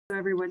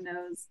everyone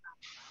knows.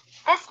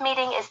 This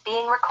meeting is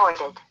being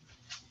recorded.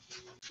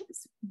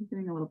 Oops, I'm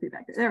getting a little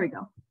feedback there. There we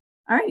go.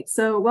 All right,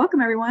 so welcome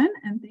everyone,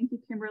 and thank you,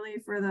 Kimberly,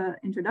 for the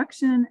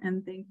introduction,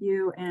 and thank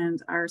you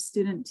and our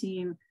student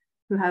team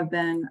who have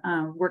been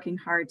working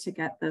hard to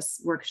get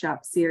this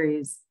workshop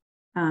series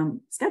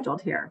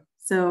scheduled here.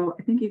 So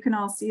I think you can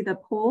all see the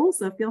poll,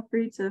 so feel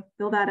free to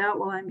fill that out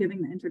while I'm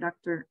giving the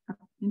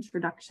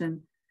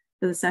introduction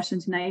to the session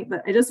tonight.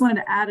 But I just wanted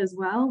to add as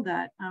well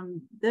that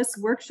this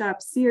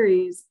workshop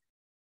series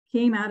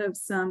came out of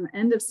some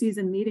end of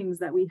season meetings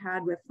that we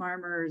had with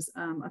farmers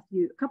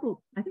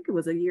I think it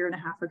was a year and a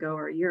half ago,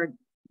 or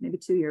maybe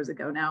 2 years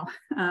ago now,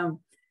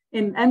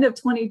 in end of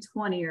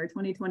 2020 or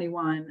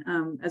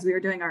 2021, as we were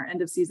doing our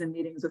end of season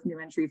meetings with new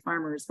entry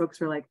farmers. Folks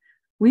were like,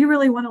 we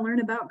really want to learn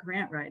about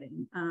grant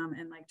writing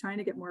and like trying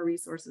to get more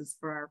resources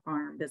for our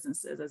farm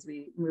businesses as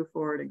we move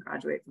forward and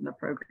graduate from the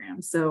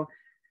program. So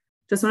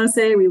just want to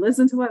say we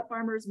listen to what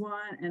farmers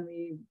want, and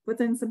we put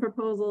in some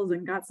proposals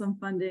and got some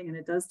funding, and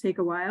it does take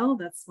a while.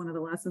 That's one of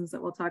the lessons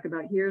that we'll talk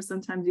about here.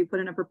 Sometimes you put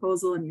in a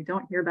proposal and you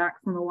don't hear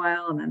back from a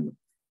while, and then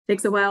it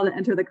takes a while to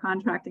enter the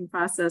contracting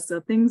process.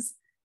 So things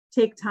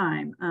take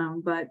time,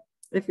 but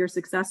if you're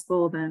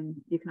successful, then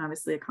you can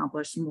obviously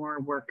accomplish more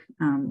work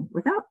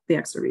without the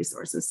extra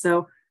resources.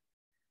 So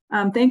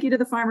thank you to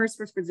the farmers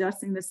for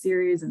suggesting this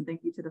series, and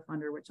thank you to the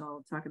funder, which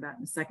I'll talk about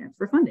in a second,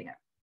 for funding it.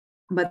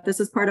 But this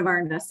is part of our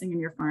Investing in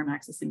Your Farm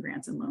Accessing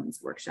Grants and Loans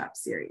workshop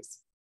series.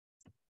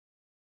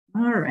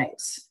 All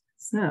right,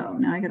 so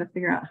now I got to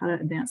figure out how to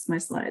advance my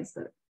slides,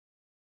 but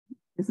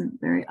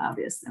isn't very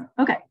obvious now.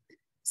 Okay,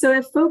 so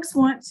if folks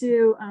want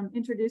to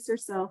introduce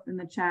yourself in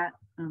the chat,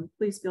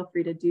 please feel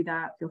free to do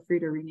that. Feel free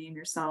to rename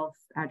yourself,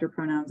 add your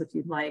pronouns if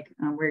you'd like,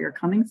 where you're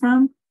coming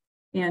from.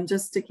 And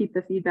just to keep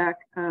the feedback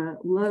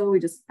low, we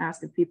just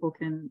ask if people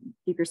can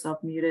keep yourself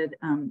muted.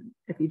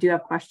 If you do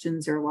have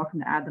questions, you're welcome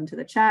to add them to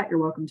the chat. You're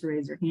welcome to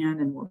raise your hand,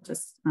 and we'll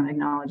just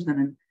acknowledge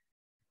them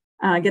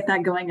and get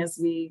that going as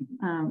we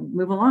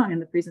move along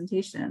in the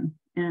presentation.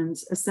 And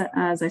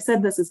as I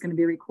said, this is going to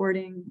be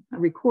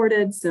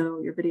recorded, so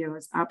your video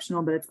is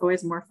optional, but it's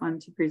always more fun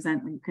to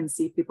present when you can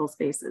see people's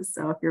faces.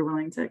 So if you're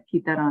willing to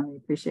keep that on, we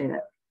appreciate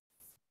it.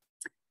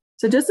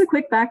 So just a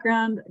quick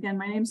background. Again,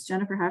 my name is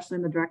Jennifer Hashley.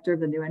 I'm the director of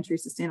the New Entry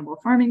Sustainable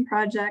Farming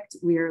Project.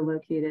 We are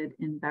located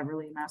in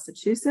Beverly,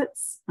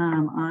 Massachusetts,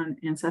 on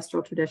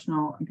ancestral,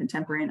 traditional, and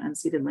contemporary and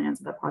unceded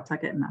lands of the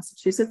Pawtucket and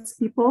Massachusetts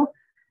people.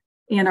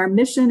 And our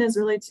mission is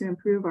really to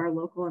improve our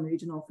local and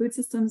regional food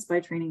systems by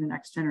training the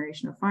next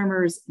generation of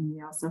farmers. And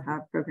we also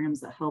have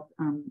programs that help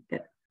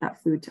get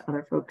that food to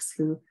other folks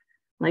who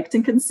like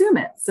to consume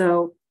it.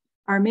 So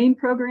our main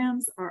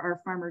programs are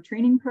our farmer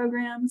training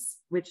programs,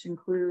 which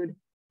include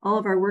all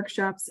of our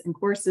workshops and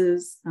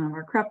courses,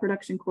 our crop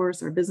production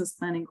course, our business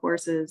planning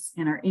courses,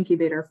 and our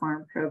incubator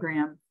farm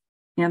program,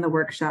 and the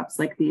workshops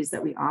like these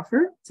that we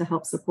offer to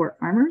help support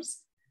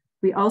farmers.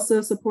 We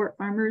also support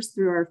farmers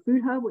through our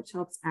food hub, which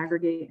helps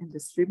aggregate and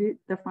distribute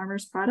the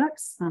farmers'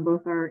 products,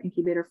 both our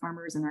incubator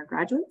farmers and our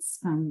graduates.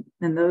 And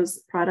those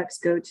products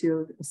go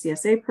to a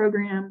CSA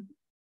program,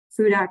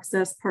 food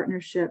access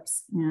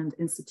partnerships, and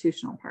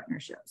institutional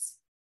partnerships.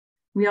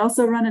 We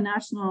also run a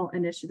national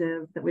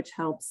initiative which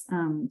helps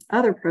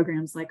other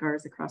programs like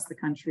ours across the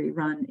country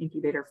run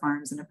incubator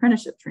farms and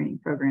apprenticeship training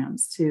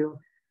programs to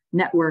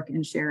network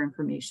and share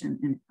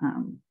information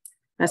and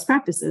best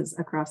practices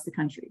across the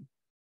country.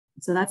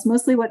 So that's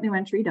mostly what New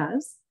Entry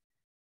does.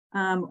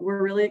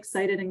 We're really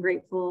excited and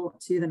grateful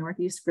to the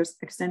Northeast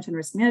Extension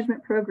Risk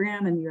Management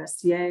Program and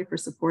USDA for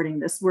supporting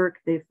this work.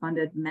 They've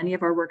funded many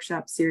of our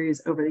workshop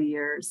series over the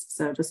years.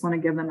 So just want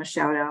to give them a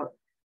shout out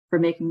for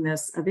making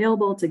this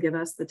available, to give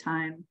us the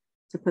time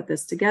to put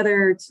this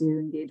together, to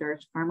engage our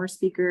farmer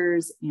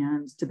speakers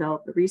and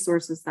develop the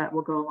resources that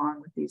will go along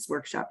with these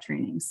workshop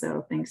trainings.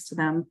 So thanks to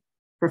them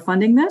for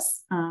funding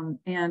this.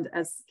 And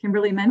as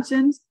Kimberly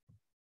mentioned,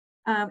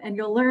 and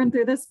you'll learn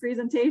through this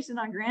presentation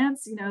on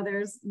grants,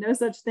 there's no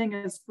such thing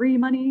as free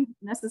money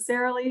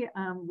necessarily.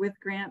 With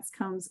grants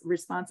comes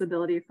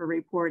responsibility for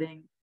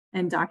reporting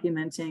and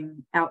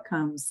documenting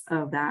outcomes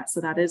of that. So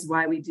that is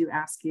why we do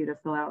ask you to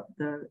fill out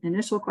the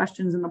initial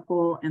questions in the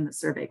poll and the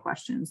survey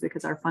questions,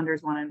 because our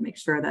funders want to make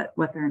sure that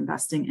what they're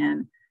investing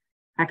in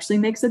actually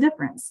makes a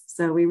difference.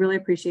 So we really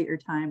appreciate your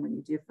time when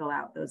you do fill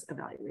out those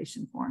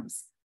evaluation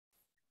forms.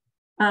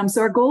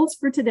 So our goals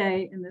for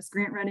today in this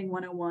Grant Writing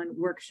 101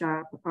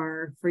 workshop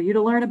are for you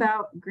to learn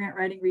about grant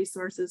writing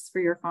resources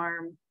for your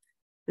farm,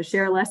 to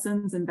share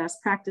lessons and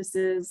best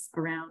practices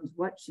around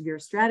what should your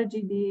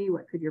strategy be,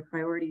 what could your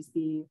priorities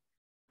be,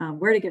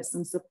 where to get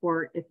some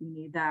support if you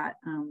need that,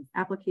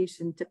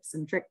 application tips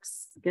and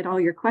tricks, get all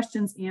your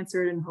questions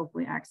answered and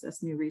hopefully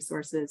access new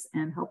resources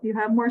and help you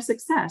have more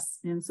success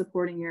in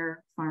supporting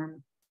your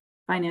farm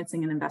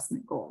financing and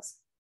investment goals.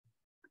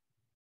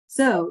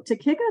 So to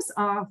kick us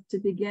off to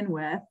begin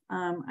with,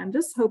 I'm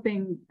just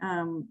hoping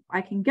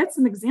I can get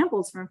some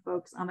examples from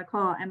folks on the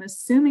call. I'm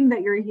assuming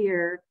that you're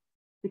here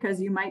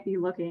because you might be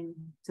looking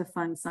to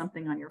fund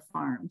something on your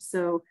farm.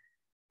 So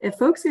if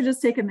folks could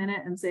just take a minute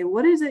and say,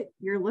 what is it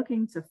you're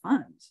looking to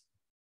fund?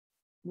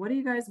 what do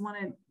you guys want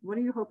to, what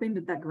are you hoping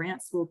that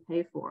grants will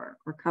pay for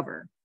or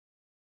cover?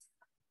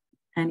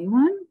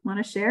 Anyone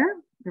want to share?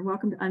 You're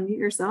welcome to unmute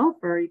yourself,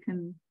 or you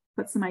can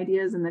put some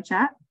ideas in the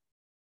chat.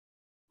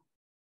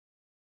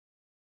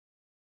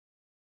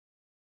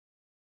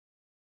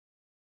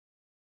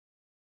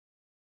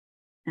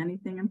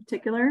 Anything in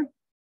particular?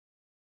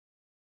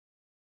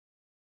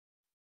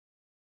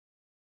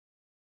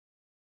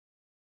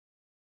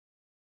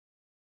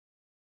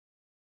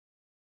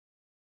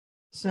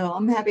 So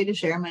I'm happy to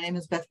share. My name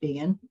is Beth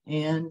Began,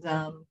 and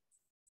I'm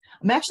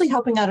actually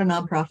helping out a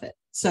nonprofit.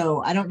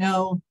 So I don't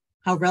know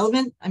how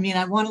relevant. I mean,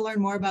 I want to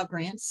learn more about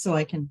grants so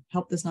I can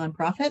help this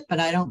nonprofit, but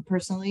I don't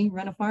personally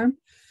run a farm.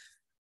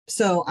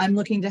 So I'm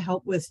looking to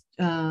help with,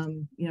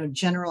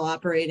 general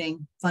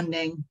operating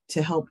funding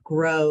to help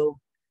grow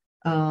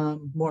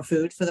more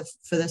food for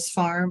this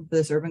farm, for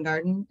this urban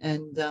garden,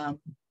 and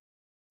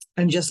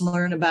just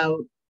learn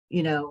about,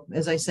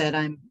 as I said,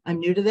 I'm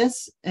new to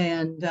this,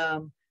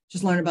 and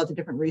just learn about the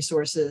different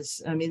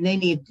resources. I mean, they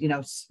need,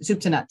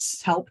 soup to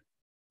nuts help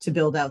to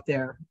build out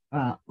their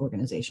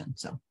organization.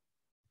 So.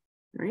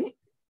 Great.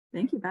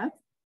 Thank you, Beth.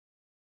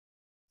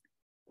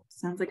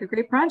 Sounds like a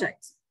great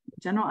project.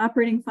 General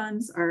operating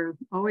funds are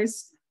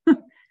always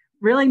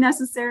really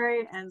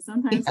necessary and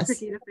sometimes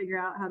tricky to figure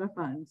out how to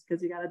fund,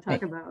 because you got to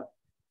talk about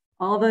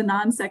all the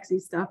non-sexy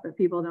stuff that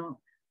people don't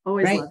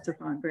always love to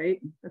fund, right?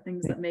 The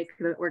things that make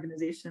the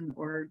organization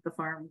or the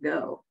farm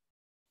go.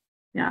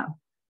 Yeah.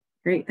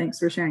 Great. Thanks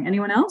for sharing.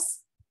 Anyone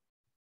else?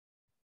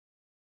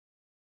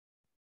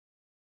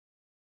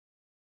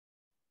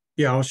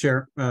 Yeah, I'll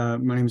share. My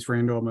name is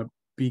Randall. I'm a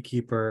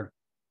beekeeper.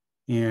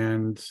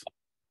 And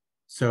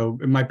so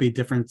it might be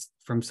different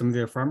from some of the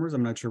other farmers.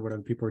 I'm not sure what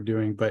other people are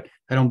doing, but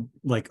I don't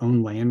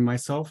own land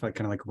myself. I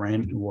kind of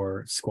rent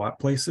or squat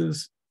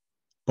places,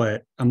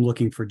 but I'm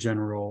looking for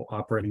general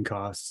operating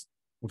costs,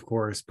 of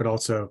course, but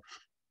also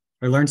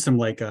I learned some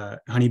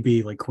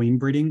honeybee, queen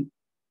breeding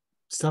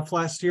stuff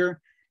last year.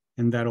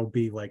 And that'll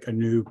be a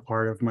new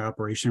part of my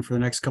operation for the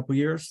next couple of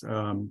years.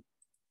 And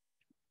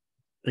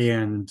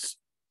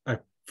I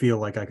feel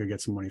like I could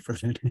get some money for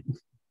that.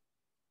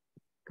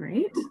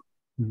 Great.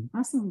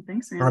 Awesome.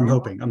 Thanks, Randall. Or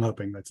I'm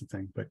hoping that's the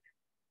thing, but.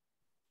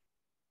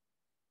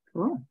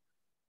 Cool.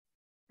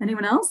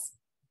 Anyone else?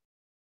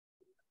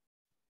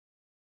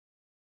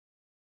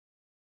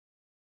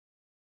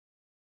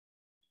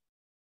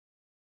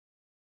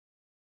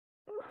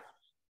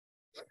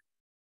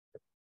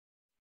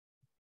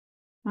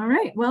 All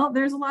right. Well,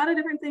 there's a lot of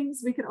different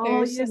things we could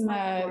all use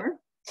for.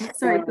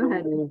 Sorry, go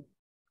ahead.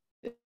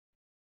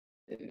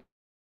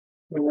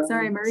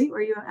 Sorry, Marie,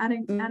 were you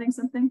adding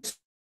something?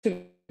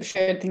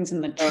 Shared things in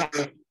the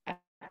chat.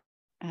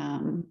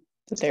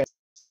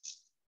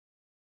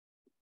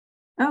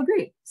 Oh,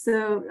 great.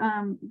 So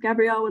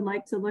Gabrielle would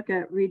like to look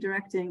at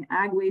redirecting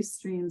ag waste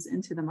streams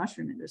into the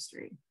mushroom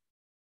industry.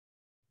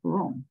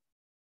 Cool.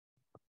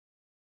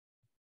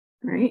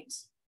 Great.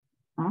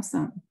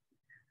 Awesome.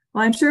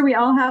 Well, I'm sure we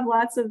all have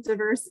lots of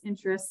diverse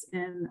interests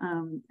in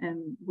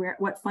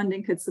what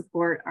funding could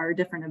support our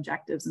different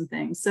objectives and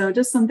things. So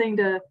just something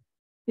to,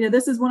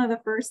 this is one of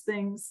the first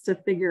things to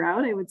figure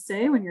out, I would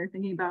say, when you're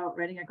thinking about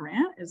writing a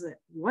grant, is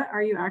it, what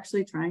are you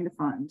actually trying to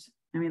fund?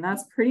 I mean,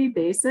 that's pretty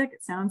basic.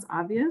 It sounds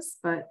obvious,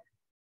 but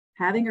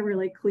having a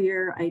really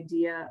clear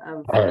idea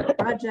of the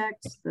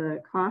project,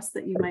 the costs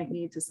that you might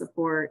need to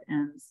support,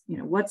 and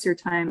what's your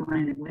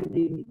timeline and when do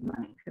you need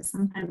money? Because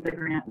sometimes the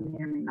grant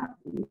may or may not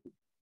be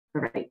the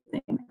right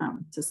thing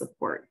to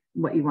support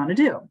what you want to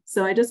do.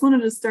 So I just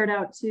wanted to start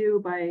out too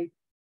by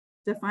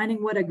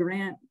defining what a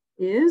grant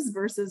is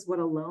versus what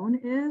a loan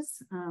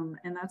is.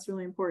 And that's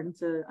really important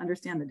to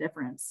understand the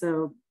difference.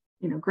 So,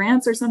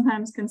 grants are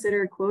sometimes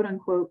considered quote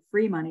unquote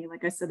free money.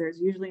 Like I said, there's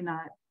usually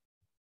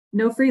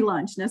no free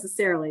lunch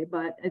necessarily,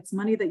 but it's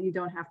money that you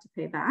don't have to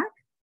pay back.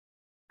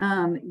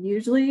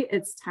 Usually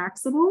it's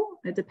taxable.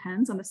 It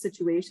depends on the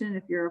situation.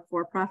 If you're a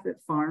for-profit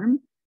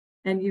farm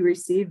and you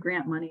receive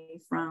grant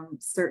money from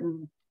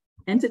certain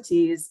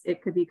entities,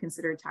 it could be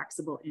considered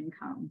taxable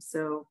income.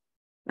 So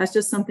that's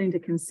just something to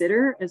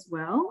consider as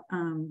well,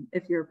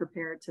 if you're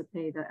prepared to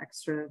pay the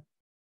extra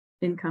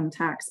income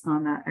tax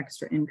on that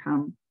extra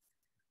income.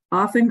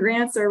 Often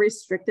grants are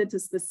restricted to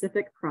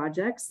specific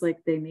projects, like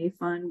they may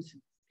fund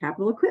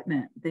capital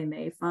equipment, they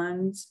may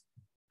fund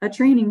a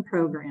training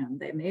program,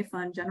 they may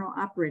fund general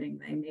operating,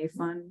 they may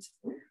fund,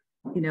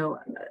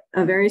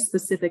 a very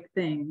specific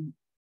thing,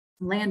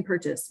 land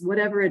purchase,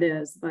 whatever it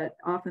is, but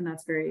often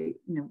that's very,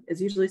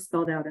 is usually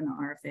spelled out in the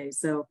RFA.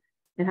 So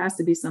it has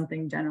to be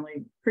something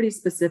generally pretty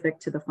specific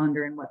to the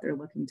funder and what they're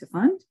looking to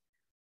fund.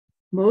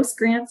 Most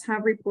grants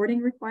have reporting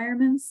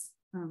requirements,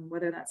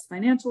 whether that's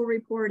financial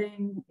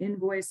reporting,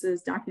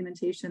 invoices,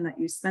 documentation that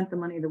you spent the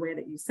money the way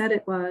that you said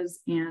it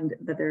was, and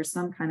that there's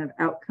some kind of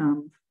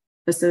outcome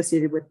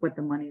associated with what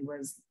the money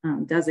was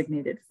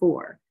designated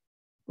for.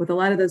 With a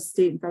lot of those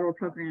state and federal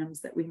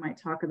programs that we might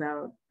talk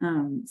about,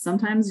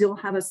 sometimes you'll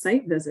have a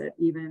site visit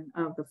even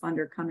of the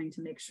funder coming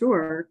to make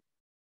sure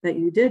that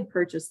you did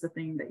purchase the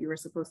thing that you were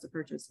supposed to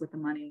purchase with the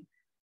money.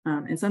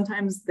 And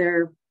sometimes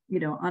they're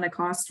on a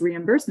cost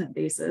reimbursement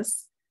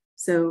basis.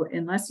 So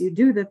unless you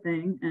do the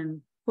thing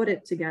and put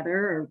it together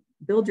or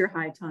build your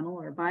high tunnel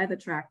or buy the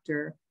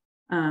tractor,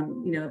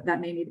 that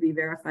may need to be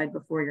verified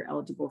before you're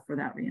eligible for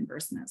that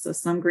reimbursement. So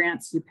some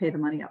grants, you pay the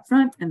money up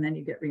front and then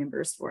you get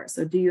reimbursed for it.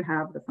 So do you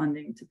have the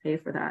funding to pay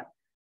for that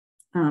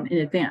in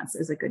advance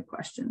is a good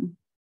question.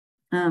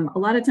 A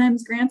lot of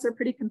times grants are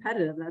pretty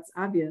competitive, that's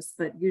obvious,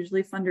 but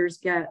usually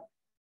funders get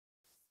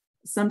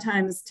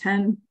sometimes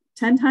 10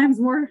 times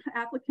more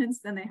applicants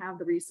than they have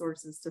the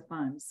resources to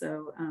fund.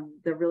 So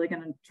they're really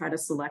going to try to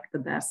select the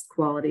best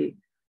quality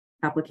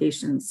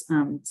applications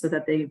so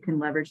that they can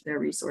leverage their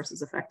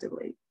resources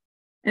effectively.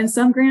 And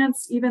some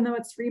grants, even though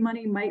it's free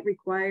money, might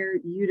require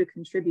you to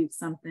contribute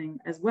something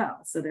as well.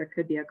 So there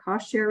could be a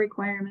cost share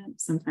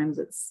requirement. Sometimes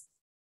it's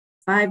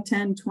 5,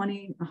 10,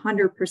 20,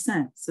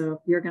 100%. So if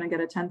you're going to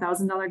get a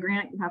 $10,000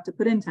 grant, you have to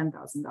put in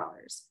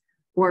 $10,000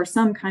 or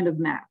some kind of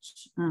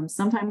match.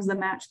 Sometimes the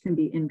match can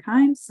be in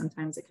kind.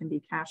 Sometimes it can be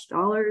cash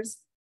dollars.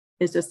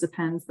 It just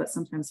depends, but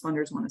sometimes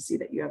funders want to see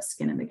that you have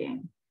skin in the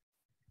game.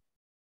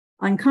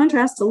 In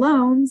contrast to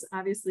loans,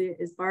 obviously it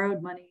is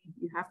borrowed money.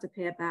 You have to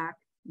pay it back,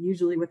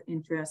 usually with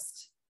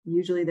interest.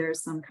 Usually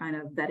there's some kind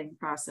of vetting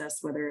process,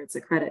 whether it's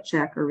a credit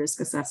check or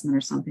risk assessment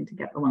or something to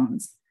get the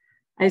loans.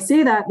 I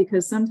say that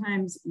because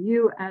sometimes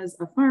you as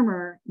a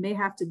farmer may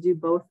have to do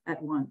both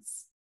at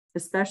once,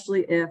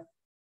 especially if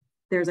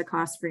there's a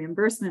cost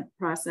reimbursement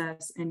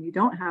process and you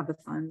don't have the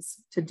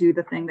funds to do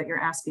the thing that you're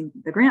asking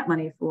the grant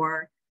money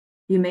for.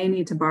 You may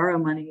need to borrow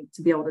money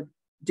to be able to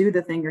do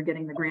the thing you're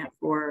getting the grant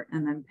for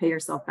and then pay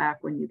yourself back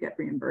when you get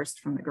reimbursed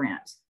from the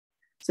grant.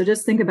 So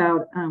just think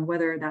about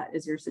whether that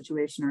is your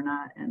situation or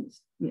not. And,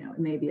 it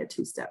may be a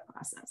two-step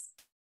process.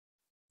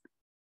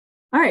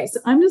 All right, so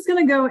I'm just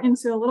going to go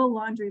into a little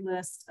laundry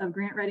list of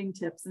grant writing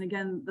tips. And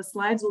again, the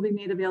slides will be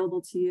made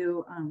available to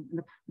you.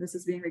 This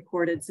is being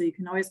recorded, so you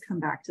can always come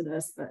back to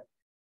this. But,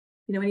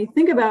 when you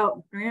think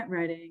about grant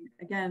writing,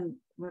 again,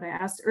 what I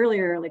asked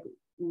earlier, like,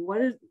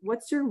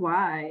 what's your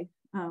why?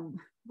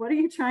 What are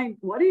you trying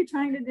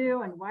to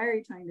do and why are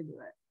you trying to do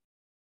it?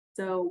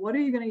 So what are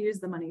you going to use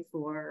the money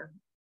for?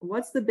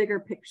 What's the bigger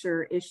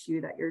picture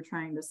issue that you're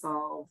trying to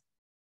solve?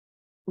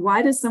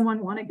 Why does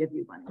someone want to give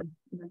you money?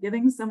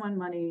 Giving someone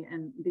money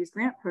and these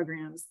grant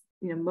programs,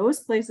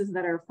 most places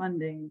that are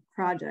funding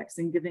projects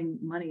and giving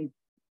money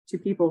to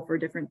people for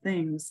different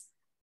things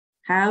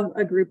have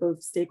a group of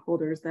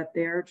stakeholders that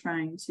they're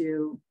trying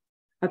to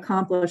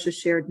accomplish a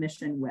shared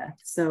mission with.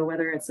 So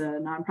whether it's a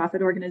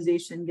nonprofit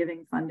organization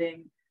giving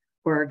funding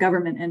or a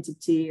government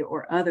entity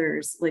or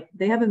others, like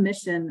they have a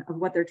mission of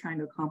what they're trying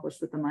to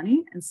accomplish with the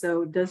money. And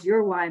so does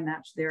your why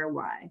match their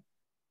why?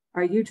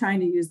 Are you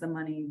trying to use the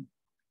money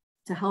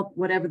to help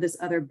whatever this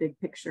other big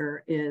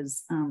picture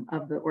is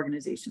of the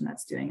organization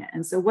that's doing it?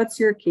 And so what's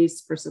your case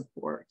for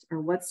support, or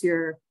what's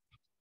your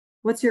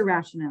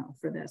rationale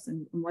for this?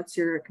 And what's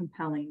your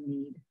compelling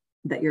need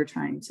that you're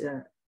trying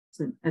to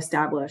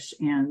establish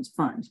and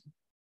fund?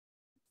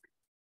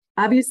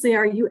 Obviously,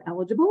 are you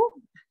eligible?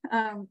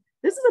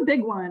 This is a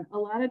big one. A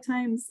lot of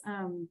times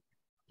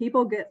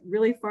people get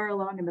really far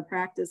along in the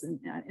practice and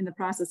in the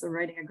process of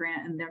writing a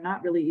grant, and they're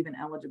not really even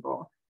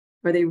eligible,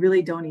 or they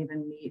really don't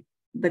even meet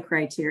the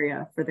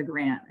criteria for the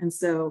grant. And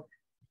so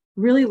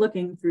really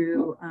looking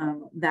through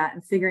that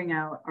and figuring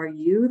out, are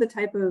you the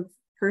type of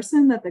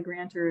person that the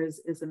grantor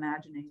is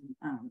imagining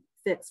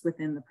fits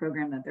within the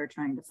program that they're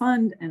trying to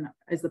fund, and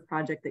is the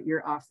project that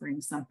you're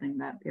offering something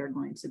that they're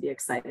going to be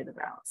excited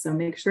about? So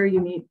make sure you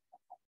meet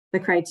the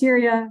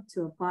criteria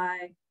to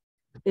apply.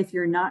 If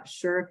you're not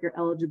sure if you're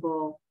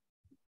eligible,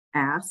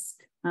 ask.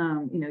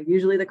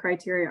 Usually the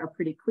criteria are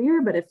pretty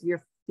clear, but if you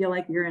feel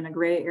like you're in a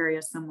gray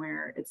area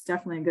somewhere, it's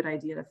definitely a good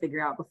idea to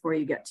figure out before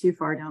you get too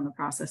far down the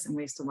process and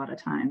waste a lot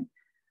of time.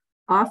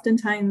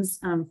 Oftentimes,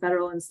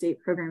 federal and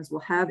state programs will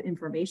have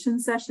information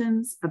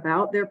sessions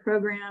about their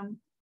program,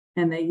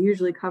 and they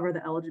usually cover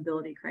the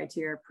eligibility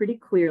criteria pretty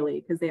clearly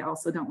because they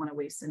also don't want to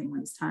waste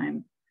anyone's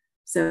time.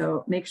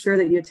 So make sure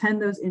that you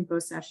attend those info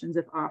sessions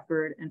if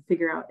offered and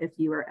figure out if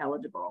you are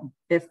eligible.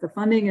 If the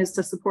funding is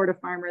to support a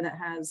farmer that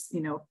has,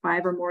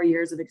 5 or more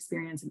years of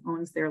experience and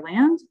owns their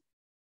land,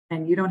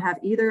 and you don't have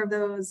either of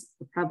those,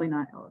 you're probably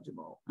not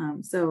eligible.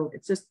 So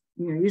it's just,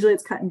 usually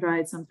it's cut and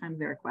dried. Sometimes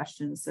there are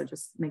questions. So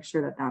just make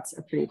sure that that's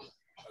a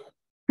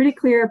pretty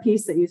clear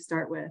piece that you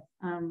start with.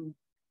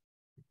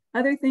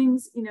 Other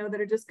things,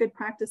 that are just good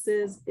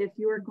practices. If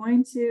you are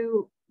going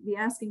to be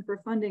asking for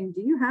funding,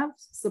 do you have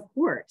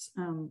support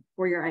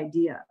for your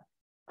idea?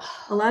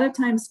 A lot of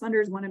times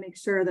funders want to make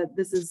sure that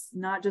this is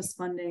not just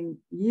funding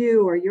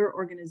you or your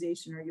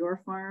organization or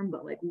your farm,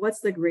 but like,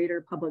 what's the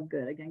greater public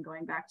good? Again,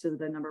 going back to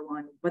the number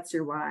one, what's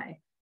your why?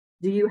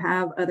 Do you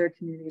have other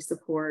community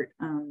support?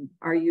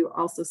 Are you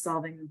also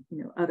solving,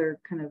 other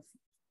kind of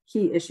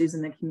key issues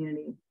in the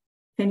community?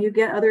 Can you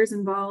get others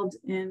involved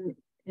in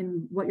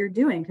what you're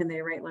doing? Can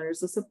they write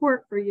letters of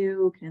support for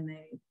you? Can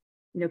they,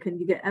 can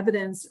you get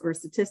evidence or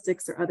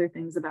statistics or other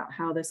things about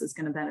how this is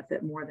going to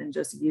benefit more than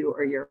just you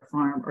or your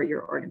farm or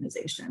your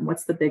organization?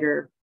 What's the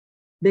bigger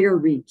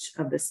reach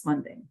of this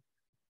funding?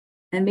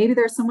 And maybe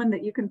there's someone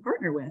that you can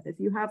partner with. If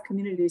you have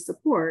community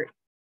support,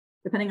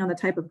 depending on the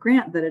type of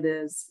grant that it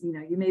is, you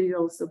know, you may be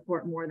able to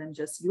support more than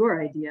just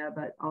your idea,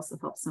 but also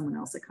help someone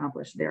else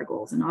accomplish their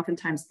goals. And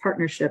oftentimes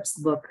partnerships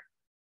look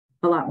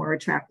a lot more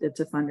attractive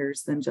to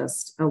funders than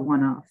just a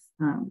one-off,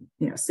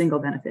 you know, single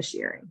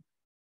beneficiary.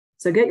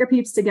 So get your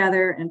peeps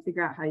together and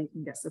figure out how you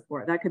can get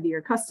support. That could be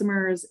your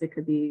customers, it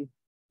could be,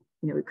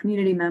 you know,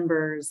 community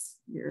members,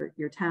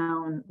 your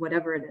town,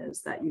 whatever it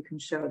is that you can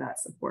show that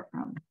support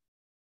from.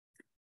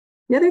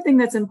 The other thing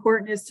that's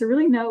important is to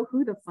really know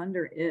who the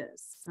funder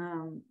is.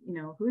 You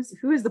know, who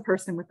is the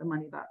person with the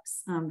money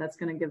bucks that's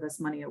going to give this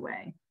money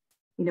away?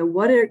 You know,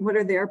 what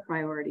are their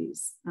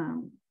priorities?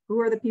 Who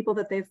are the people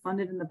that they've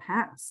funded in the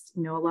past?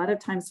 You know, a lot of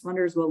times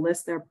funders will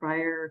list their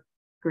prior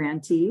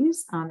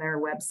grantees on their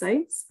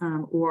websites,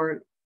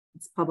 or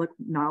it's public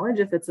knowledge.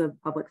 If it's a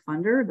public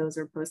funder, those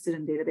are posted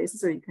in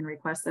databases, or you can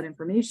request that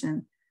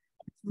information.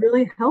 It's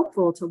really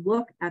helpful to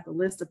look at the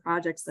list of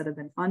projects that have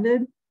been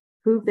funded,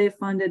 who they've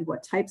funded,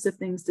 what types of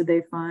things did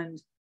they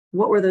fund,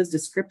 what were those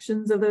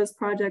descriptions of those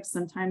projects.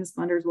 Sometimes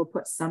funders will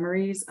put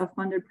summaries of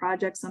funded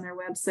projects on their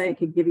website. It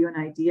could give you an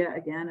idea,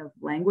 again, of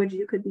language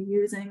you could be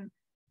using,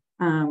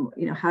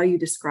 you know, how you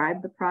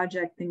describe the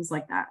project, things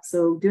like that.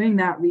 So doing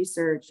that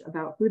research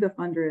about who the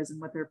funder is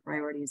and what their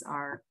priorities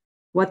are,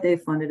 what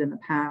they've funded in the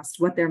past,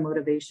 what their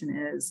motivation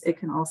is, it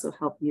can also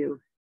help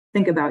you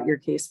think about your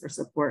case for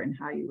support and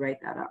how you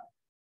write that up.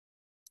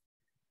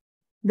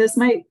 This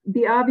might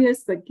be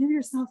obvious, but give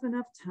yourself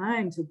enough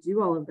time to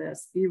do all of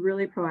this. Be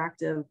really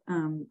proactive.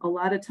 A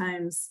lot of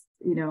times,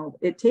 you know,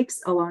 it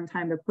takes a long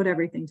time to put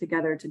everything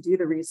together, to do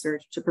the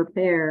research, to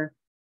prepare,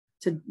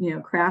 to, you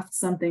know, craft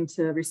something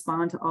to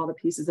respond to all the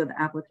pieces of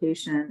the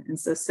application. And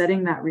so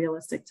setting that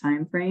realistic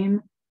time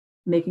frame,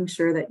 making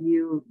sure that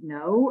you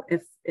know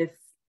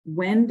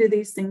when do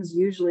these things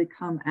usually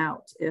come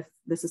out? If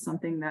this is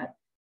something that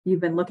you've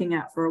been looking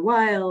at for a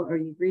while, or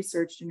you've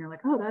researched and you're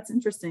like, oh, that's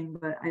interesting,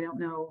 but I don't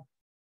know,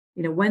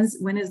 you know, when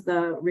is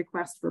the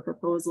request for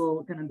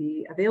proposal going to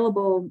be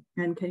available?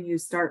 And can you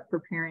start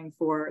preparing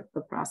for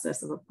the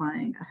process of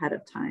applying ahead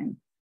of time?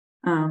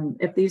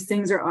 If these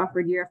things are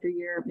offered year after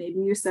year,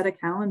 maybe you set a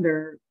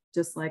calendar,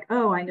 just like,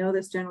 oh, I know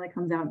this generally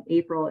comes out in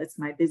April. It's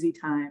my busy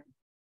time.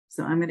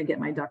 So I'm going to get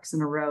my ducks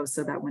in a row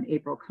so that when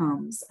April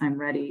comes, I'm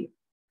ready,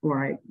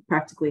 or I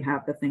practically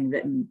have the thing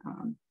written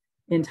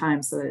in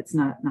time so that it's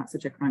not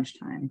such a crunch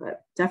time.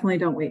 But definitely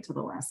don't wait till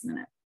the last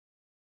minute.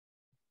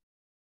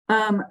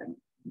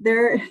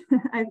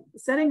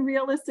 Setting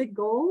realistic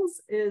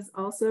goals is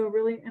also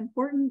really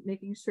important,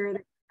 making sure that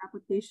the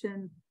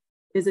application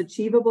is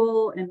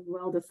achievable and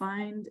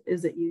well-defined.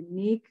 Is it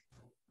unique?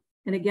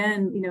 And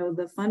again, you know,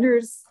 the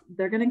funders,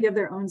 they're going to give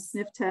their own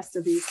sniff test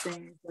of these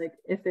things. Like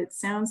if it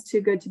sounds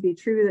too good to be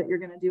true that you're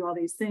going to do all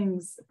these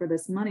things for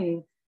this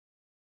money,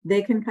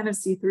 they can kind of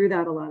see through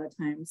that a lot of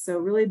times. So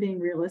really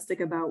being realistic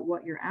about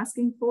what you're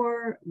asking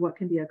for, what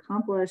can be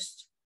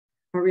accomplished,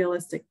 a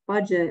realistic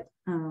budget,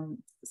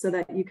 so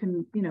that you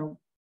can, you know,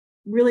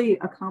 really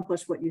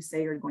accomplish what you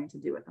say you're going to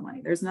do with the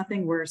money. There's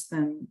nothing worse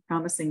than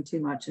promising too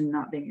much and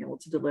not being able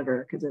to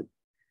deliver, because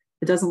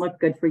it doesn't look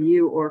good for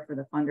you or for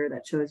the funder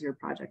that chose your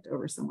project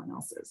over someone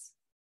else's.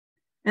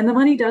 And the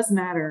money does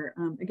matter.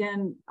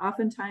 Again,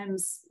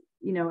 oftentimes,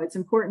 you know, it's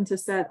important to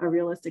set a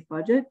realistic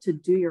budget, to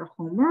do your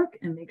homework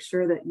and make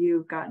sure that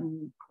you've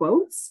gotten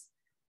quotes,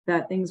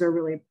 that things are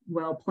really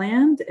well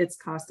planned, it's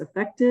cost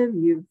effective,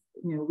 you've,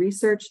 you know,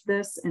 researched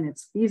this and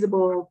it's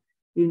feasible.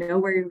 You know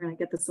where you're going to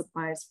get the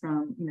supplies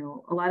from. You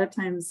know, a lot of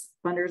times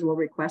funders will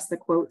request the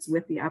quotes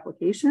with the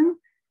application,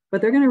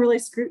 but they're going to really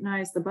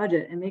scrutinize the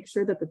budget and make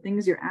sure that the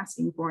things you're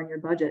asking for in your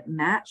budget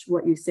match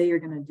what you say you're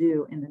going to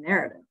do in the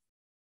narrative.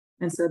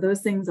 And so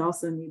those things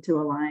also need to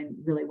align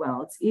really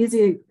well. It's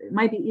easy. It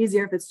might be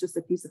easier if it's just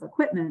a piece of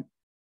equipment,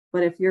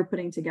 but if you're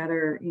putting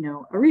together, you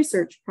know, a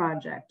research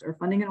project or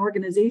funding an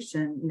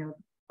organization, you know,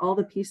 all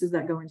the pieces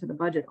that go into the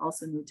budget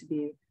also need to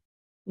be,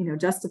 you know,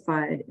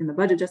 justified in the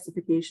budget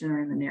justification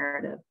or in the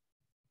narrative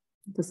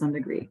to some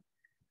degree.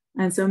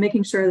 And so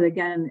making sure that,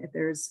 again, if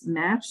there's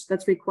match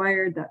that's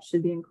required, that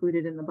should be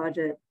included in the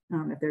budget.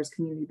 If there's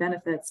community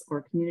benefits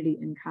or community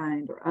in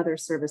kind or other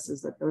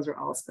services, that those are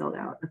all spelled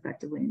out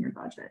effectively in your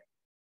budget.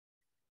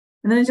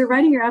 And then as you're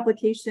writing your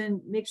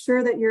application, make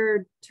sure that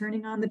you're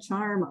turning on the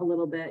charm a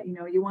little bit. You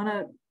know, you want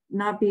to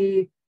not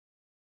be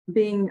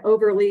being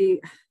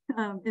overly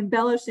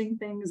embellishing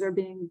things or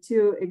being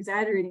too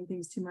exaggerating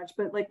things too much,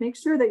 but like make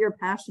sure that you're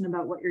passionate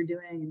about what you're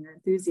doing and your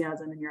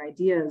enthusiasm and your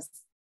ideas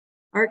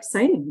are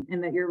exciting,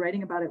 and that you're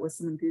writing about it with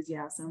some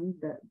enthusiasm,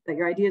 that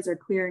your ideas are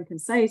clear and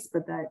concise,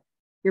 but that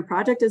your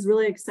project is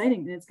really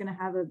exciting and it's going to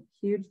have a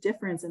huge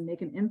difference and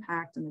make an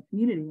impact in the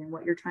community and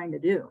what you're trying to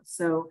do.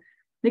 So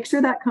make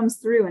sure that comes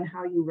through in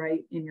how you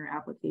write in your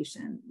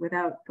application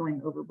without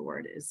going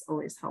overboard is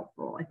always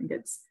helpful. I think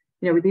it's,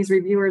 you know, these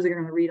reviewers are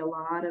going to read a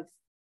lot of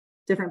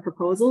different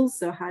proposals.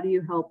 So how do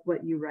you help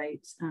what you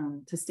write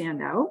to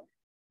stand out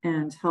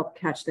and help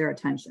catch their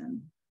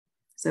attention?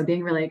 So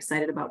being really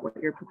excited about what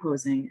you're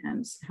proposing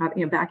and having,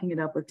 you know, backing it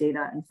up with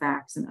data and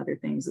facts and other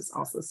things is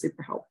also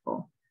super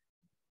helpful.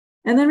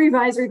 And then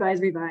revise, revise,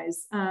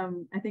 revise.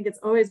 I think it's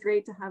always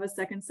great to have a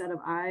second set of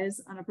eyes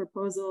on a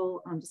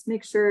proposal. Just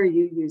make sure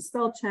you use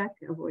spell check,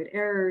 avoid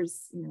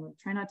errors,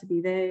 try not to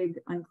be vague,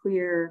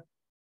 unclear.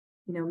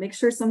 Make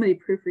sure somebody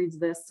proofreads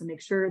this to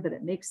make sure that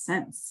it makes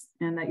sense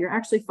and that you're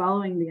actually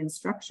following the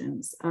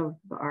instructions of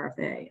the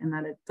RFA and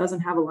that it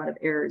doesn't have a lot of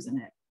errors in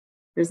it.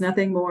 There's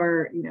nothing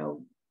more,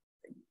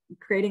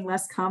 creating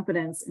less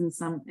confidence in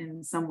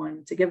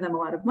someone to give them a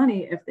lot of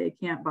money if they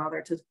can't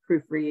bother to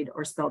proofread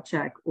or spell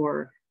check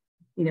or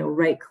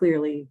write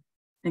clearly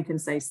and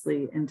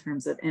concisely in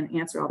terms of, and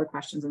answer all the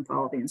questions and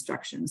follow the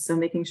instructions. So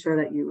making sure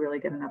that you really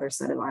get another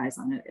set of eyes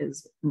on it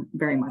is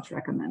very much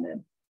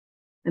recommended.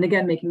 And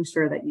again, making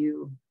sure that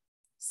you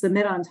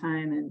submit on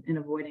time and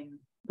avoiding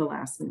the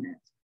last minute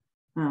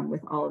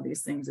with all of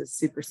these things is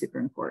super, super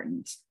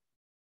important.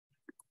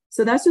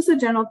 So that's just a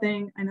general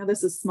thing. I know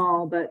this is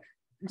small, but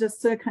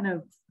just to kind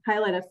of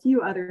highlight a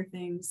few other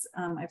things.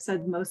 I've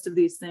said most of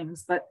these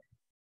things, but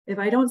if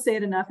I don't say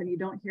it enough and you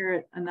don't hear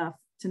it enough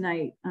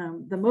tonight,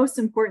 the most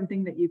important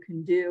thing that you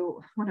can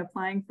do when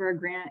applying for a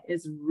grant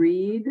is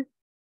read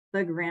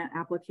the grant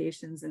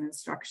applications and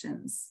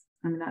instructions.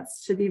 I mean, that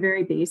should be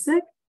very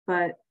basic,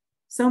 but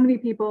so many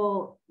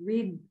people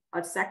read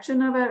a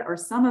section of it or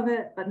some of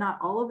it, but not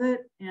all of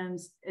it. And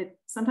it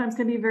sometimes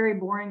can be very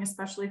boring,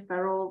 especially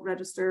Federal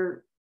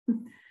Register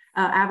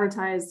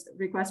advertised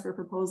requests for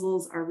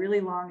proposals are really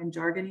long and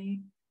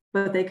jargony,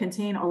 but they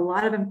contain a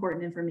lot of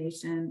important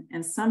information.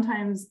 And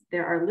sometimes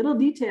there are little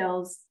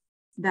details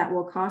that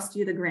will cost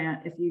you the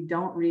grant if you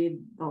don't read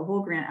the whole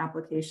grant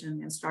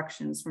application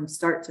instructions from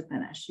start to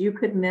finish. You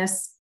could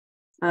miss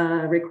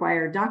a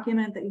required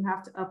document that you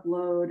have to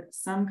upload,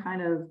 some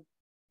kind of,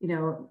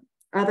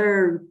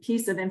 other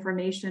piece of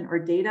information or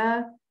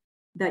data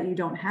that you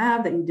don't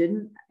have, that you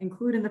didn't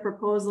include in the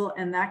proposal,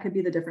 and that could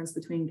be the difference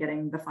between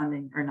getting the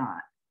funding or not.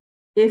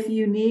 If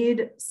you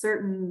need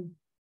certain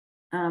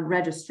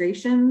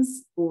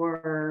registrations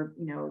or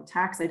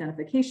tax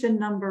identification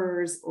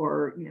numbers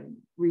or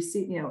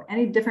receipt,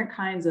 any different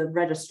kinds of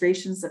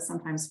registrations that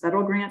sometimes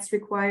federal grants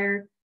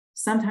require,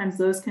 sometimes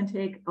those can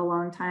take a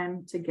long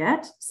time to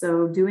get.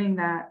 So doing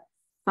that,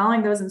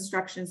 following those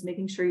instructions,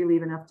 making sure you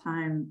leave enough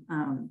time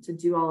to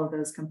do all of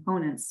those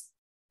components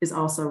is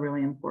also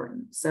really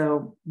important.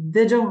 So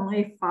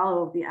vigilantly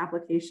follow the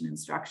application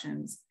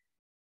instructions.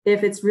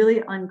 If it's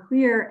really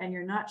unclear and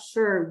you're not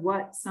sure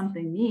what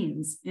something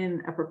means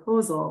in a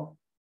proposal,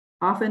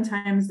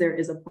 oftentimes there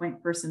is a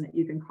point person that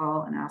you can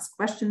call and ask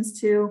questions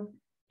to.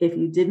 If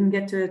you didn't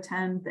get to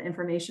attend the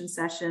information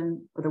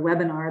session or the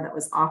webinar that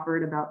was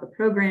offered about the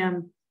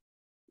program,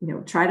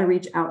 try to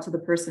reach out to the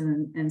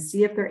person and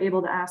see if they're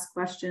able to ask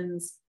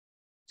questions.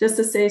 Just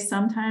to say,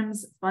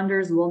 sometimes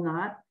funders will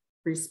not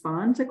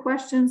respond to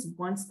questions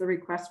once the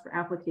request for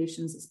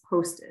applications is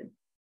posted.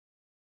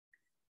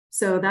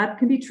 So that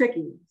can be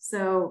tricky.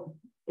 So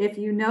if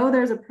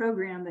there's a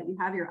program that you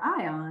have your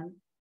eye on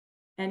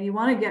and you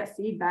want to get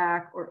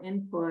feedback or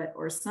input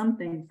or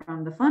something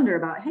from the funder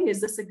about, hey, is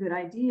this a good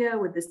idea?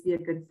 Would this be a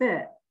good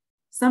fit?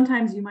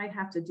 Sometimes you might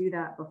have to do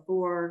that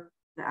before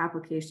the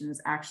application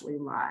is actually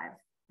live,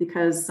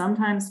 because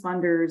sometimes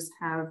funders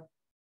have,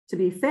 to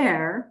be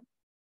fair,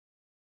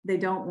 they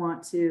don't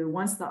want to,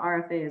 once the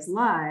RFA is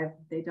live,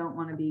 they don't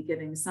want to be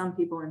giving some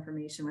people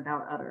information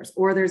without others.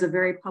 Or there's a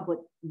very public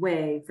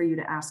way for you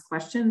to ask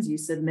questions. You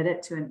submit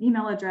it to an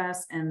email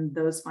address and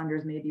those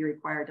funders may be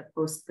required to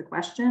post the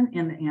question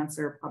and the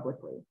answer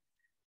publicly.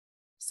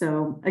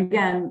 So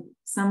again,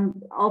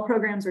 all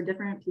programs are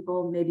different.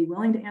 People may be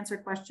willing to answer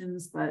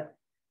questions, but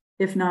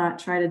if not,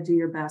 try to do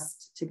your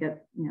best to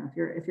get,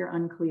 if you're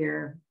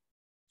unclear,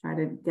 try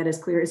to get as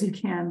clear as you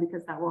can,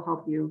 because that will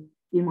help you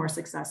be more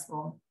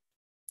successful.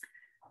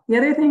 The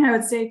other thing I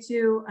would say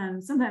too,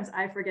 and sometimes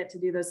I forget to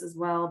do this as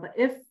well, but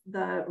if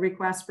the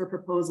request for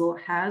proposal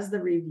has the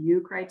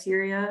review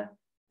criteria,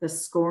 the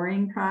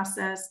scoring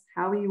process,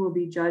 how you will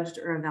be judged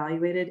or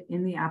evaluated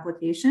in the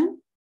application,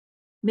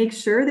 make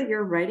sure that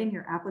you're writing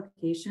your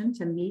application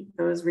to meet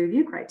those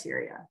review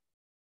criteria.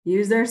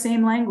 Use their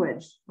same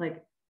language.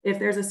 Like if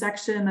there's a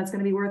section that's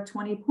going to be worth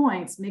 20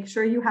 points, make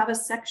sure you have a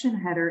section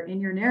header in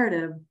your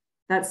narrative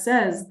that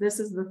says, this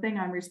is the thing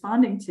I'm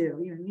responding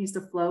to. It needs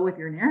to flow with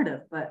your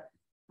narrative, but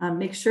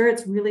make sure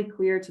it's really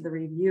clear to the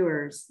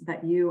reviewers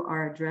that you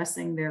are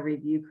addressing their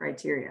review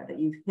criteria, that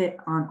you've hit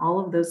on all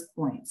of those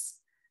points.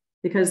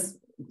 Because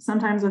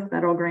sometimes with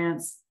federal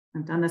grants,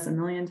 I've done this a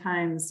million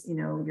times,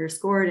 you're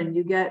scored and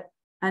you get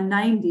a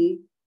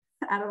 90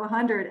 out of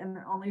 100 and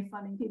they're only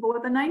funding people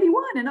with a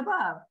 91 and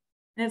above.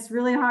 And it's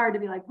really hard to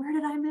be like, where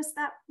did I miss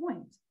that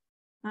point?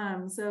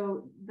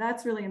 So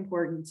that's really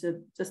important,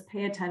 to just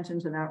pay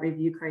attention to that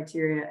review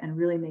criteria and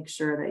really make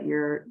sure that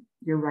you're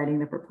writing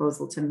the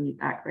proposal to meet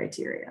that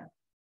criteria.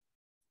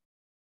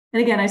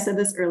 And again, I said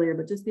this earlier,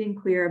 but just being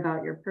clear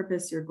about your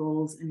purpose, your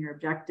goals, and your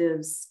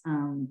objectives.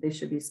 They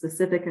should be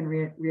specific and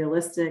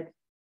realistic.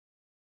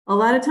 A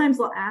lot of times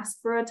they'll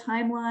ask for a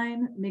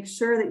timeline. Make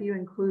sure that you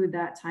include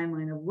that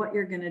timeline of what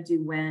you're going to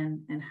do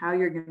when and how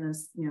you're going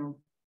to,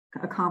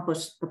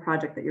 accomplish the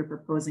project that you're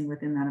proposing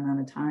within that amount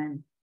of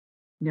time.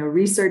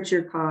 research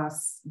your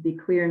costs, be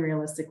clear and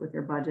realistic with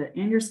your budget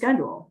and your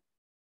schedule.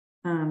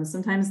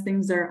 Sometimes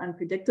things are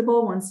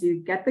unpredictable. Once you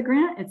get the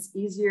grant, it's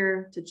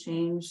easier to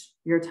change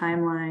your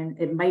timeline.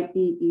 It might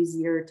be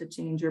easier to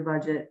change your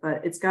budget,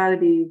 but it's got to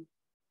be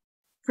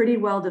pretty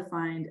well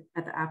defined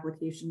at the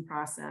application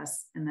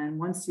process. And then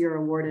once you're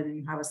awarded and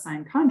you have a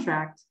signed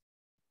contract,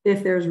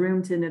 if there's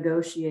room to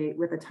negotiate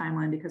with a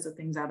timeline because of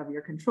things out of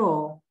your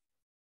control,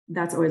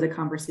 that's always a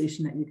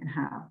conversation that you can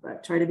have,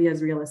 but try to be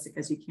as realistic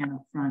as you can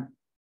up front.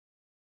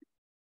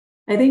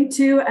 I think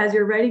too, as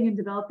you're writing and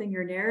developing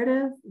your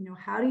narrative,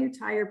 how do you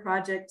tie your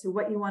project to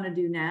what you want to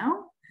do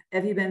now?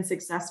 Have you been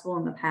successful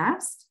in the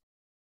past?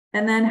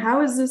 And then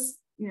how is this,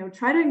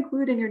 try to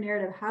include in your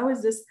narrative, how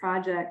is this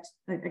project,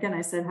 again,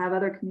 I said have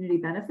other community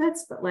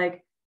benefits, but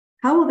like,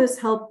 how will this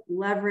help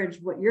leverage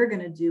what you're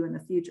going to do in the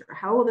future?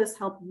 How will this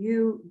help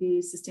you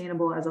be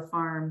sustainable as a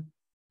farm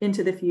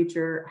into the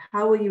future?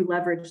 How will you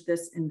leverage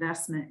this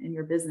investment in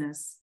your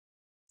business?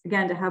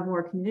 Again, to have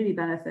more community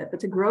benefit, but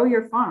to grow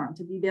your farm,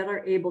 to be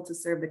better able to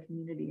serve the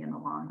community in the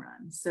long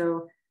run.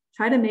 So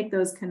try to make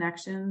those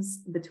connections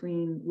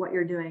between what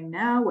you're doing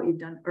now, what you've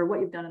done, or what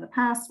you've done in the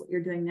past, what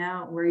you're doing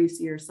now, where you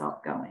see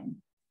yourself going.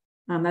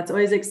 That's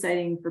always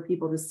exciting for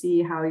people to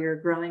see how you're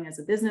growing as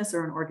a business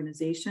or an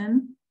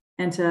organization,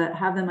 and to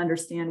have them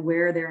understand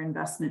where their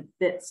investment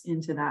fits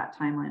into that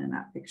timeline and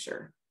that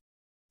picture.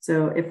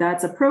 So if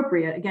that's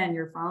appropriate, again,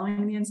 you're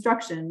following the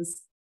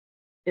instructions.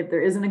 If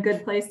there isn't a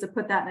good place to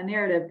put that in a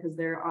narrative because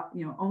they're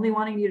only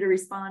wanting you to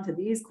respond to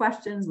these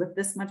questions with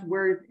this much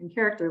word and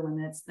character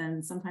limits,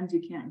 then sometimes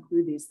you can't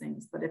include these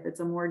things. But if it's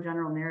a more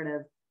general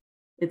narrative,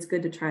 it's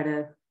good to try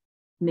to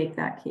make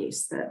that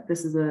case that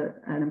this is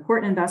an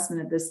important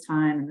investment at this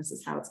time, and this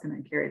is how it's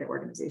going to carry the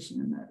organization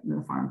and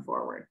the farm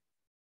forward.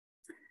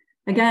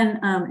 Again,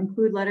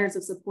 include letters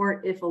of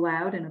support if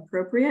allowed and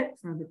appropriate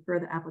for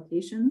the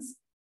applications,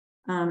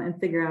 and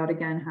figure out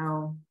again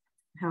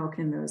how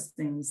can those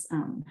things,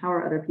 how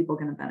are other people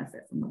going to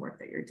benefit from the work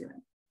that you're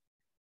doing?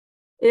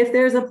 If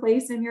there's a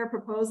place in your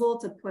proposal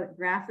to put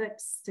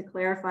graphics to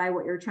clarify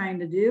what you're trying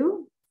to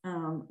do,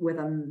 with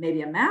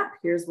maybe a map,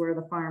 here's where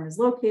the farm is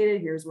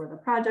located, here's where the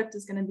project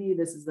is going to be,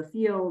 this is the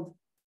field,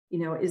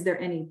 is there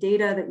any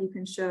data that you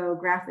can show,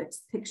 graphics,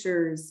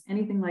 pictures,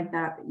 anything like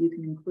that that you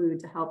can include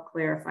to help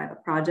clarify the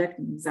project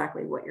and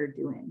exactly what you're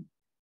doing?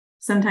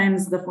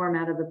 Sometimes the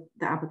format of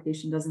the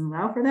application doesn't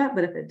allow for that,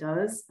 but if it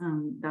does,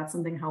 that's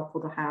something helpful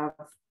to have.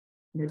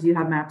 Do you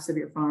have maps of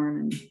your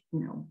farm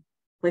and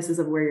places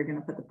of where you're going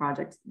to put the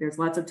project? There's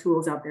lots of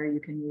tools out there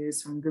you can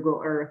use from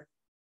Google Earth,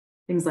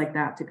 things like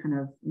that, to kind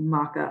of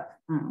mock up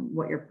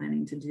what you're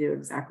planning to do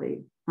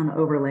exactly on the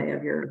overlay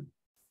of your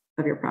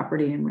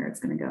property and where it's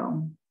going to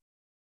go.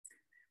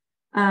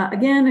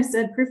 Again, I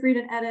said proofread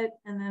and edit,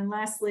 and then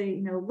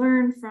lastly,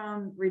 learn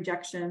from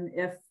rejection.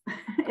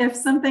 If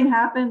something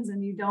happens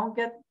and you don't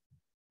get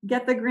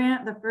the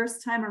grant the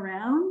first time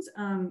around,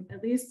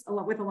 at least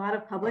with a lot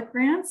of public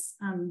grants,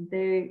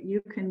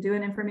 you can do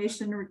an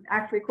Information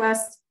Act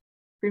request,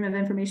 Freedom of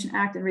Information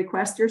Act, and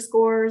request your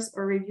scores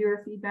or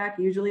reviewer feedback.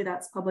 Usually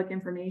that's public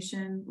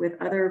information. With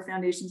other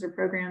foundations or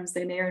programs,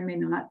 they may or may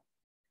not.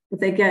 If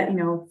they get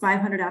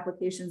 500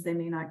 applications, they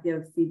may not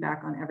give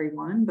feedback on every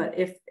one. But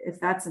if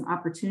that's an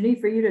opportunity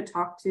for you to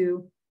talk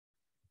to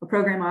a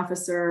program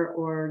officer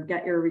or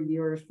get your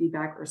reviewers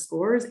feedback or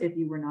scores, if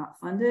you were not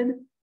funded,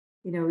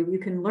 you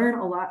can learn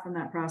a lot from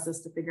that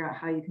process to figure out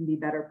how you can be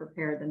better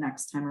prepared the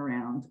next time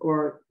around.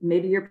 Or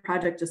maybe your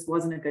project just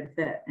wasn't a good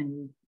fit and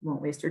you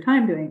won't waste your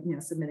time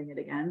submitting it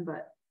again.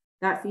 But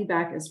that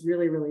feedback is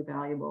really, really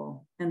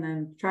valuable. And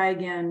then try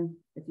again.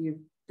 If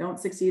you don't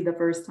succeed the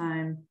first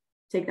time,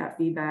 take that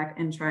feedback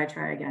and try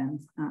again.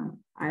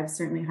 I've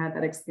certainly had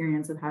that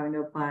experience of having to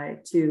apply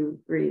 2,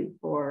 3,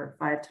 4,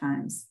 5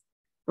 times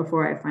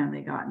before I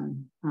finally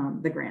gotten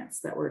the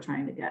grants that we're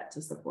trying to get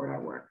to support our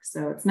work.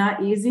 So it's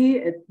not easy.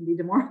 It can be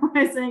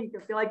demoralizing. You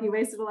can feel like you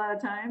wasted a lot of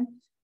time,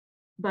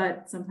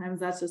 but sometimes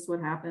that's just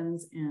what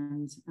happens.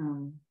 And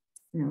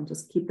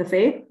just keep the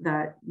faith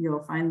that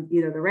you'll find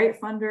either the right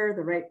funder,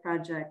 the right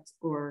project,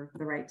 or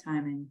the right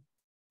timing,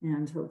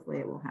 and hopefully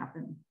it will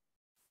happen.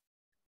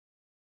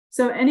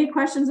 So any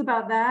questions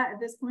about that at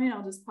this point?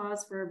 I'll just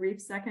pause for a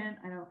brief second.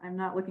 I'm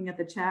not looking at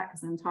the chat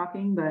because I'm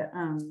talking, but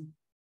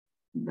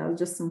that was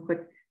just some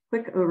quick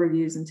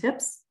overviews and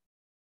tips.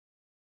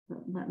 But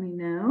let me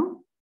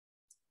know.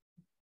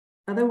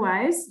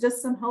 Otherwise,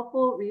 just some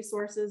helpful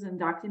resources and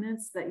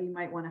documents that you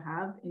might want to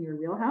have in your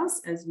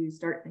wheelhouse as you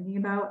start thinking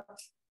about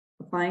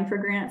applying for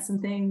grants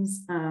and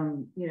things.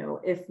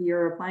 If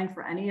you're applying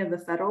for any of the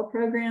federal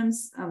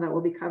programs that we'll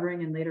be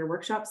covering in later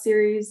workshop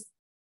series,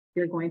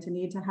 you're going to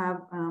need to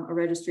have a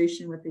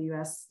registration with the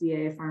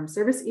USDA Farm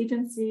Service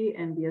Agency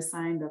and be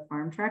assigned a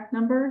farm track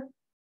number.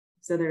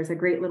 So there's a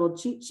great little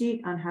cheat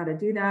sheet on how to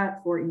do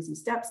that, 4 easy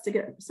steps to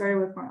get started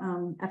with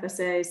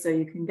FSA. So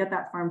you can get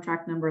that farm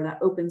track number. That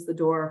opens the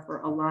door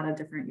for a lot of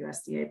different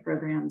USDA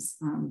programs,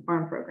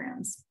 farm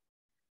programs.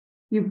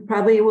 You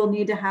probably will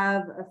need to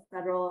have a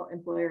federal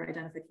employer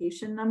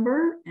identification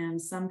number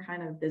and some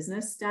kind of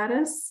business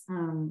status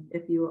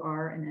if you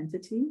are an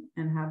entity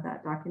and have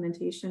that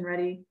documentation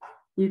ready.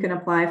 You can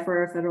apply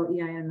for a federal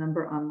EIN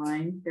number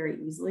online very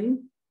easily.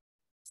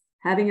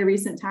 Having your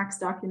recent tax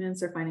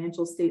documents or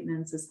financial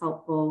statements is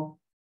helpful.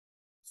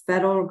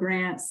 Federal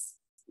grants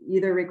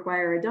either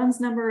require a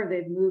DUNS number or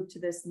they've moved to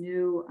this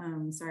new,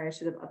 sorry, I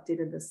should have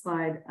updated this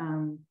slide.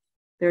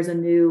 There's a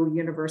new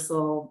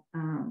universal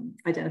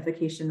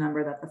identification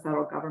number that the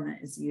federal government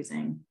is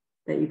using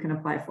that you can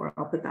apply for.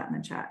 I'll put that in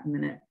the chat in a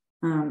minute.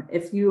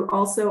 If you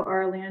also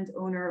are a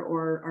landowner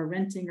or are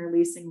renting or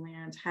leasing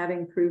land,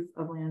 having proof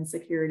of land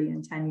security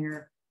and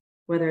tenure,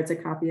 whether it's a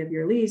copy of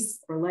your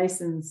lease or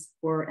license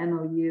or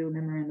MOU,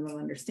 memorandum of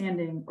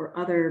understanding, or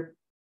other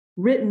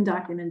written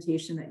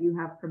documentation that you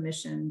have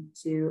permission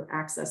to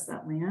access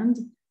that land.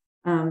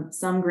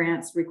 Some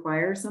grants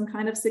require some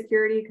kind of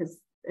security because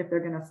if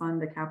they're going to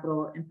fund a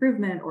capital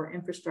improvement or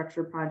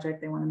infrastructure project,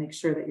 they want to make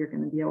sure that you're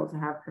going to be able to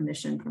have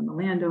permission from the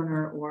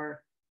landowner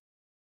or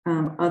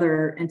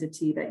other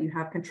entity that you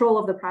have control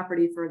of the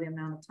property for the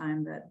amount of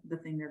time that the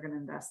thing they're going to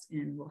invest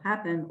in will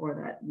happen, or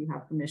that you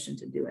have permission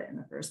to do it in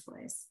the first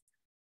place.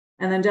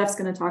 And then Jeff's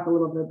going to talk a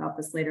little bit about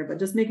this later, but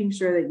just making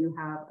sure that you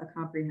have a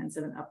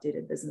comprehensive and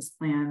updated business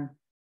plan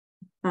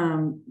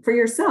for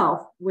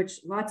yourself, which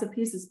lots of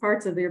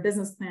parts of your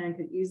business plan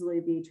could easily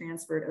be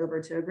transferred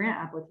over to a grant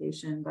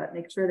application, but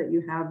make sure that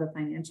you have the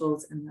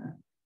financials and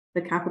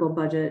the capital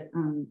budget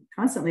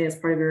constantly as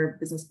part of your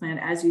business plan.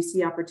 As you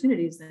see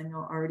opportunities, then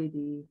you'll already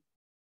be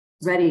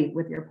ready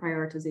with your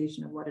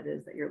prioritization of what it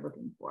is that you're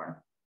looking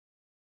for.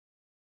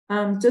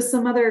 Just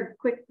some other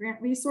quick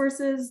grant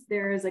resources.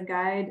 There is a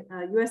guide,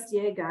 a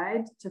USDA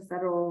guide to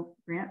federal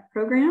grant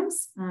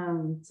programs.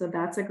 So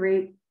that's a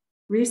great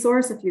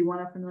resource if you want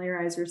to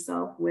familiarize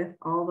yourself with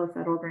all the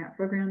federal grant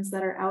programs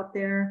that are out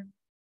there.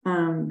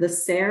 The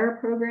SARE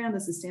program, the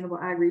Sustainable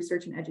Ag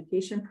Research and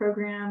Education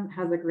Program,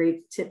 has a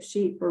great tip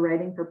sheet for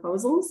writing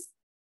proposals.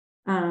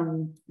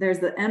 There's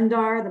the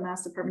MDAR, the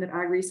Mass Department of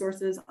Ag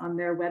Resources, on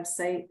their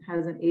website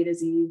has an A to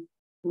Z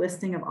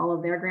listing of all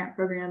of their grant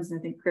programs. And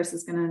I think Chris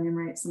is going to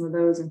enumerate some of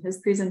those in his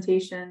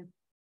presentation.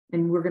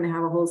 And we're going to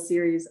have a whole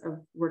series of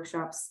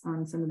workshops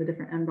on some of the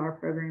different MDAR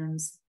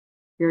programs.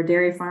 If you're a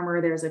dairy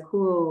farmer, there's a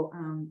cool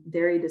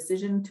dairy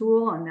decision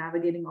tool on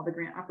navigating all the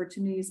grant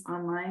opportunities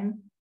online.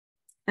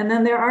 And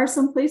then there are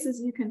some places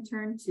you can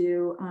turn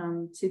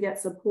to get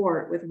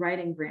support with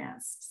writing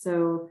grants.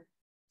 So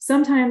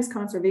sometimes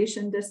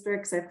conservation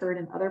districts, I've heard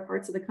in other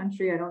parts of the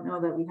country, I don't know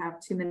that we have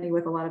too many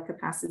with a lot of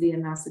capacity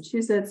in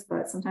Massachusetts,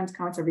 but sometimes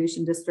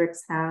conservation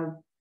districts have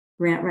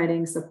grant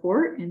writing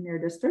support in their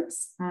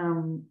districts.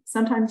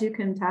 Sometimes you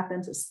can tap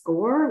into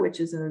SCORE, which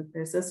is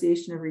the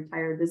Association of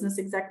Retired Business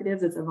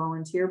Executives. It's a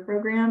volunteer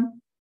program,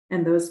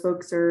 and those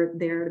folks are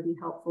there to be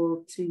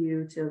helpful to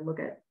you to look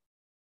at,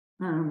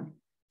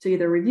 to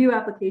either review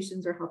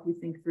applications or help you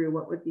think through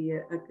what would be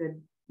a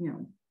good,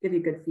 give you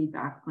good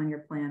feedback on your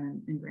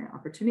plan and grant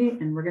opportunity.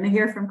 And we're going to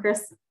hear from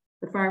Chris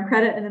with Farm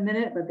Credit in a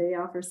minute, but they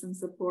offer some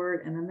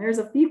support. And then there's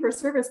a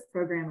fee-for-service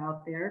program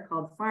out there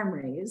called Farm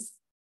Raise.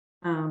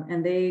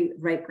 And they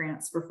write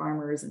grants for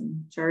farmers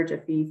and charge a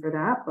fee for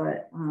that,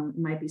 but it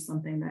might be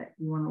something that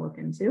you want to look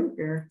into if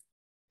you're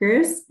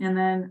curious. And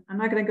then I'm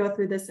not going to go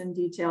through this in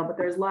detail, but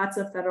there's lots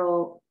of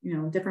federal,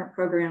 different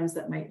programs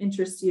that might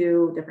interest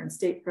you, different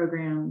state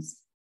programs,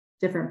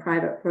 different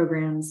private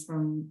programs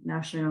from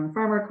National Young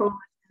Farmer Coalition.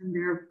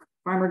 Their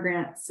farmer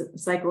grant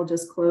cycle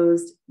just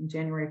closed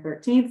January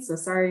 13th. So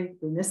sorry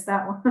we missed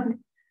that one.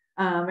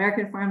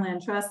 American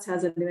Farmland Trust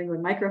has a New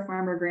England Micro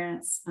Farmer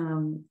Grants.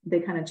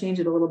 They kind of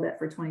changed it a little bit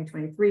for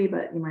 2023,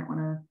 but you might want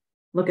to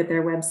look at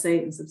their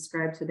website and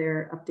subscribe to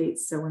their updates.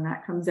 So when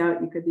that comes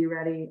out, you could be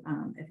ready.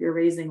 If you're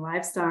raising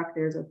livestock,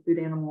 there's a Food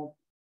Animal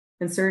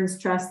Concerns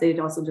Trust. They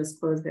also just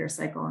closed their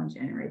cycle on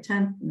January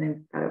 10th, and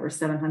they've got over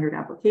 700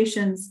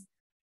 applications.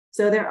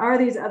 So there are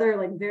these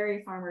other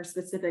very farmer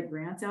specific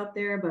grants out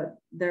there, but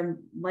they're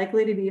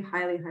likely to be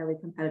highly, highly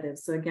competitive.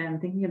 So again,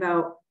 thinking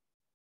about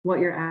what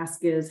your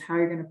ask is, how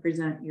you're going to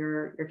present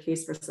your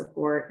case for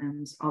support,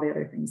 and all the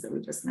other things that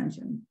we just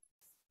mentioned.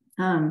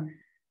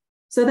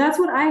 So that's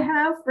what I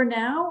have for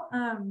now.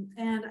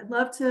 And I'd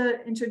love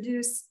to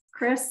introduce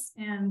Chris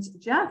and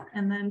Jeff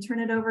and then turn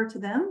it over to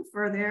them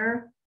for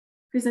their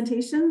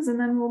presentations, and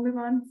then we'll move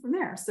on from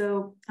there.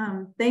 So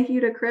thank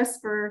you to Chris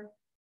for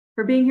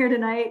being here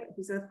tonight.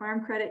 He's with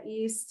Farm Credit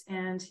East,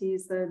 and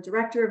he's the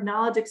Director of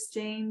Knowledge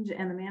Exchange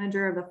and the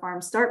manager of the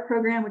Farm Start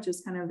program, which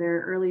is kind of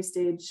their early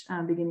stage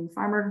beginning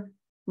farmer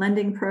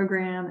lending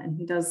program. And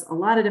he does a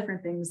lot of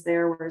different things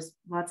there, wears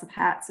lots of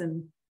hats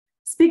and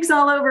speaks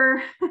all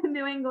over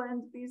New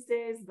England these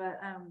days,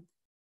 but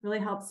really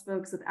helps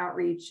folks with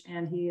outreach.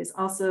 And he is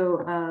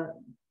also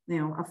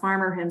a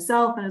farmer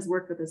himself and has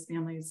worked with his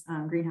family's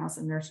greenhouse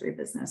and nursery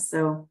business.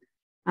 So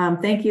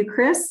thank you,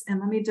 Chris. And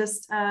let me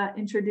just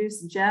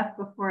introduce Jeff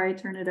before I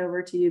turn it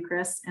over to you,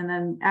 Chris. And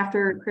then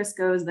after Chris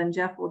goes, then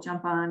Jeff will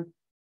jump on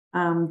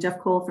Jeff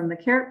Cole from the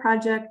Carrot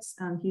Project.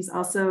 He's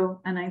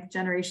also a 9th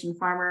generation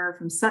farmer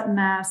from Sutton,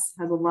 Mass,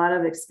 has a lot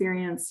of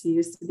experience. He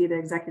used to be the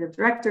executive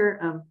director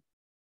of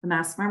the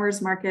Mass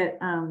Farmers Market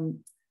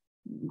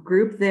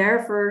group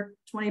there for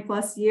 20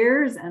 plus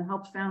years and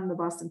helped found the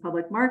Boston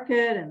Public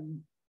Market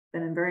and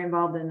been very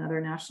involved in other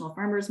national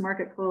farmers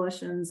market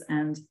coalitions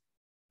and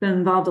been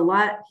involved a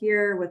lot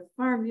here with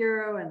Farm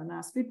Bureau and the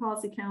Mass Food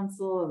Policy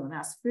Council and the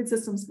Mass Food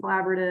Systems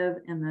Collaborative,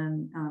 and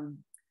then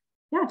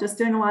yeah, just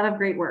doing a lot of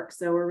great work.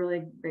 So we're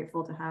really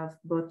grateful to have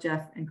both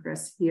Jeff and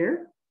Chris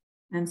here.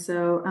 And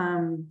so I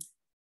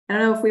don't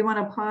know if we want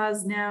to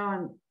pause now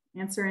and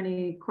answer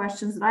any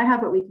questions that I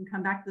have, but we can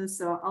come back to this.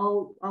 So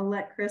I'll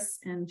let Chris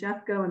and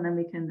Jeff go, and then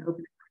we can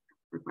open it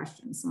for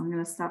questions. So I'm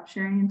going to stop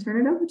sharing and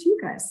turn it over to you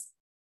guys.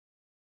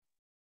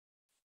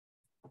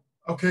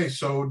 Okay,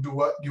 so do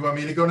you want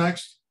me to go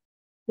next?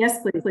 Yes,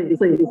 please. Okay,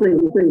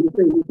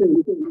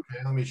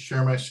 let me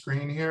share my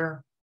screen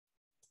here.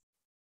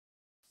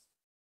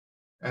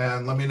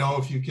 And let me know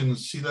if you can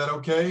see that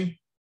okay.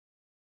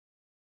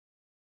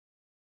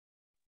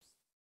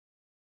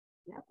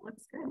 Yeah,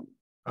 looks good.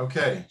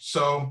 Okay,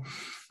 so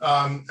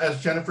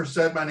as Jennifer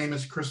said, my name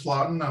is Chris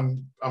Laughton.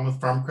 I'm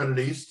with Farm Credit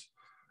East.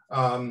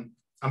 I'm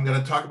going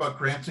to talk about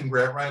grants and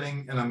grant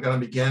writing, and I'm going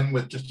to begin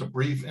with just a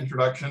brief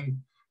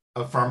introduction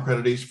of Farm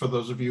Credit East for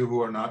those of you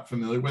who are not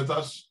familiar with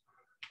us.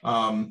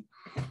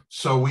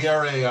 So we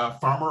are a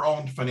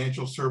farmer-owned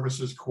financial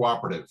services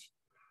cooperative.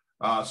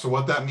 So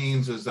what that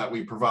means is that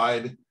we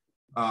provide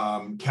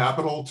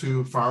capital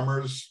to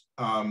farmers,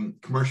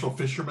 commercial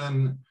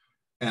fishermen,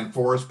 and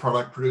forest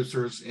product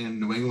producers in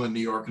New England,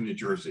 New York, and New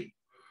Jersey.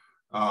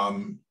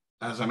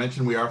 As I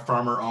mentioned, we are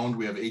farmer-owned.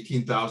 We have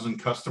 18,000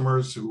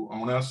 customers who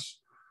own us,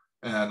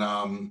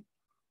 and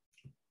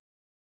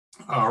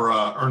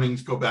our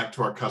earnings go back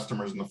to our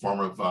customers in the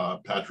form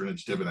of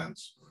patronage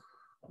dividends.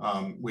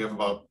 We have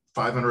about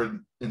 500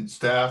 in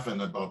staff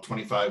and about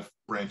 25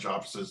 branch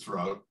offices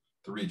throughout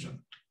the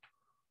region.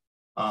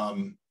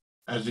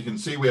 As you can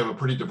see, we have a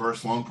pretty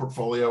diverse loan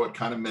portfolio. It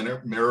kind of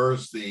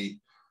mirrors the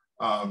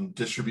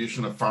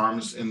distribution of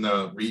farms in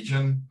the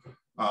region.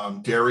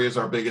 Dairy is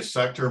our biggest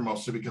sector,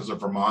 mostly because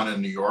of Vermont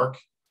and New York.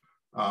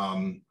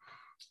 And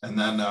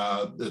then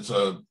it's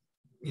a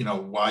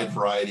wide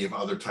variety of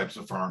other types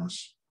of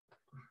farms.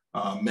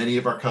 Many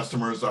of our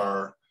customers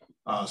are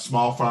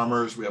small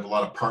farmers. We have a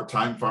lot of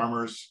part-time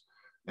farmers,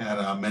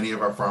 and many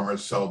of our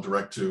farmers sell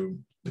direct to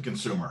the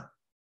consumer.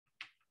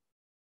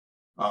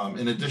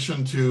 In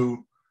addition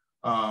to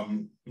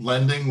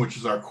lending, which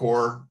is our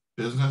core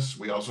business,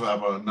 we also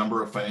have a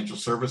number of financial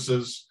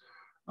services.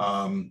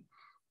 I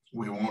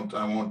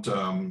won't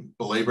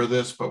belabor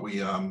this, but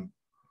we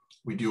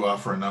do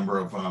offer a number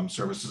of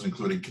services,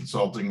 including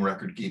consulting,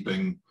 record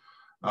keeping,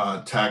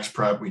 tax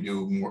prep. We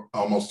do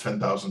almost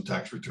 10,000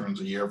 tax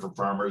returns a year for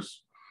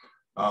farmers,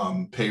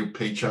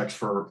 paychecks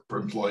for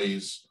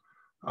employees,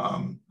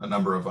 a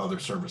number of other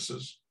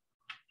services.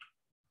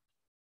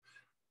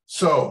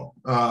 So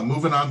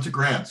moving on to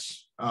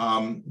grants.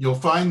 You'll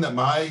find that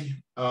my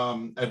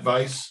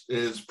advice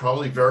is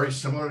probably very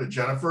similar to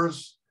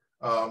Jennifer's.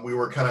 We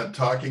were kind of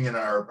talking in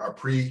our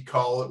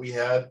pre-call that we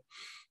had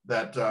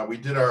that we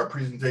did our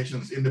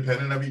presentations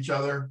independent of each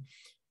other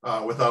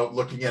without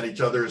looking at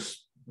each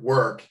other's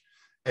work,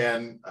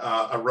 and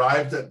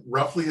arrived at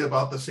roughly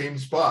about the same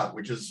spot,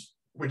 which is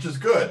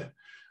good.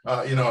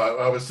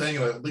 I was saying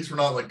at least we're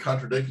not like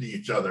contradicting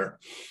each other,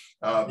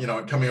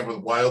 and coming up with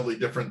wildly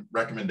different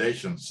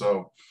recommendations.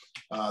 So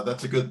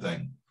that's a good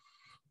thing.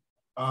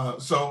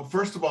 So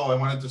first of all, I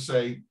wanted to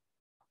say,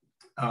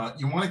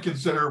 you want to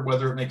consider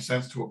whether it makes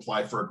sense to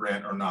apply for a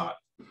grant or not.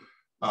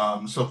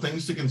 So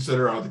things to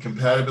consider are the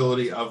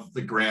compatibility of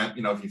the grant.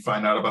 If you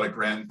find out about a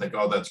grant and think,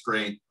 oh, that's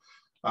great.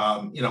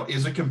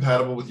 Is it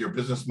compatible with your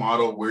business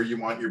model, where you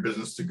want your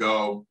business to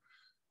go,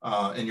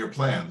 and your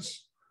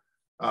plans?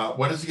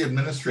 What is the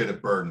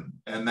administrative burden?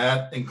 And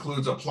that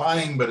includes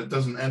applying, but it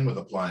doesn't end with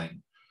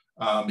applying.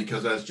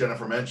 Because as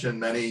Jennifer mentioned,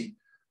 many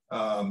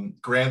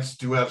grants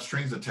do have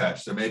strings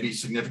attached. There may be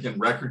significant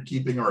record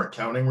keeping or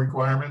accounting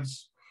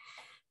requirements.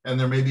 And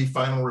there may be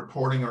final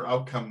reporting or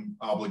outcome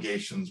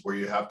obligations where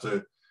you have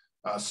to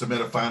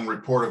submit a final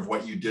report of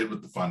what you did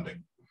with the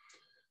funding.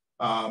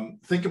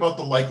 Think about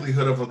the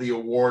likelihood of the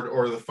award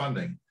or the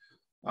funding.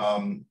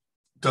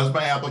 Does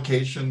my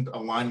application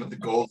align with the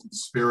goals and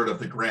spirit of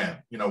the grant?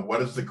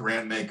 What is the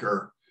grant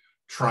maker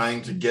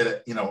trying to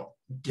get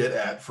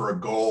at for a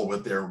goal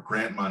with their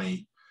grant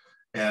money?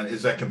 And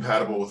is that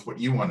compatible with what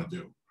you want to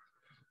do?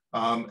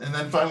 And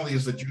then finally,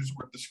 is the juice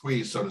worth the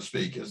squeeze, so to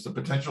speak? Is the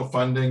potential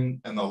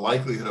funding and the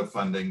likelihood of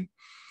funding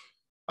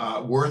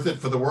worth it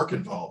for the work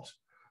involved?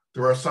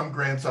 There are some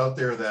grants out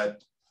there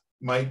that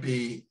might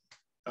be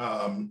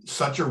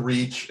such a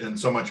reach and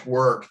so much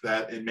work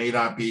that it may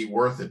not be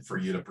worth it for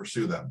you to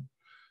pursue them.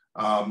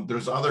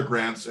 There's other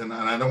grants, and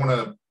I don't want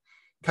to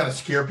kind of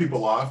scare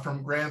people off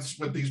from grants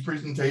with these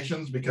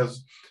presentations,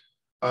 because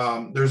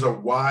there's a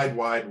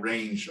wide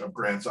range of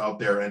grants out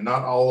there, and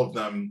not all of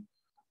them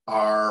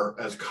are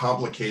as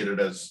complicated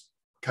as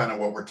kind of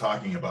what we're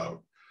talking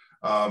about.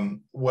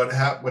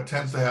 What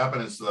tends to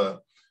happen is the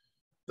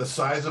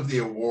size of the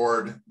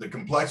award, the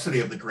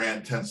complexity of the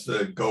grant tends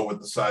to go with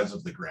the size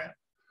of the grant.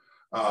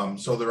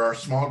 So there are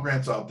small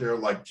grants out there,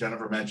 like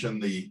Jennifer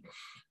mentioned, the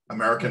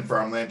American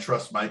Farmland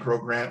Trust Micro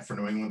Grant for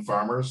New England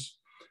farmers.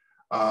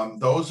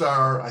 Those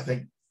are, I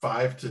think,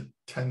 $5,000 to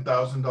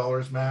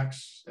 $10,000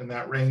 max, in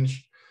that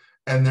range,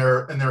 and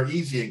they're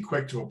easy and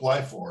quick to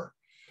apply for.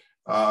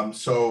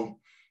 So,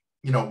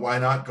 you know, why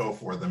not go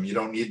for them? You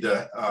don't need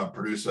to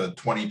produce a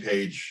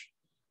 20-page,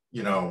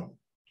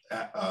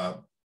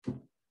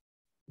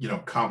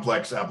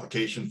 complex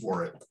application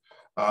for it.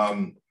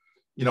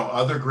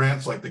 Other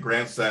grants, like the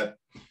grants that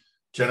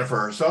Jennifer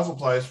herself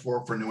applies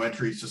for New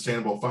Entry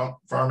Sustainable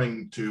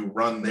Farming to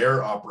run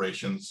their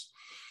operations,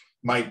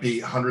 might be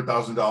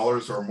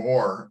 $100,000 or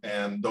more,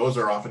 and those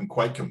are often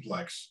quite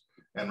complex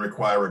and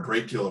require a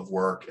great deal of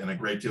work and a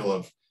great deal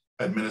of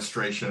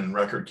administration and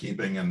record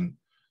keeping and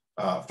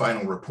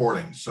final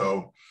reporting.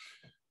 So,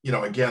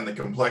 again, the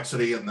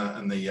complexity and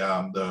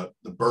the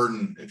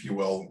burden, if you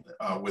will,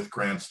 with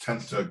grants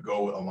tends to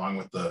go along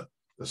with the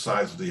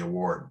size of the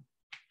award.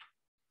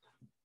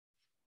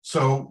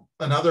 So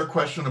another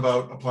question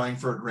about applying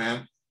for a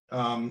grant,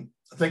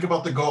 think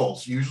about the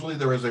goals. Usually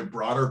there is a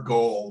broader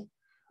goal,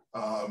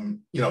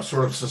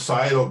 sort of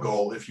societal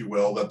goal, if you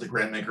will, that the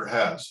grant maker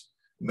has.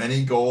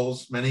 Many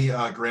grants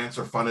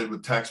are funded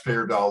with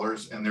taxpayer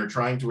dollars, and they're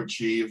trying to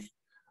achieve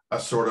a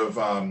sort of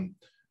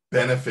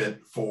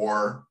benefit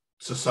for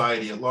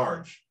society at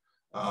large.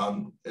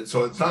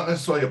 So it's not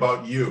necessarily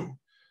about you.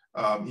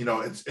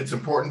 It's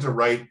important to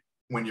write,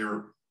 when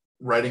you're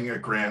writing a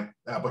grant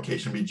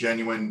application, be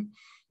genuine,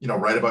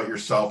 write about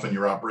yourself and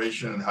your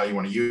operation and how you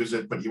want to use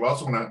it, but you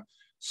also want to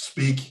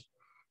speak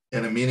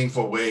in a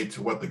meaningful way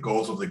to what the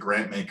goals of the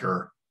grant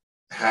maker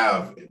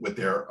have with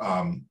their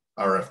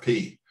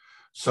RFP.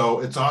 So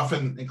it's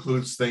often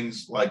includes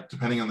things like,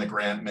 depending on the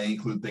grant, may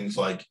include things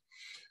like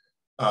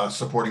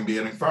supporting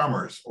beginning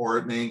farmers, or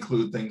it may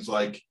include things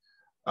like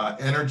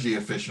energy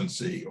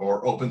efficiency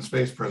or open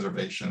space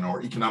preservation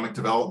or economic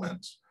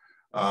development,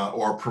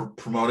 or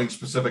promoting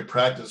specific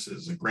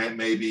practices. A grant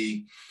may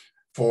be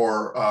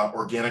for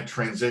organic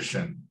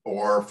transition,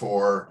 or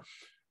for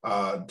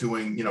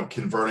doing,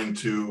 converting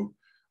to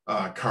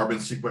carbon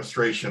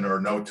sequestration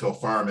or no-till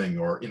farming,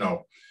 or,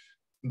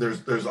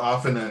 there's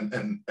often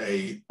an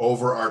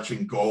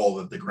overarching goal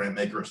that the grant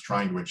maker is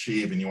trying to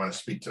achieve, and you want to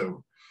speak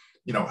to,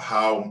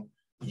 how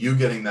you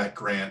getting that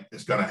grant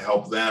is going to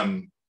help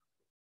them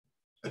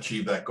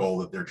achieve that goal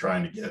that they're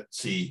trying to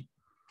see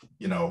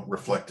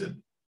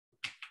reflected.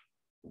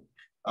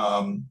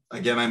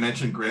 Again, I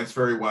mentioned grants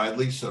vary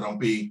widely, so don't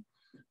be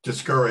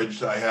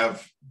discouraged. I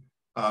have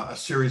a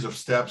series of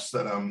steps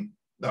that I'm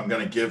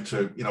going to give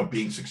to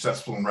being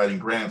successful in writing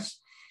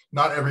grants.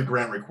 Not every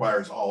grant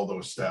requires all of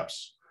those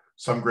steps.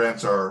 Some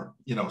grants are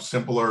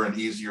simpler and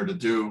easier to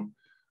do,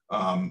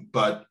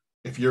 but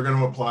if you're going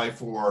to apply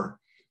for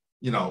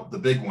the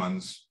big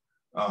ones,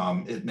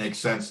 it makes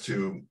sense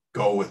to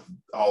go with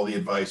all the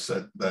advice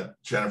that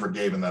Jennifer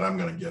gave and that I'm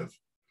going to give.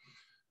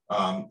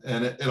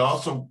 And it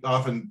also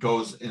often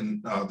goes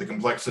in the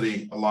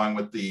complexity along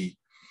with the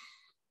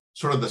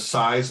sort of the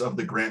size of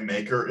the grant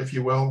maker, if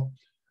you will.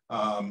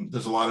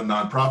 There's a lot of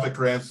nonprofit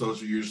grants.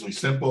 Those are usually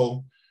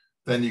simple.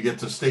 Then you get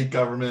to state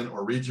government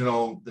or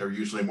regional, they're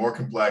usually more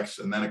complex.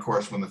 And then of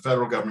course, when the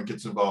federal government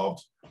gets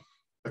involved,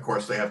 of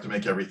course, they have to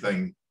make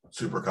everything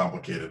super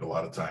complicated a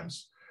lot of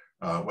times,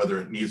 whether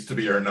it needs to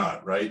be or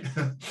not, right?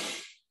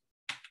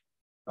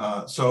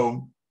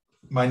 So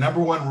my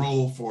number one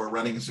rule for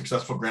running a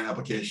successful grant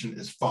application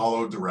is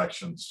follow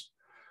directions.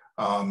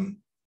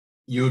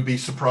 You would be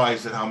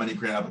surprised at how many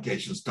grant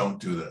applications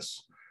don't do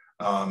this.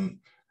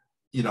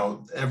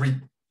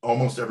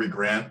 Almost every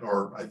grant,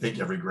 or I think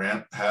every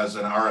grant, has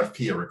an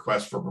RFP, a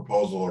request for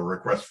proposal or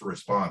request for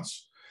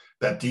response,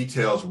 that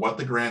details what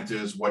the grant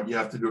is, what you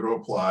have to do to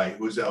apply,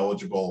 who's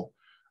eligible,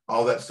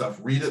 all that stuff.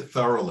 Read it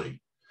thoroughly,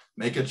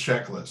 make a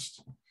checklist,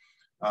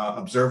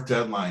 observe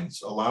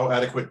deadlines, allow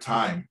adequate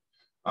time.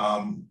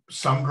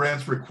 Some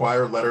grants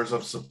require letters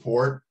of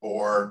support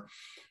or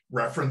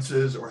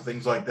references or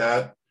things like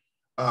that.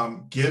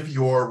 Give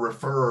your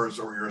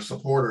referrers or your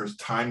supporters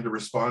time to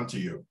respond to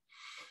you.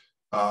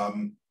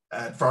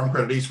 At Farm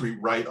Credit East, we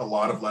write a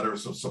lot of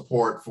letters of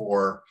support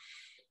for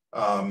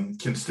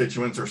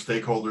constituents or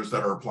stakeholders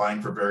that are applying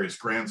for various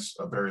grants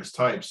of various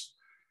types.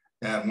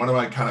 And one of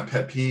my kind of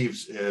pet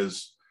peeves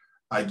is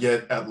I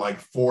get at like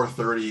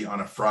 4:30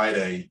 on a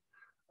Friday,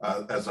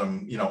 as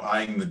I'm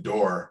eyeing the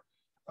door,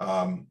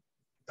 a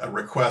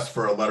request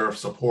for a letter of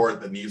support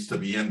that needs to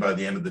be in by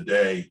the end of the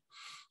day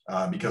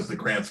because the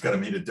grant's got to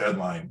meet a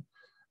deadline.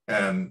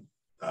 And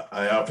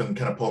I often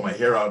kind of pull my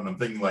hair out and I'm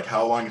thinking, like,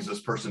 how long has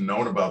this person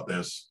known about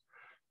this?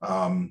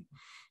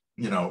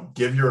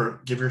 Give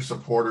your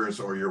supporters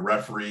or your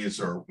referees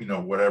or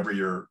whatever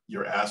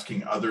you're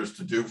asking others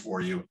to do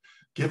for you,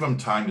 give them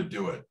time to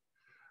do it.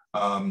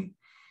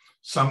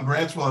 Some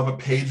grants will have a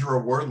page or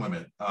a word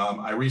limit.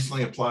 I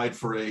recently applied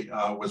for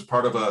was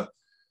part of a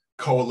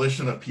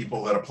coalition of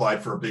people that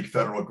applied for a big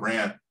federal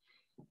grant.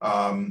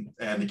 And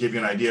to give you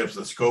an idea of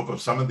the scope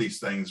of some of these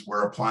things,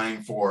 we're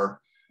applying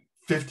for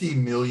 50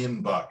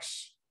 million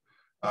bucks.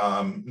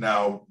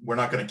 Now, we're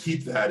not going to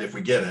keep that if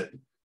we get it.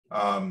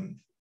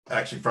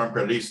 Actually, Farm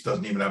Credit East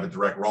doesn't even have a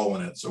direct role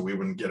in it, so we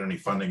wouldn't get any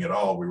funding at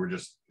all. We were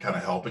just kind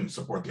of helping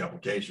support the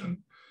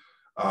application.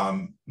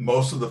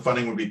 Most of the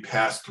funding would be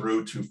passed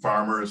through to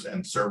farmers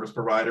and service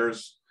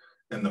providers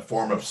in the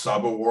form of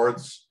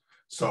sub-awards.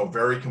 So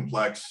very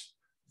complex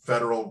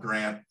federal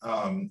grant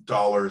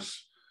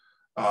dollars.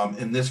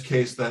 In this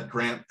case, that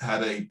grant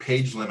had a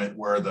page limit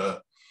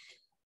where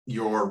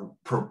your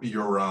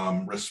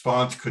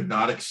response could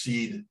not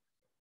exceed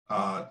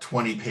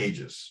 20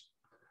 pages.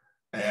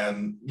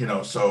 And,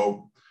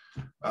 so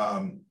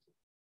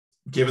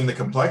given the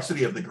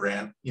complexity of the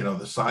grant,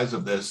 the size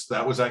of this,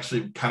 that was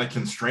actually kind of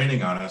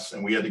constraining on us.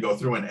 And we had to go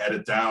through and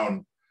edit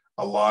down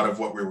a lot of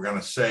what we were going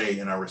to say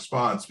in our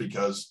response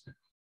because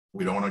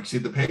we don't want to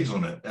exceed the page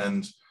limit.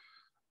 And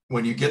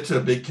when you get to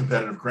big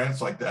competitive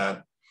grants like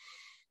that,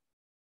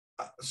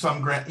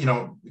 some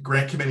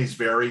grant committees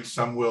vary.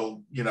 Some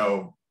will,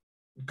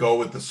 go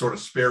with the sort of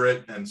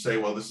spirit and say,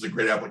 well, this is a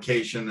great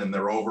application and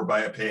they're over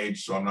by a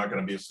page, so I'm not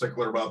going to be a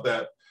stickler about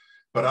that.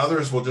 But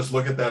others will just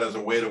look at that as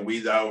a way to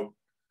weed out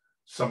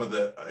some of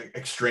the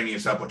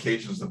extraneous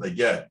applications that they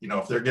get.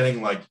 If they're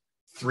getting like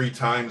 3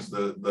 times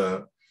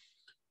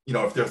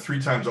if they're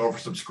 3 times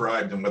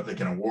oversubscribed in what they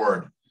can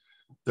award,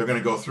 they're going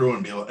to go through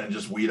and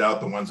just weed out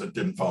the ones that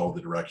didn't follow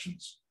the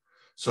directions.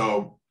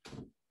 So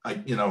I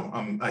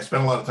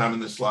spent a lot of time in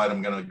this slide.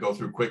 I'm going to go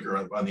through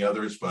quicker on the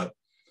others, but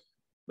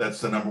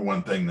that's the number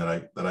one thing that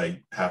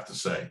I have to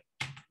say.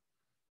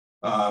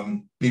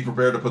 Be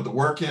prepared to put the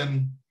work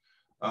in.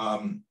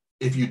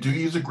 If you do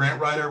use a grant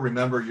writer,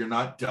 remember you're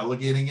not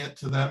delegating it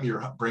to them.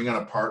 You're bringing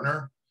a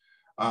partner.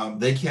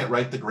 They can't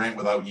write the grant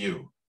without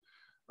you.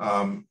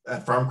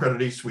 At Farm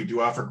Credit East, we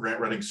do offer grant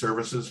writing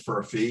services for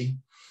a fee.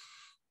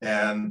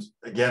 And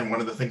again,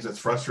 one of the things that's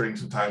frustrating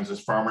sometimes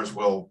is farmers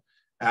will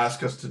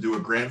ask us to do a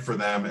grant for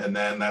them, and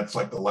then that's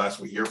like the last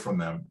we hear from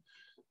them.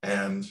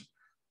 And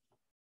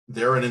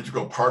they're an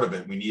integral part of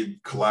it. We need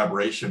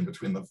collaboration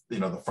between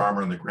the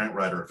farmer and the grant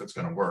writer if it's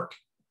going to work.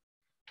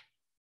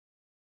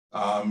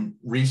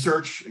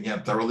 Research,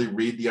 again, thoroughly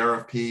read the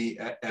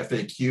RFP,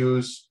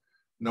 FAQs,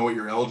 know what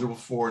you're eligible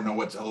for, know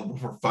what's eligible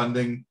for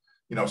funding.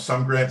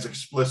 Some grants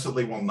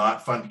explicitly will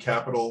not fund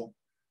capital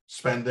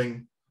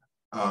spending.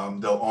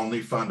 They'll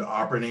only fund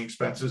operating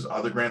expenses.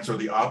 Other grants are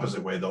the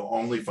opposite way. They'll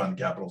only fund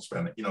capital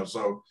spending,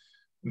 so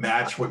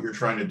match what you're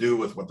trying to do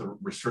with what the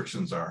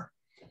restrictions are.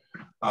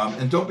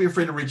 And don't be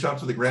afraid to reach out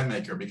to the grant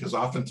maker, because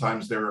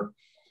oftentimes they're,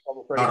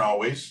 not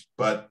always,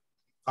 but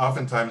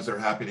oftentimes they're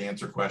happy to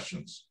answer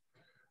questions.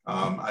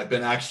 I've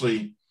been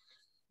actually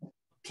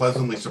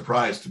pleasantly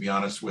surprised, to be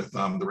honest, with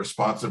the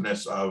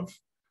responsiveness of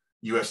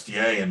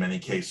USDA in many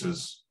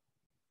cases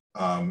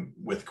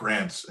with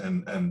grants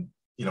and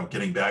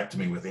getting back to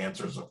me with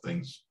answers of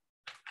things.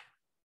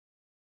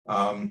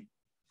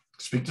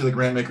 Speak to the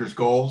grant maker's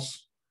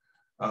goals.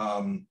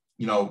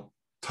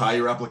 Tie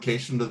your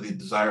application to the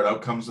desired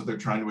outcomes that they're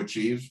trying to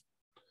achieve.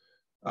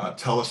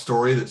 Tell a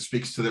story that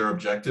speaks to their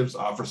objectives,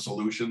 offer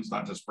solutions,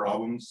 not just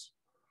problems.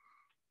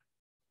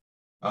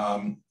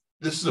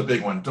 This is a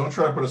big one. Don't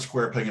try to put a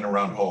square peg in a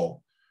round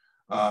hole.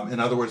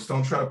 In other words,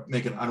 don't try to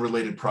make an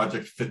unrelated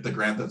project fit the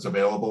grant that's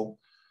available.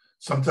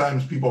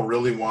 Sometimes people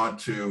really want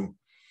to,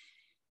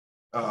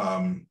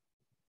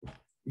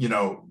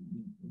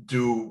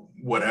 do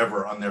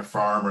whatever on their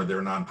farm or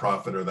their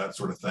nonprofit or that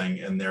sort of thing.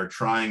 And they're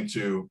trying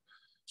to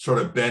sort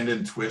of bend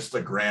and twist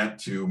a grant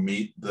to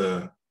meet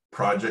the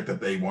project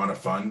that they want to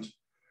fund.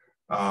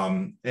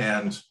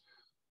 And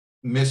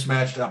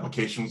mismatched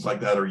applications like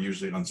that are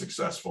usually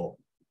unsuccessful.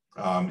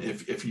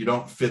 If you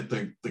don't fit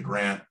the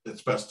grant,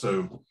 it's best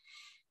to,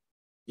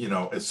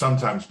 it's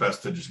sometimes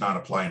best to just not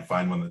apply and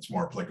find one that's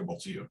more applicable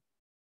to you.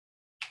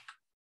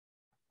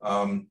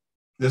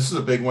 This is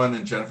a big one,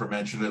 and Jennifer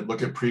mentioned it.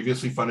 Look at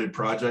previously funded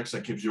projects.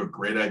 That gives you a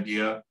great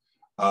idea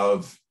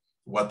of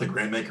what the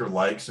grant maker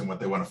likes and what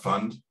they want to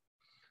fund.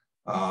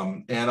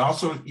 And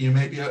also, you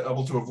may be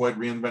able to avoid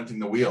reinventing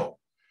the wheel.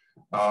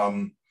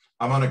 I'm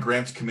on a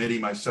grants committee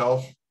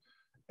myself,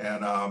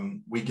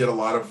 and we get a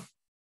lot of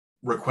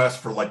requests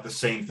for like the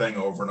same thing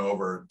over and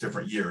over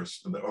different years,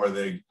 or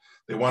they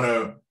want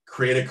to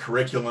create a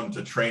curriculum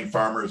to train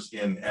farmers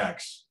in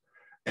X.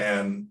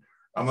 And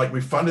I'm like,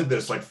 we funded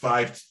this like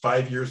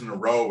five years in a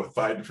row with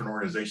 5 different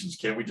organizations.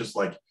 Can't we just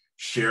like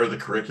share the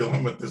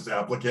curriculum with this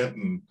applicant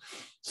and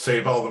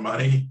save all the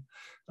money?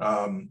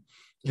 So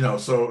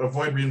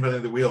avoid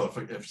reinventing the wheel.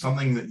 If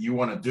something that you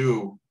want to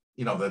do,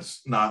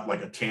 that's not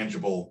like a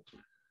tangible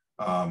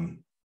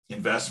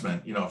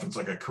investment, if it's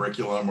like a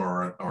curriculum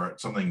or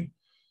something,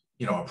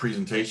 a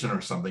presentation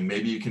or something,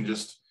 maybe you can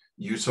just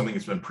use something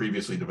that's been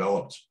previously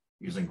developed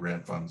using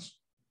grant funds.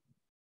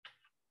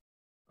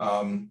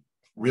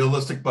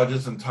 Realistic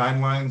budgets and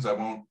timelines. I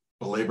won't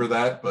belabor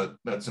that, but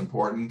that's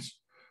important.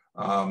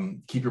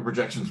 Keep your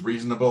projections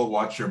reasonable.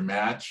 Watch your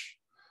match.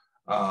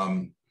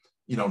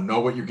 know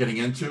what you're getting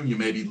into, you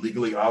may be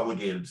legally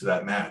obligated to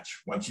that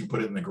match. Once you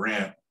put it in the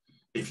grant,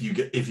 if you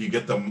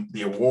get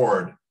the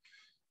award,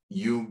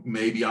 you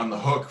may be on the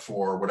hook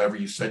for whatever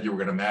you said you were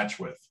going to match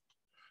with.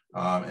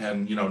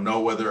 And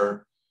know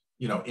whether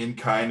in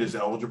kind is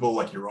eligible,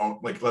 like your own,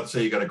 like let's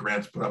say you got a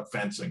grant to put up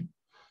fencing,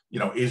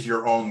 is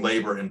your own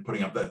labor in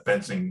putting up that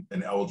fencing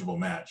an eligible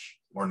match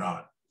or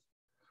not?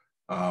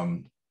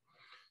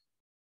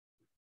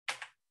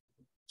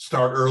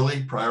 Start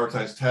early,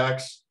 prioritize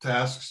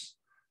tasks.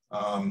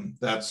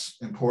 That's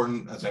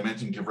important. As I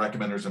mentioned, give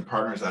recommenders and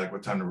partners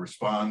adequate time to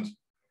respond.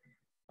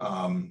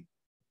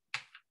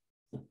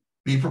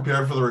 Be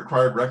prepared for the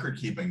required record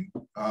keeping.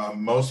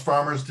 Most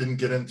farmers didn't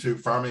get into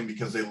farming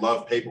because they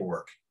love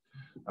paperwork.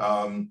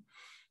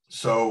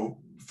 So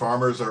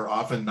farmers are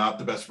often not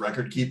the best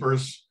record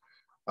keepers.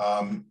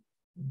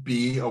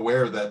 Be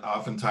aware that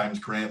oftentimes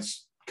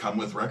grants come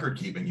with record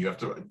keeping. You have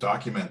to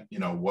document,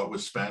 what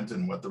was spent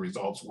and what the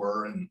results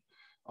were and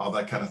all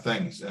that kind of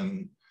things.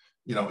 And,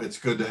 it's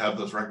good to have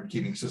those record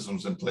keeping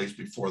systems in place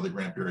before the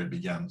grant period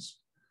begins.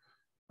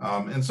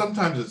 And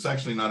sometimes it's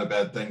actually not a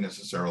bad thing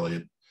necessarily.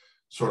 It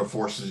sort of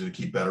forces you to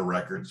keep better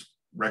records.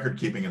 Record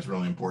keeping is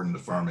really important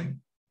to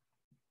farming.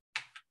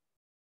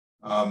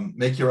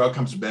 Make your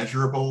outcomes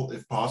measurable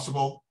if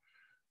possible.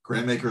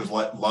 Grant makers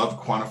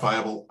love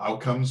quantifiable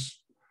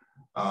outcomes.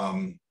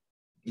 How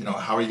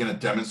are you going to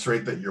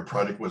demonstrate that your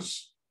project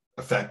was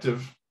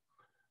effective?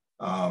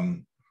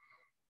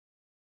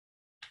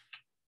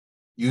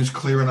 Use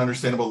clear and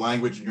understandable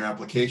language in your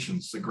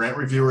applications. The grant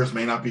reviewers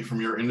may not be from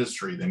your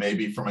industry. They may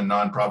be from a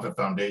nonprofit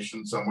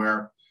foundation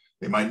somewhere.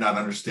 They might not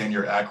understand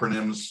your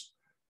acronyms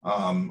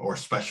or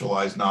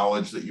specialized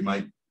knowledge that you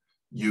might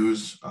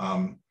use.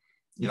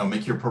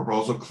 Make your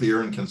proposal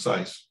clear and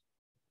concise.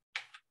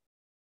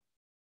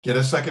 Get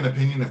a second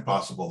opinion if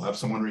possible. Have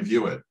someone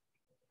review it.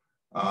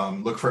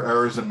 Look for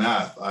errors in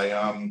math.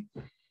 I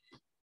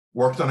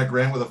worked on a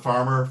grant with a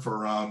farmer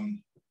for,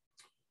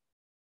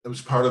 it was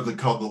part of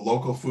called the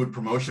Local Food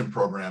Promotion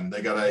Program.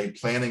 They got a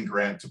planning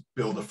grant to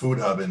build a food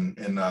hub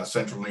in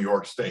central New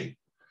York State.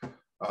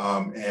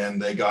 And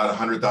they got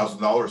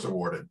 $100,000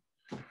 awarded.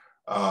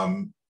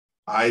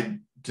 I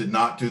did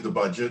not do the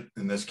budget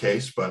in this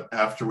case, but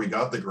after we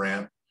got the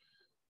grant,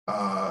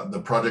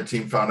 the project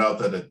team found out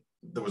that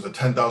there was a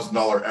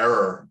 $10,000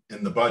 error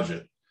in the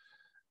budget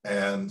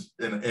and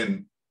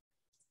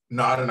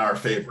not in our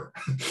favor.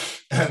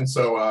 And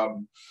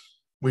so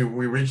we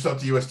reached out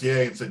to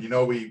USDA and said,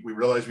 we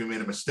realized we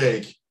made a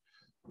mistake.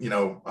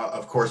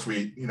 Of course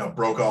we,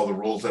 broke all the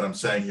rules that I'm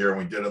saying here, and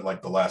we did it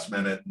like the last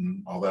minute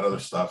and all that other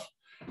stuff,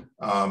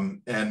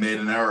 and made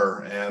an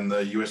error. And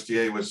the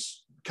USDA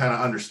was kind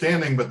of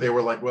understanding, but they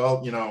were like,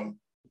 well,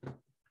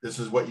 this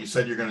is what you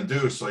said you're going to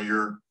do, so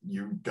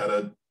you got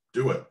to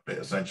do it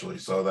essentially.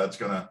 So that's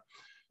going to,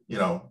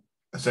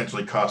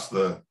 essentially cost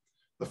the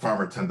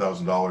farmer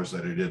 $10,000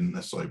 that he didn't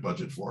necessarily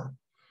budget for,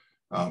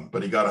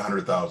 but he got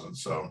 100,000.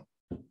 So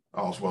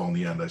all's well in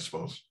the end, I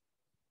suppose.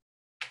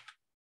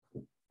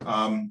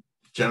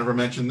 Jennifer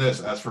mentioned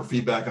this. Ask for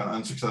feedback on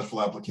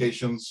unsuccessful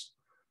applications.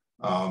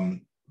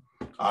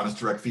 Honest,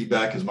 direct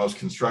feedback is most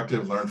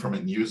constructive. Learn from it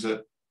and use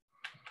it.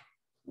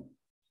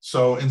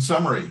 So in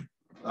summary,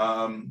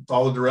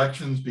 follow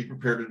directions, be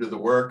prepared to do the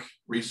work,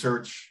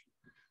 research,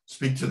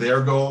 speak to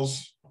their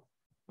goals,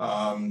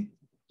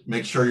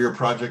 make sure your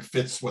project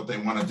fits what they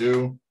want to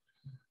do,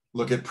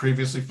 look at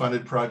previously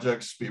funded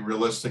projects, be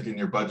realistic in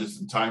your budgets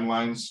and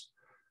timelines.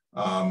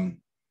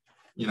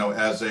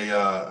 As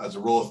a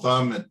rule of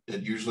thumb,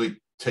 it usually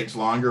takes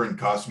longer and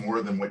costs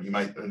more than what you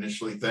might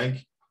initially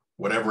think,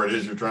 whatever it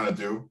is you're trying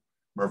to do.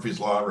 Murphy's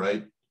Law,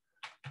 right?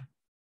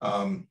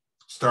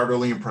 Start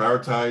early and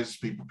prioritize,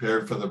 be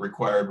prepared for the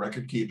required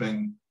record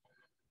keeping,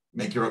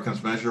 make your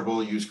outcomes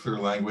measurable, use clear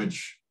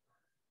language,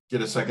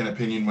 get a second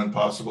opinion when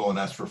possible, and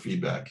ask for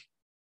feedback.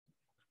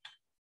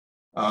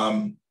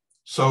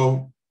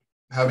 So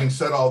having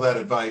said all that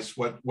advice,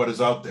 what is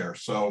out there?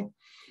 So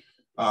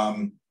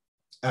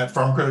at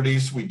Farm Credit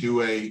East, we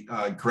do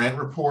a grant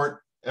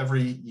report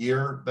every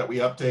year that we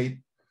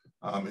update.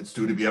 It's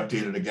due to be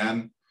updated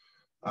again.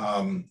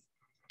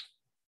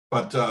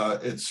 But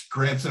it's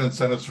grants and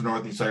incentives for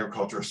Northeast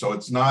agriculture. So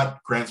it's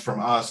not grants from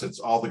us, it's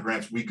all the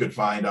grants we could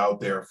find out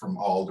there from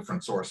all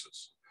different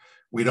sources.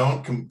 We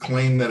don't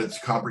claim that it's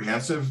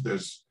comprehensive.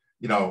 There's,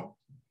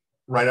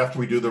 right after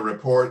we do the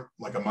report,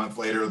 like a month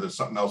later, there's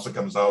something else that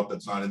comes out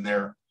that's not in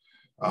there.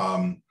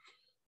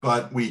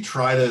 But we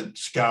try to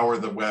scour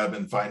the web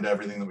and find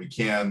everything that we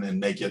can and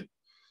make it,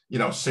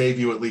 save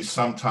you at least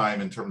some time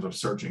in terms of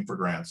searching for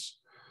grants.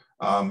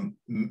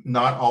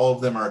 Not all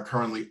of them are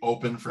currently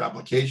open for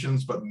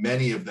applications, but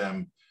many of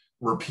them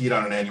repeat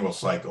on an annual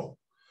cycle.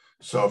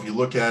 So if you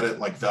look at it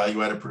like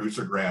value-added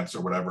producer grants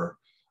or whatever,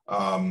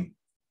 the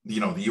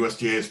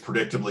USDA is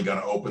predictably going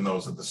to open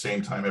those at the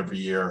same time every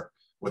year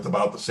with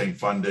about the same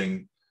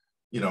funding,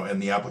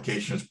 and the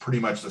application is pretty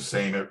much the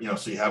same,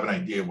 so you have an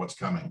idea of what's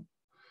coming.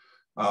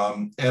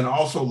 And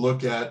also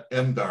look at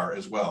MDAR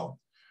as well.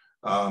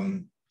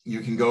 You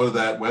can go to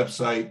that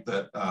website,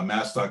 that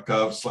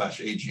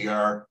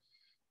mass.gov/AGR.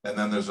 And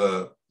then there's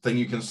a thing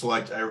you can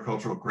select,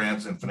 agricultural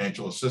grants and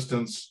financial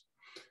assistance,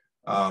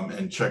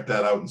 and check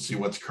that out and see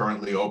what's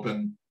currently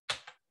open.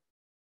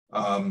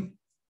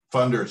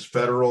 Funders,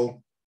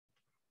 federal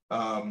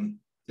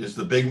is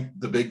the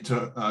big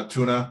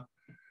tuna.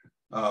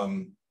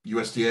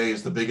 USDA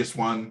is the biggest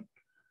one.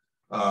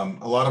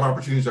 A lot of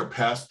opportunities are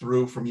passed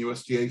through from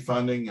USDA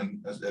funding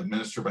and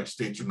administered by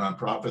states or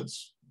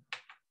nonprofits.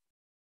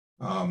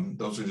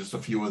 Those are just a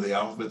few of the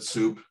alphabet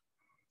soup.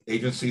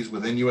 Agencies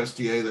within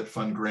USDA that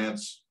fund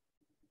grants.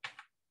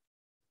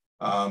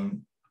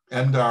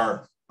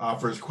 MDAR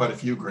offers quite a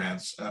few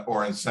grants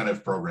or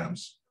incentive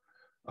programs.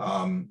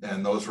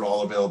 And those are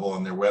all available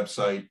on their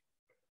website.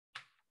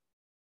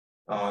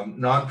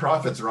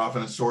 Nonprofits are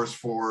often a source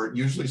for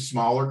usually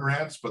smaller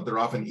grants, but they're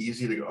often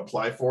easy to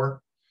apply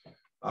for.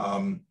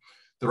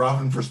 They're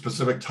often for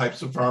specific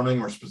types of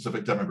farming or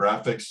specific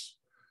demographics.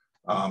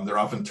 They're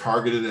often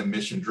targeted and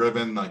mission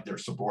driven, like they're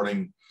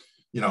supporting,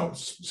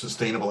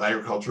 sustainable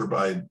agriculture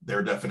by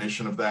their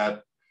definition of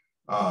that,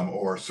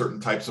 or certain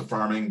types of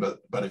farming.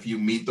 But if you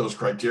meet those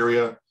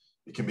criteria,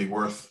 it can be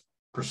worth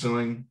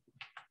pursuing.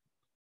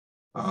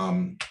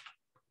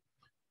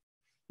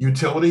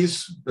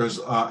 Utilities, there's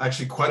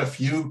actually quite a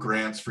few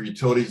grants for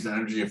utilities and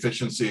energy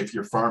efficiency if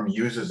your farm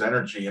uses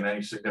energy in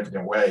any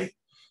significant way.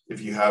 If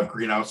you have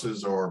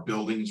greenhouses or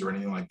buildings or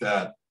anything like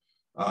that,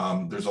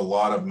 there's a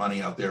lot of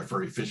money out there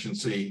for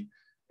efficiency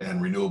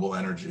and renewable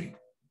energy.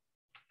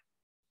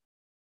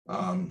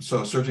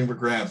 So searching for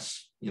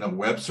grants,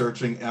 web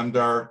searching,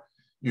 MDAR.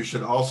 You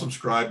should all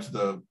subscribe to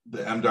the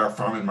MDAR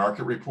Farm and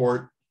Market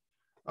Report.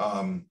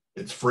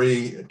 It's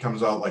free. It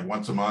comes out like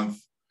once a month.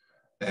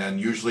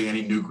 And usually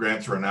any new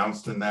grants are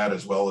announced in that,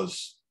 as well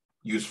as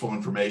useful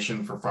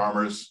information for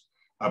farmers,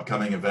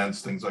 upcoming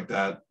events, things like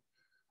that.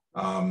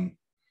 And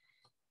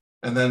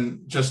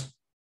then just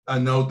a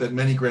note that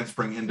many grants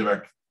bring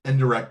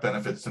indirect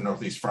benefits to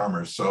Northeast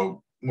farmers.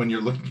 So when you're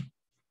looking,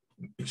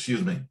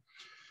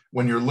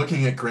 when you're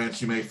looking at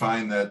grants, you may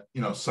find that,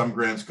 some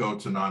grants go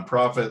to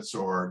nonprofits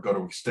or go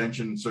to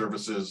extension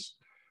services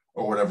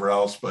or whatever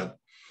else, but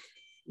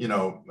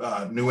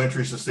new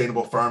entry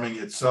sustainable farming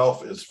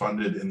itself is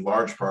funded in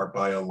large part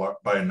by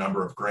a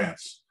number of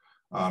grants.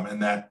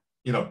 And that,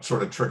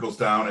 sort of trickles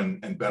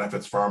down and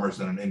benefits farmers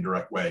in an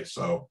indirect way.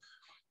 So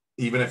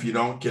even if you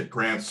don't get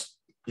grants,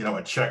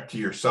 a check to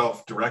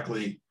yourself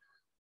directly,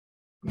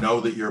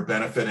 know that you're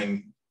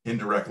benefiting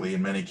indirectly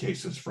in many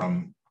cases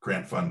from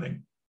grant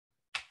funding.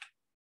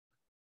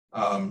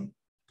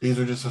 These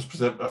are just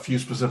a few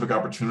specific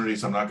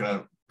opportunities. I'm not going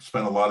to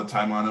spend a lot of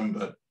time on them,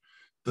 but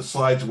the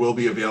slides will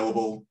be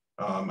available.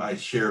 I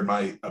shared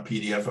a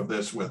PDF of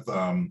this with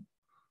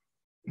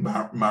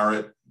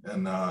Marit,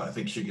 and I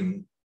think she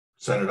can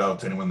send it out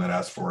to anyone that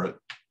asks for it.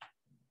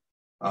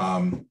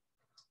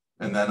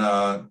 And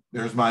then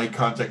there's my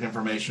contact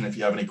information if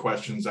you have any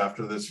questions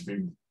after this. If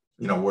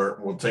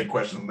we'll take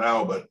questions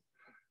now, but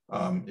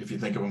if you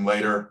think of them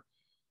later,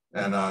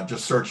 and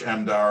just search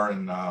MDAR,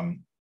 and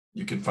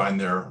you can find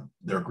their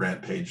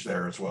grant page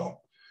there as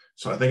well.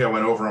 So I think I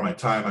went over on my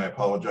time. I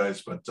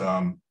apologize, but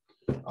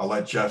I'll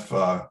let Jeff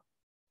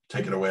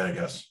take it away, I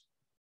guess.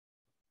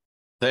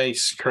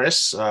 Thanks,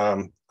 Chris.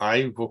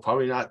 I will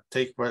probably not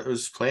take what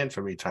was planned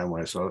for me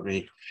time-wise, so let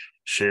me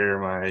share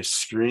my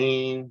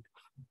screen.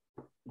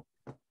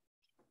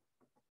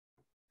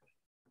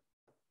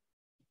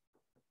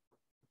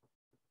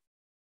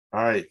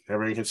 All right,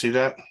 everybody can see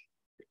that?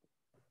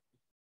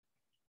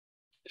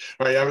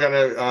 All right, I'm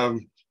gonna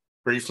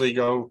briefly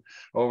go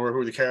over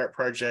who the Carrot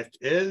Project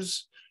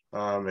is.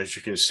 As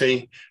you can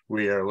see,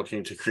 we are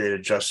looking to create a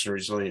just and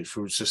resilient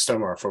food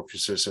system. Our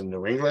focus is in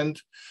New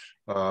England.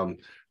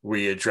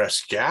 We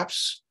address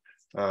gaps,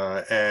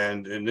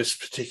 and in this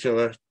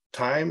particular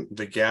time,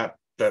 the gap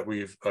that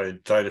we've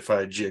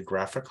identified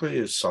geographically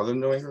is Southern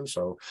New England.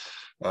 So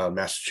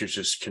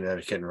Massachusetts,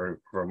 Connecticut,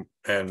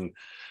 and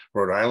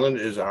Rhode Island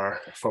is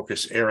our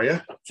focus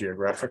area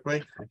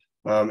geographically.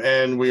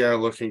 And we are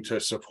looking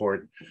to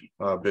support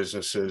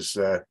businesses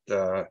that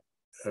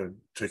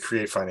to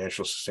create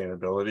financial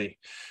sustainability.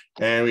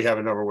 And we have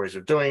a number of ways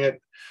of doing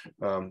it.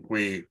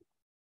 We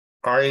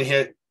are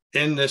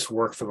in this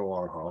work for the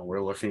long haul.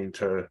 We're looking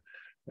to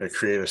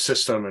create a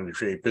system and to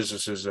create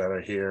businesses that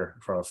are here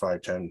for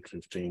 5, 10,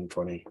 15,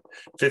 20,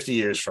 50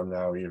 years from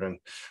now even.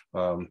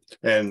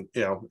 And,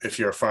 if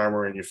you're a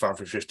farmer and you farm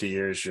for 50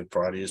 years, your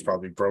body is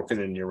probably broken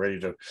and you're ready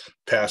to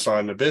pass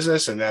on the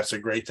business. And that's a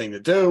great thing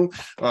to do.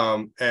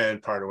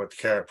 And part of what the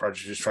Carrot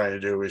Project is trying to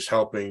do is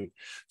helping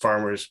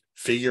farmers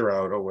figure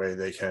out a way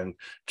they can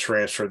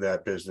transfer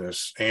that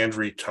business and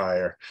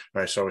retire.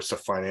 Right. So it's the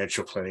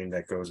financial planning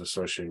that goes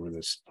associated with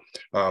this.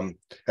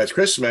 As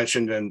Chris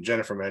mentioned and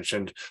Jennifer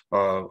mentioned, a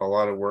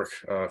lot of work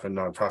for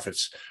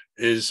nonprofits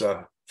is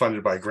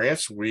funded by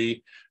grants.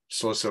 We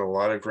solicit a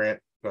lot of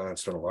grants,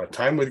 spend a lot of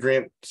time with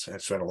grants,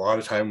 and spend a lot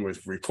of time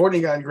with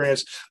reporting on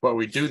grants, but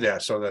we do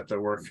that so that the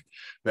work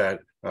that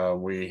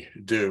we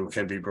do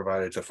can be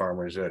provided to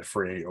farmers at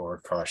free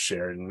or cost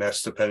shared, and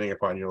that's depending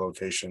upon your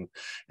location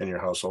and your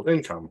household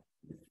income.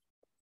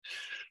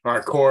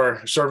 Our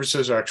core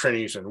services are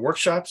trainings and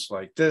workshops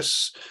like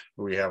this.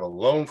 We have a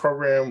loan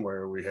program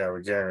where we have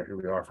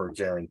we offer a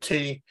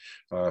guarantee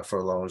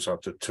for loans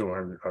up to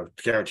 200,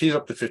 guarantees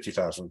up to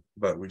 50,000,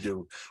 but we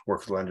do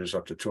work with lenders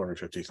up to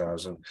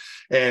 250,000.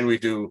 And we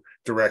do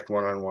direct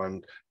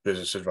one-on-one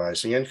business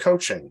advising and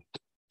coaching.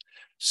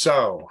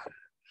 So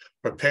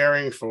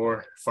preparing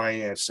for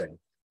financing.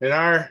 In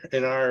our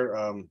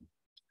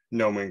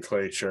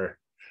nomenclature,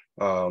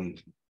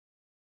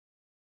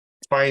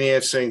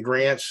 financing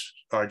grants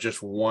are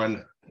just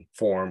one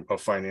form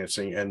of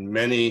financing, and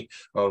many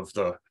of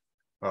the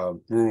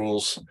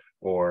rules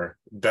or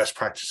best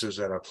practices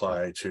that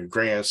apply to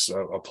grants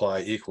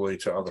apply equally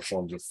to other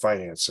forms of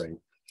financing.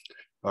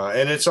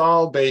 And it's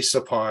all based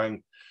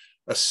upon,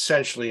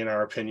 essentially, in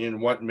our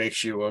opinion, what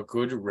makes you a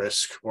good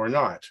risk or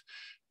not.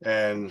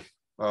 And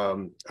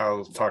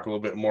I'll talk a little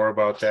bit more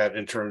about that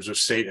in terms of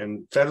state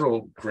and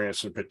federal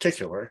grants in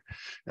particular.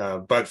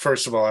 But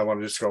first of all, I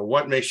want to just go,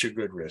 what makes you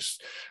good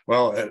risk?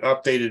 Well, an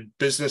updated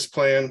business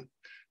plan,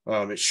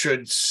 it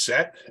should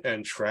set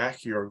and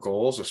track your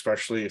goals,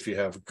 especially if you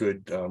have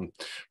good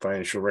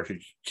financial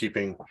record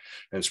keeping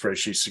and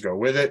spreadsheets to go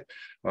with it.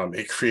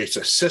 It creates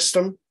a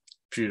system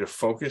for you to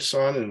focus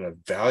on and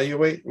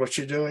evaluate what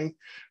you're doing.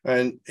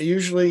 And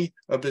usually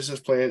a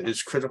business plan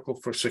is critical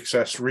for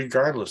success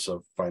regardless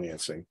of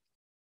financing.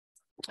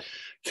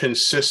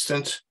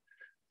 Consistent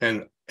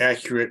and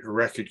accurate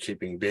record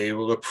keeping, be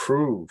able to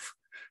prove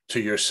to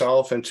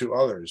yourself and to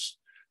others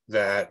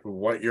that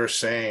what you're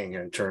saying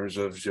in terms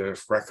of your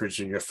records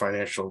and your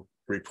financial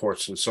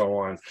reports and so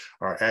on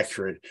are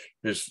accurate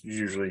is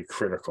usually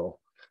critical.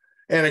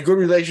 And a good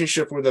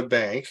relationship with a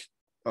bank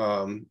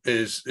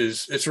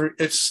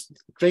it's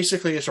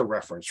basically it's a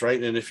reference,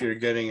 right? And if you're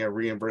getting a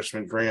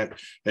reimbursement grant,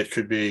 it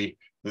could be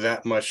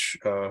that much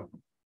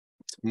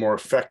more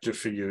effective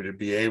for you to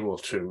be able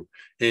to,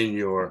 in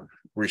your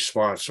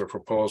response or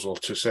proposal,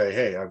 to say,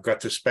 hey, I've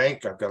got this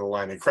bank, I've got a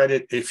line of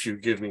credit. If you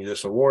give me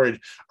this award,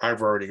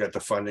 I've already got the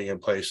funding in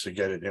place to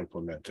get it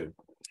implemented.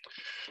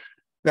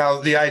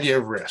 Now, the idea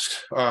of risk.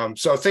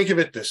 So think of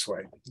it this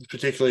way,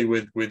 particularly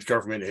with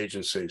government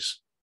agencies.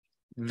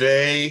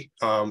 They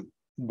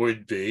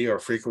would be, or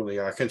frequently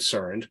are,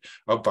 concerned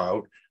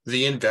about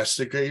the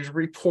investigative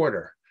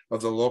reporter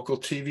of the local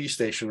TV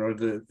station or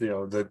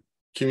the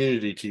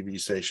community TV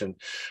station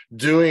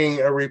doing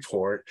a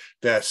report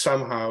that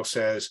somehow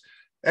says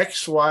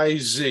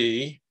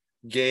XYZ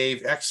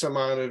gave X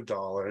amount of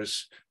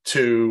dollars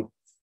to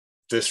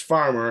this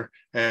farmer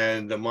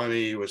and the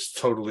money was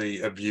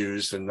totally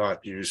abused and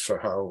not used for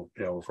how,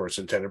 for its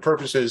intended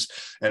purposes,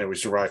 and it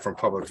was derived from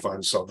public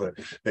funds, so that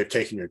they've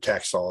taken your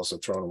tax dollars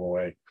and thrown them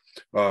away.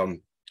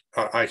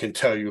 I can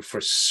tell you for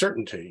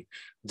certainty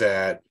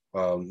that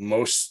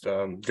most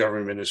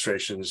government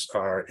administrations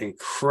are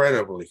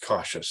incredibly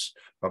cautious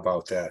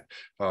about that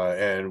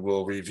and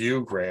will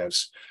review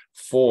grants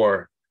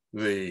for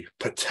the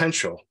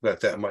potential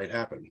that might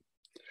happen.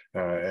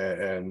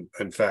 And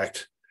in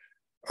fact,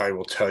 I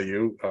will tell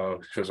you,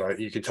 because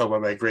you can tell by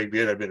my gray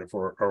beard, I've been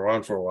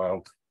around for a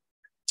while.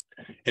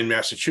 In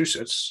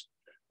Massachusetts,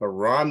 the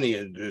Romney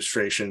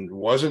administration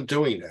wasn't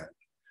doing that.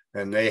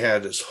 And they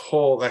had this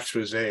whole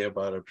expose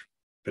about a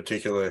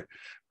particular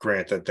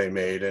grant that they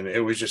made, and it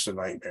was just a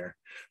nightmare.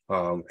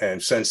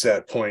 And since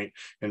that point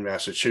in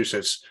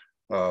Massachusetts,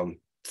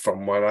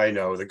 from what I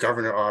know, the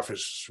governor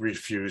office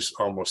refused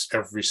almost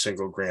every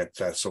single grant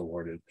that's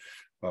awarded.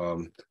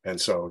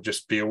 And so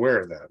just be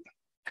aware of that.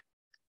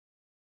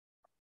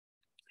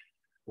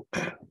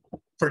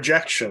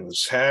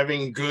 Projections,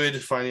 having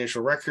good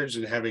financial records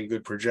and having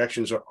good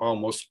projections are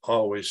almost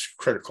always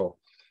critical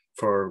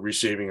for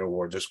receiving an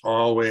award. There's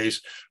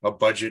always a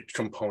budget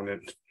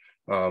component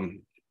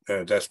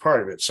that's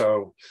part of it.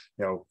 So,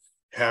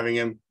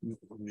 having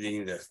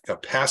the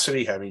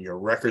capacity, having your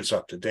records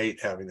up to date,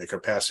 having the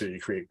capacity to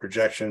create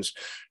projections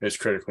is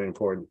critically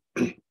important.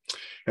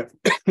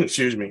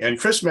 Excuse me. And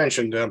Chris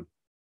mentioned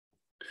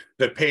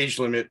the page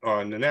limit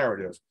on the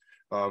narrative.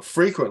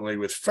 Frequently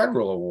with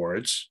federal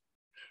awards,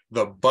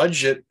 the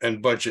budget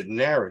and budget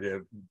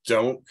narrative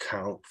don't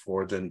count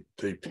for the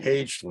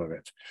page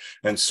limit.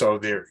 And so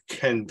there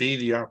can be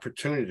the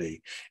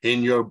opportunity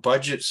in your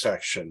budget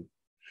section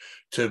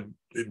to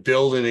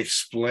build and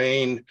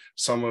explain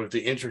some of the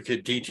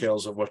intricate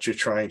details of what you're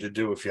trying to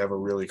do if you have a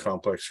really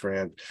complex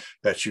grant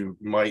that you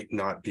might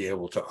not be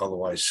able to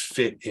otherwise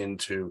fit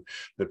into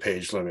the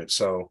page limit.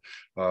 So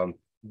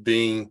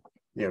being,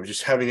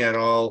 just having that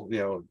all,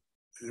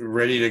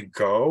 ready to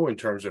go in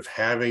terms of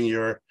having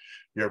your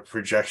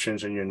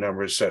projections and your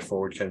numbers set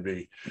forward can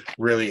be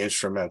really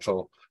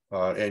instrumental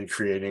in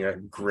creating a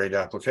great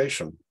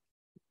application.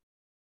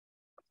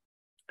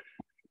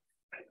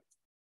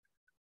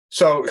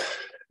 So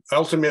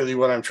ultimately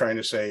what I'm trying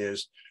to say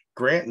is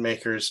grant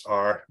makers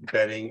are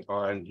betting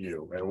on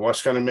you, and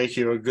what's going to make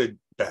you a good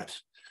bet.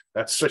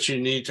 That's what you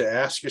need to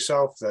ask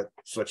yourself.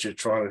 That's what you're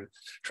trying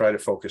to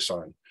focus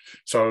on.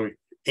 So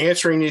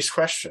answering these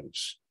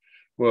questions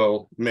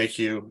will make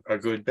you a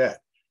good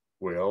bet.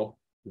 Will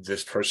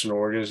this person or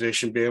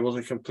organization be able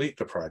to complete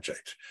the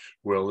project?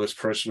 Will this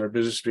person or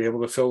business be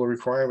able to fill the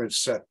requirements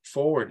set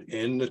forward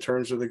in the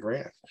terms of the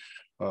grant?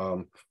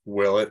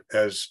 Will it,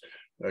 as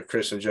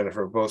Chris and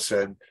Jennifer both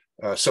said,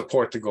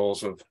 support the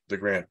goals of the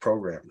grant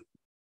program?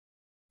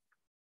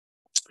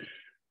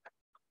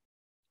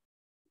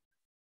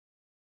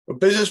 A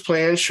business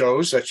plan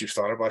shows that you've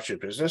thought about your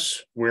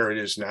business, where it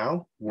is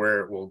now, where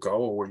it will go,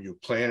 or where you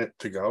plan it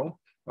to go,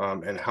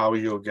 and how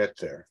you'll get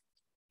there.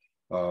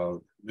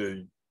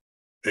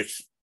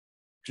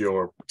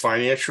 Your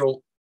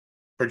financial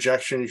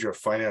projections, your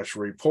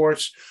financial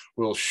reports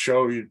will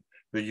show you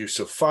the use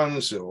of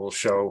funds. It will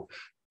show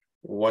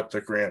what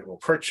the grant will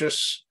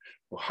purchase,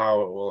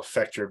 how it will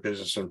affect your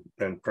business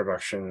and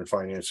production and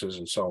finances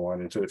and so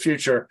on into the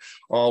future,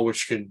 all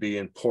which can be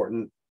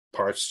important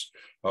parts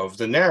of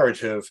the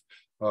narrative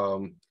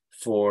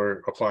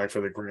for applying for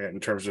the grant in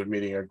terms of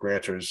meeting a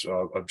grantor's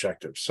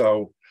objectives.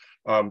 So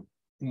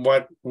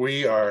what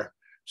we are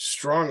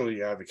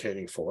strongly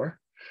advocating for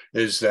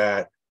is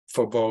that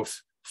for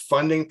both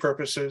funding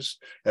purposes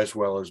as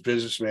well as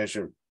business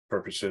management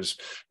purposes,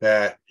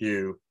 that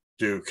you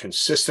do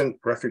consistent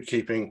record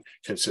keeping,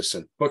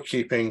 consistent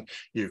bookkeeping,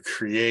 you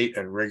create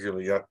and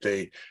regularly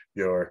update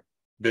your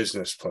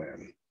business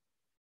plan.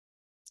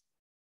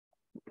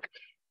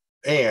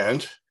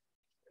 And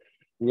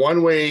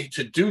one way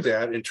to do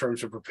that in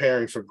terms of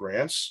preparing for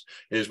grants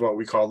is what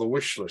we call the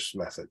wish list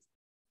method.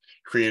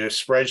 Create a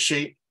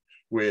spreadsheet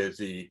with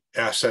the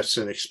assets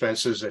and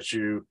expenses that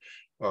you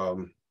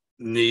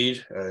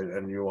need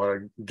and you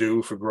want to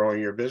do for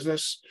growing your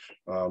business.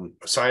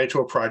 Assign it to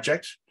a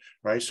project,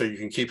 right? So you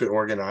can keep it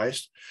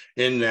organized.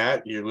 In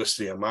that, you list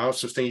the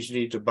amounts of things you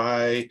need to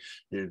buy.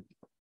 You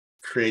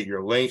create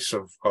your links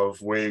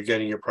of where you're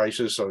getting your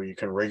prices so you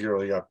can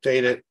regularly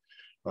update it.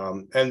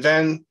 And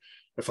then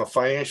if a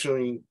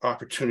financial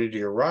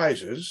opportunity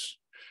arises,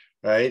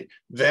 right,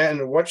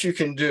 then what you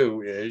can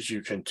do is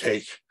you can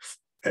take,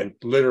 and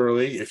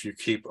literally if you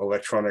keep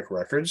electronic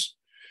records,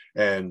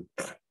 and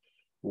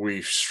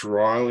we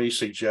strongly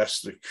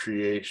suggest the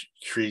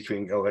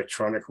keeping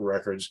electronic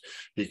records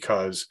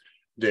because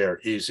they're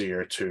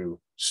easier to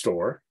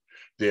store,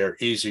 they're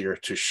easier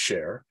to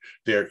share,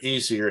 they're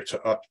easier to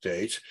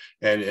update.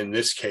 And in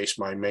this case,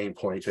 my main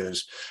point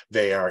is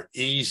they are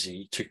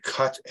easy to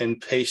cut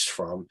and paste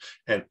from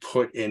and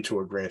put into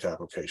a grant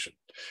application.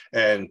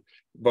 And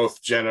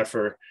both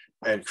Jennifer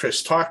and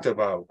Chris talked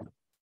about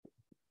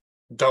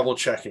double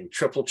checking,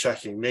 triple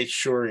checking, make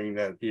sure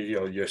that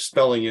your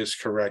spelling is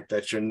correct,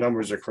 that your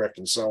numbers are correct,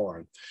 and so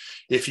on.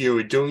 If you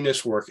are doing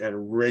this work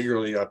and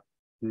regularly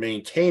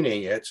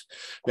maintaining it,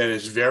 then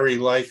it's very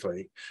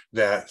likely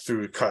that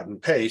through cut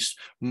and paste,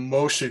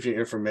 most of your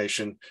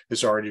information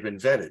has already been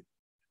vetted.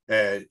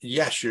 And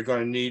yes, you're going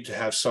to need to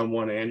have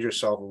someone and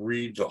yourself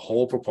read the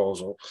whole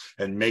proposal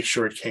and make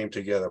sure it came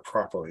together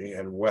properly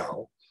and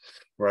well,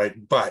 right?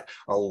 But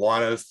a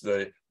lot of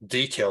the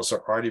details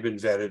have already been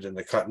vetted, and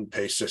the cut and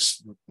paste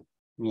just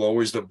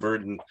lowers the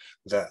burden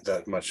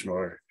that much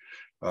more.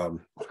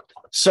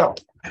 So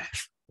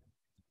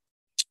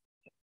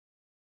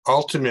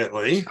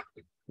ultimately,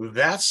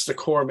 that's the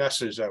core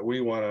message that we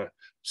want to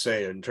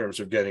say in terms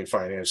of getting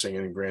financing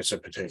and grants in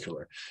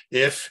particular.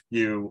 If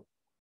you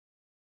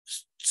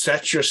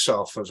set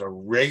yourself as a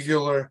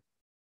regular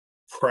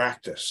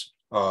practice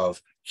of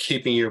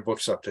keeping your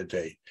books up to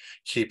date,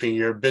 keeping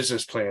your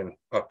business plan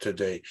up to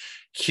date,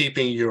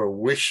 keeping your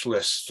wish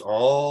list,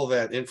 all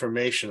that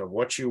information of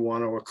what you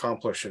want to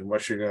accomplish and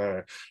what you're going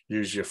to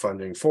use your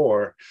funding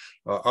for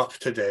up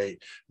to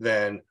date,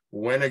 then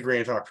when a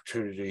grant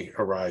opportunity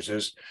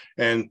arises,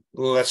 and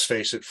let's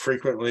face it,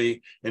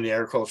 frequently in the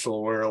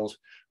agricultural world,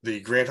 the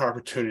grant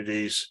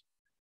opportunities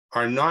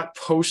are not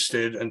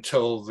posted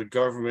until the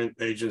government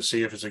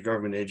agency, if it's a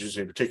government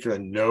agency in particular,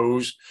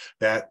 knows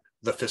that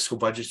the fiscal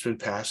budget's been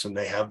passed and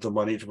they have the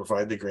money to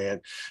provide the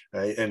grant.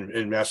 And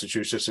in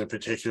Massachusetts in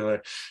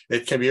particular,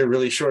 it can be a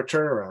really short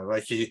turnaround.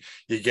 Like you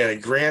get a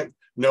grant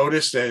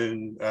notice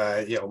and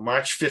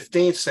March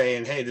 15th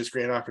saying, hey, this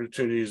grant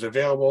opportunity is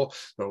available.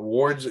 The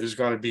awards is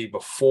going to be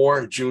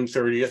before June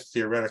 30th,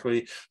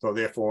 theoretically. So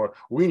therefore,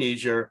 we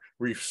need your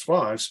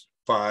response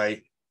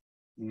by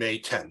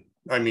April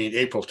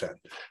 10th.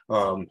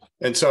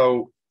 And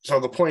so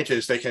the point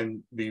is they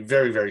can be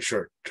very, very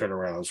short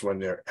turnarounds when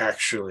they're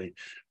actually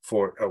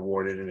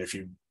awarded. And if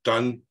you've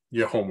done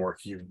your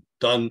homework, you've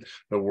done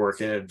the work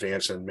in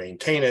advance and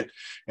maintain it,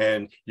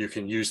 and you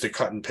can use the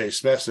cut and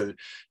paste method,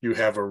 you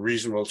have a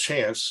reasonable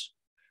chance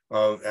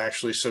of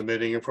actually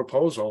submitting a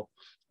proposal,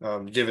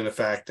 given the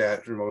fact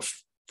that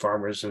most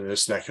farmers in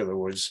this neck of the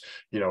woods,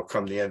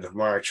 come the end of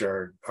March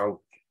are out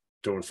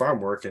doing farm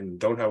work and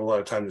don't have a lot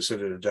of time to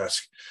sit at a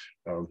desk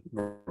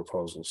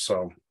proposals.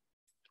 So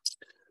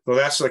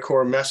that's the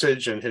core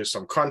message, and here's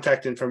some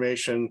contact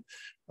information.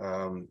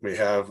 We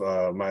have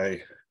my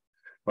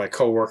my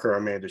coworker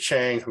Amanda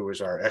Chang, who is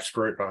our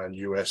expert on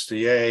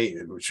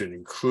USDA, which would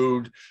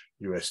include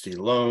USD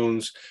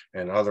loans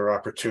and other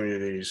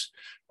opportunities.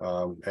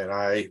 And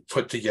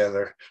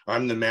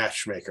I'm the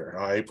matchmaker.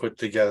 I put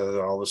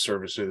together all the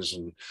services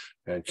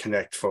and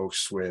connect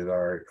folks with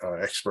our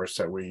experts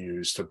that we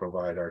use to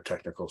provide our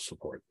technical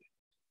support.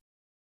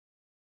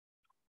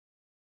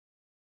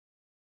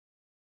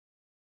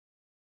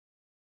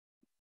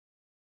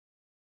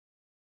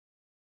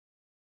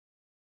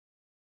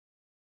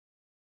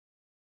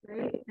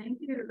 Great, thank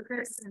you,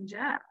 Chris and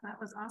Jeff. That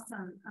was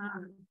awesome.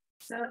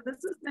 So this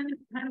has been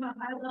kind of a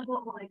high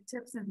level like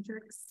tips and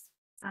tricks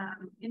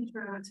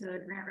intro to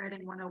Grant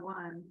Writing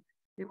 101.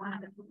 We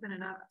wanted to open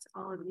it up to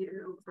all of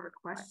you for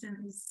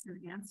questions and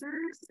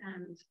answers,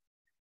 and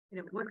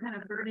what kind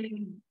of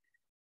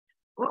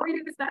what were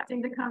you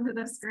expecting to come to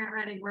this grant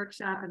writing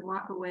workshop and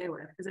walk away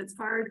with? Because it's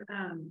hard.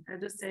 I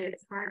just say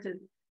it's hard to.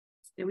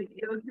 We can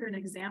go through an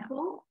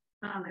example.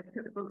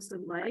 If folks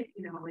would like,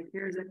 like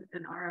here's an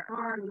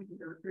RFR, we can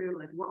go through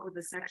like what would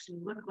the section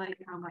look like,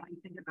 how might you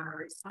think about a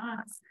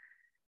response.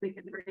 We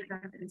can break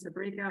up into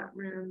breakout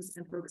rooms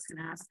and folks can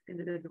ask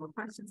individual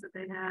questions that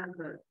they have,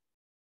 but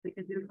we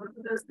can do both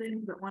of those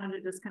things, but wanted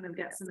to just kind of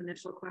get some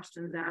initial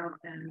questions out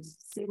and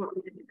see what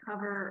we didn't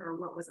cover or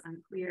what was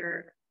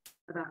unclear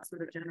about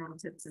sort of general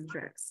tips and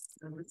tricks.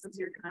 So this is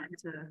your time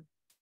to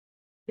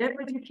get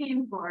what you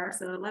came for.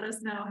 So let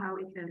us know how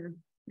we can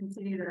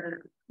continue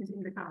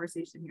the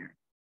conversation here.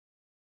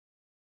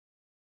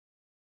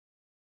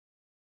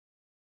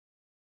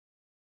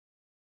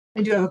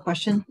 I do have a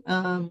question,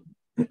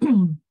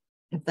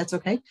 if that's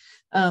okay.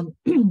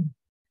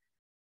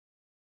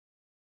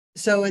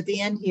 So at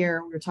the end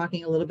here, we're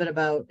talking a little bit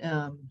about,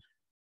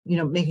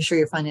 making sure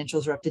your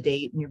financials are up to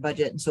date and your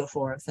budget and so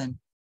forth, and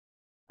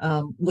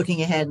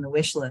looking ahead in the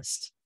wish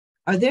list.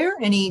 Are there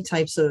any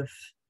types of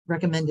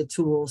recommended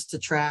tools to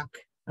track,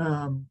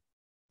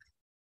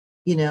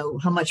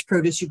 how much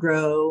produce you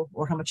grow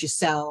or how much you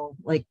sell,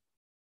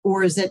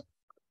 or is it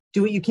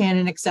do what you can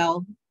in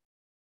Excel?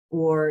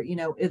 Or,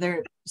 are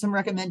there some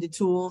recommended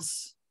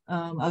tools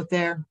out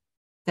there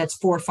that's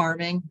for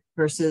farming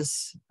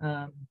versus,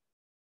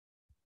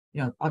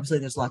 obviously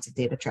there's lots of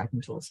data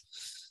tracking tools.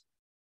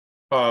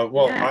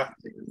 Well, yeah.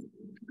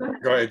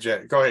 Go ahead,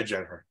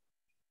 Jennifer.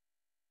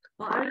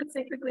 Well, I would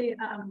say quickly,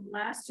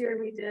 last year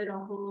we did a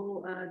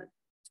whole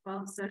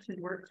 12-session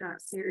workshop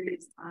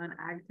series on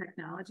ag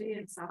technology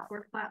and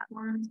software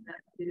platforms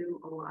that do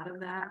a lot of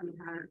that. We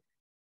had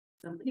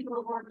some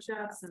people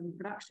workshops and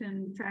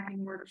production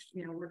tracking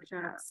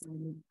workshops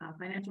and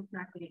financial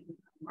tracking,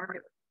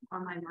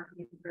 online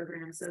marketing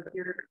programs. So if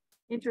you're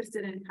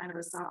interested in kind of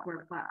a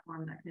software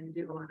platform that can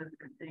do a lot of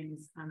different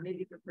things,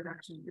 maybe for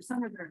production, there's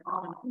some that are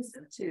all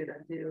inclusive too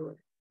that do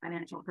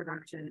financial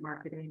production,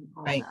 marketing,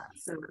 all right.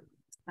 That. So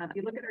if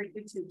you look at our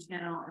YouTube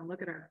channel and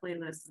look at our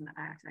playlist in the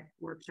Ag Tech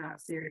Workshop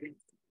series,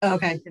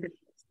 okay,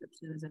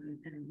 descriptions and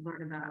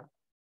learn about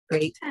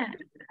great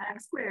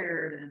Ag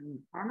Squared and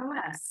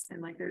ArmOS,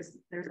 and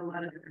there's a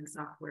lot of different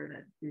software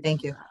that.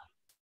 Thank you.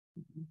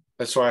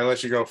 That's why I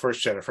let you go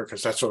first, Jennifer,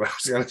 because that's what I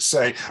was going to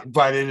say.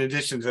 But in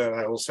addition to that,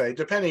 I will say,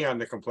 depending on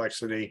the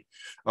complexity,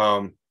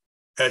 a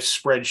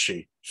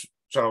spreadsheet.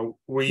 So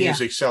we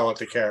use Excel at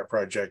the Carrot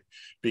Project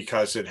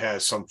because it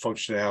has some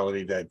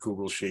functionality that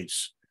Google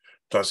Sheets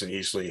doesn't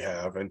easily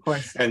have.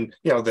 And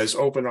there's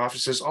open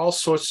offices, all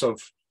sorts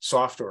of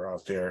software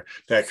out there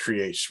that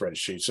create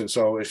spreadsheets. And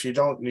so if you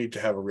don't need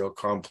to have a real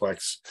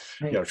complex,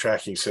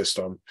 tracking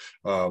system,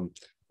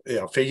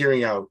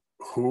 figuring out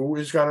who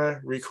is going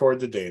to record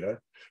the data,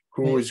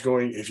 who is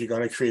going, if you're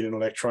going to create an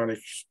electronic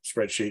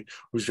spreadsheet,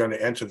 who's going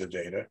to enter the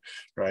data,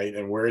 right?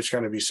 And where it's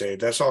going to be saved.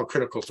 That's all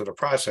critical to the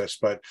process,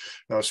 but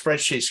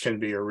spreadsheets can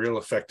be a real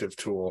effective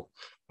tool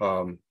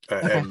and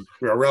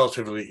are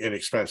relatively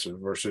inexpensive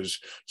versus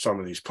some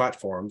of these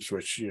platforms,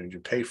 which you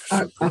pay for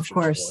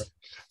subscriptions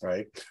for,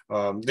 right?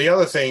 The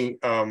other thing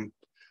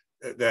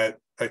that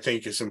I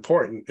think is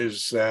important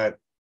is that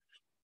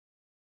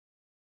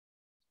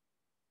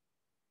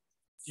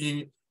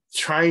you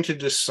trying to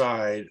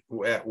decide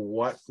at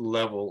what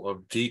level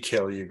of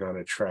detail you're going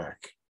to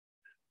track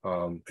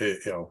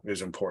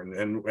is important.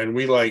 And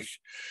we like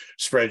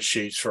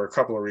spreadsheets for a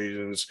couple of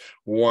reasons.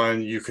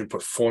 One, you can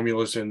put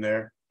formulas in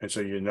there, and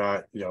so you're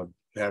not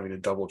having to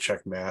double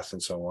check math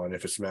and so on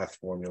if it's math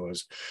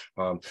formulas.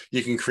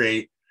 You can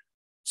create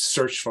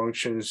search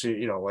functions,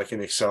 like in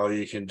Excel,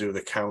 you can do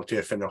the count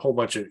if and a whole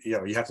bunch of,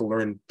 you have to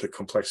learn the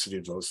complexity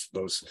of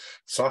those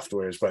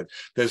softwares, but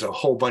there's a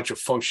whole bunch of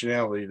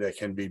functionality that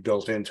can be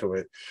built into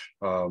it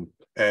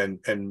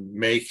and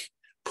make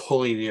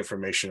pulling the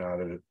information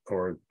out of it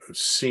or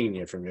seeing the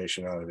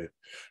information out of it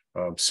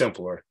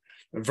simpler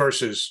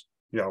versus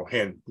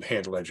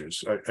hand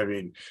ledgers.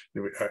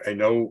 I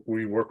know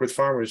we work with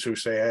farmers who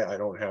say, I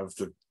don't have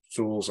the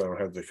tools, I don't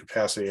have the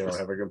capacity, I don't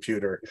have a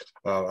computer,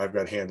 I've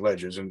got hand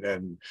ledgers,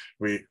 and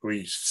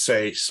we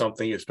say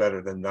something is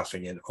better than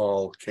nothing in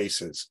all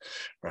cases.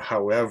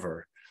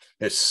 However,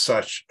 it's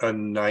such a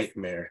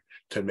nightmare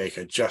to make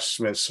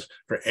adjustments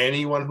for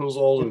anyone who's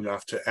old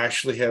enough to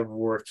actually have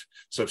worked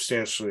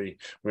substantially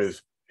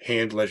with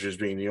hand ledgers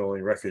being the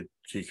only record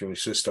keeping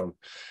system.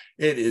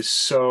 It is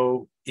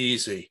so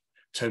easy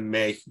to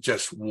make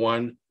just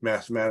one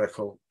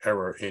mathematical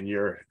error in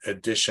your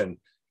addition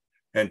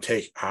and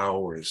take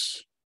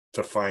hours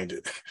to find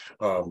it.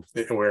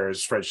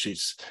 Whereas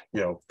spreadsheets,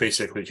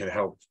 basically can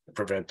help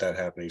prevent that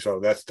happening. So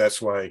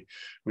that's why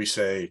we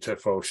say to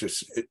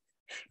folks,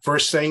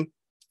 first thing,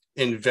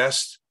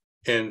 invest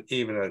in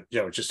even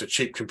just a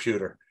cheap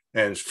computer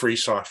and free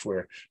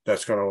software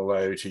that's going to allow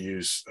you to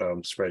use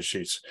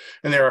spreadsheets.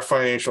 And there are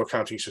financial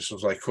accounting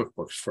systems like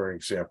QuickBooks, for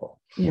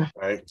example. Yeah.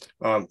 Right.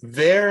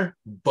 Their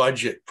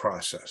budget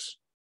process,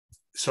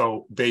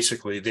 so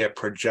basically their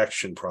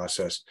projection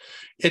process,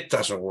 it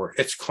doesn't work.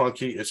 It's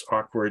clunky, it's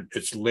awkward,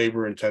 it's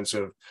labor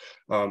intensive,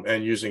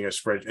 and using an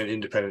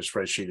independent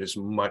spreadsheet is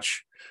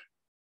much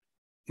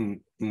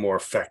more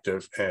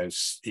effective and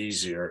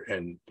easier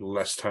and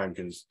less time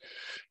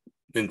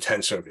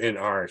intensive in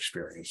our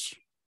experience.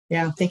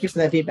 Yeah, thank you for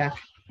that feedback.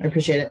 I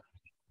appreciate it.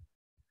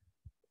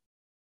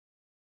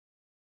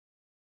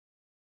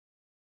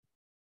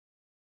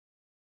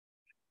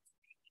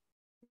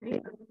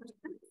 Great.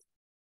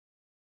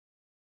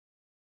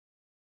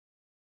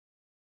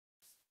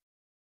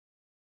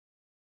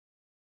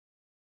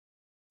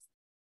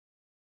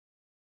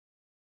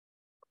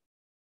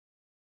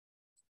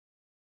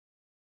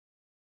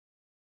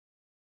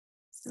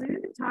 So we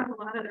didn't talk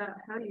a lot about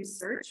how you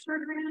search for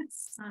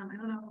grants. I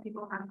don't know if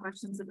people have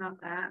questions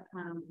about that.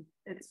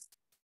 It's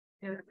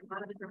a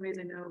lot of different ways.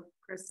 I know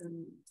Chris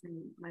and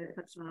might have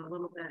touched on it a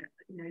little bit.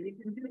 You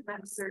can do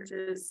web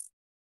searches.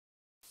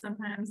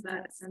 Sometimes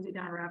that sends you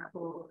down a rabbit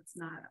hole. It's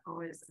not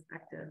always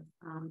effective.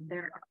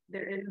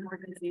 There is an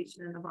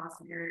organization in the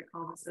Boston area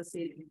called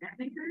Associated Grant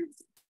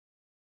Makers,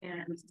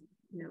 and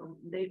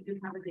they do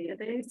have a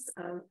database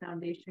of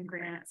foundation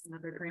grants and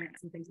other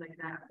grants and things like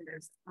that.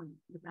 There's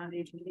the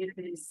foundation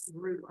database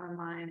group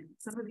online.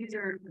 Some of these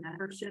are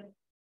membership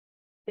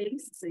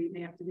based, so you may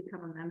have to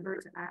become a member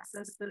to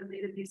access the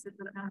database of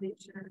the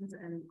foundations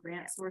and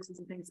grant sources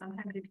and things.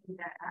 Sometimes you can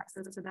get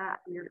access to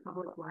that through your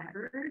public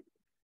library.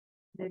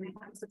 They may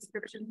have a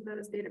subscription to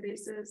those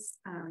databases.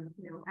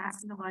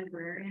 Asking the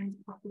librarian to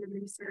help you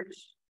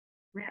research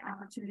grant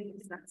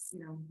opportunities. That's,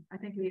 I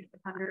think we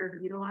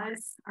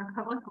underutilize our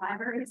public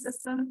library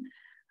system,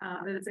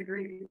 but it's a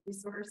great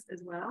resource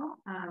as well.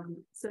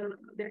 So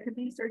there could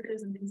be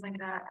searches and things like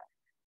that.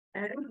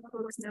 I don't know if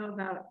folks know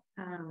about,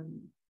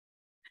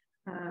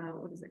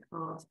 what is it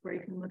called, where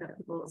you can look at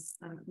people's,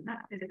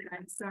 not is it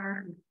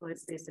GuideStar, employee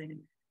spacing.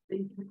 They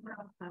can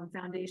have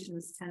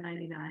foundations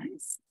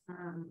 1099s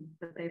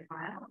that they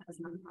file as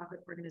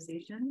nonprofit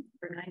organizations,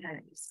 or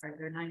 990s, sorry,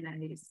 they're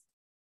 990s.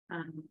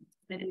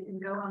 And you can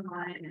go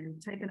online and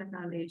type in a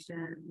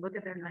foundation, look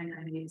at their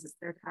 990s,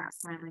 their tax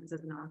filings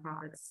as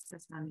nonprofits,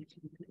 as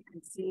foundations, and you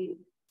can see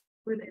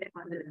who they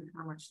funded and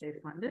how much they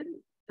funded.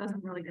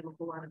 Doesn't really give a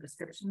whole lot of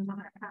descriptions on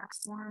their tax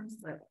forms,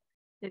 but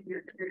if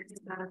you're curious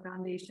about a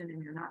foundation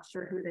and you're not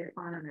sure who they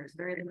fund, and there's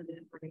very limited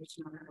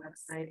information on their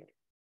website,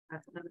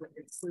 that's another way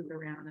to sleuth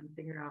around and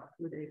figure out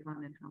who they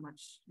fund and how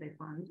much they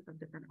fund of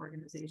different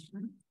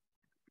organizations.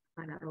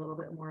 Find out a little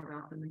bit more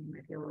about them than you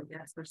might be able to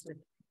get, especially if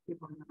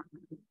people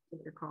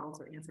take your calls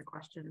or answer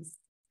questions.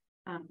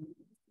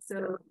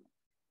 So,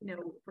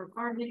 for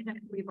farming,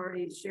 we've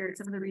already shared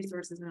some of the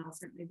resources, and I'll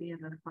certainly be in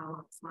the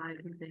follow-up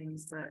slide and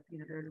things, but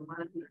there's a lot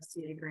of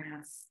USDA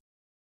grants,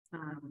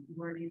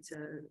 learning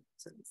to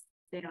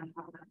stay on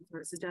top of that.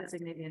 We're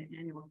suggesting maybe an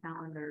annual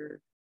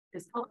calendar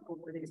is helpful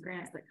for these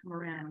grants that come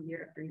around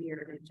year after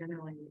year. They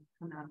generally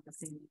come out at the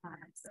same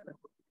time. So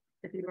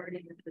if you've already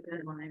hit the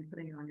deadline,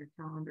 putting it on your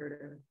calendar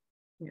to,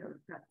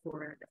 prep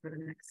for it for the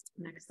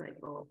next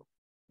cycle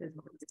is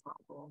always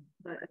helpful.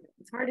 But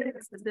it's hard to give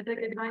specific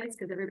advice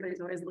because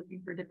everybody's always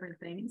looking for different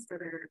things for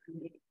their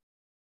unique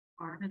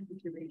farm and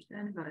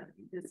situation. But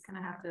you just kind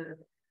of have to.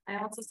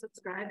 I also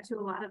subscribe to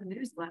a lot of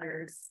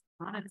newsletters,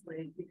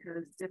 honestly,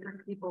 because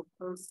different people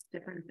post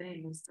different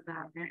things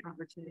about grant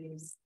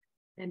opportunities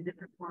in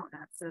different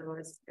formats. So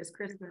as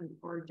Kristen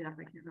or Jeff,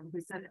 I can't remember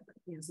who said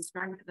it,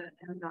 subscribe to the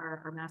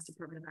MDAR, or Mass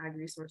Department of Ag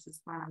Resources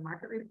Farm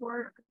Market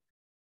Report.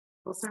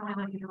 We'll certainly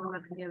let you know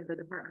about any of the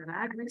Department of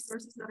Ag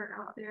resources that are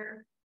out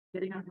there.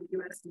 Getting on the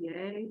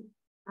USDA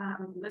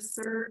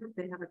listserv,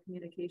 they have a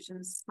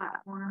communications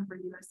platform for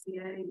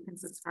USDA. You can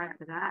subscribe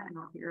to that, and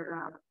I'll hear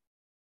about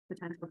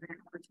potential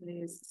grant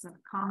opportunities. So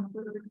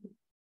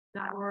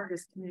comfood.org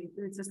is community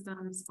food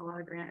systems. A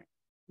lot of grant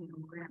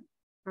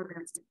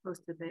programs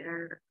posted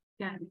there.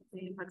 Again,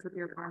 stay in touch with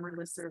your farmer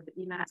listserv,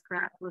 the EMAS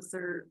craft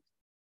listserv.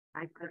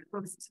 I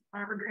post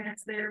farmer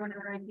grants there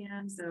whenever I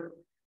can. So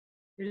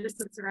you're just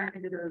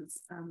subscribing to those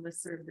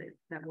listservs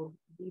that will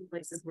be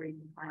places where you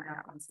can find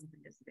out when something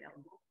is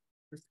available.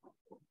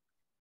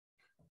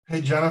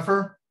 Hey,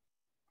 Jennifer.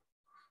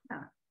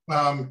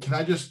 Yeah. Can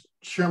I just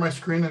share my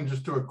screen and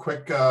just do a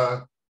quick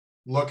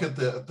look at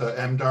the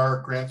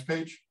MDAR grants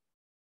page?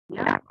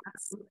 Yeah,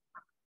 absolutely.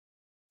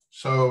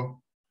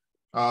 So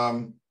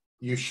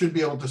you should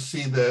be able to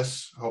see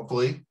this,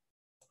 hopefully.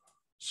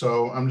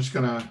 So I'm just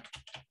gonna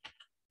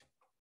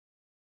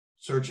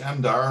search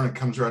MDAR and it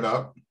comes right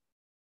up.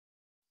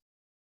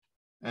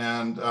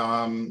 And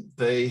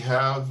they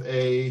have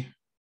a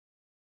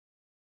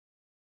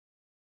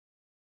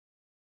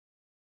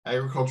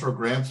agricultural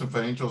grants and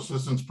financial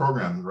assistance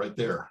program right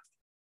there.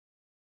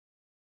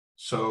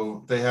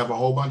 So they have a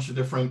whole bunch of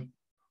different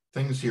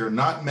things here.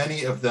 Not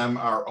many of them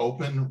are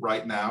open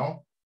right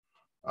now.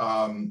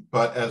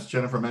 But as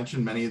Jennifer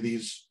mentioned, many of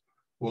these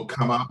will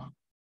come up,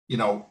 you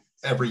know,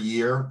 every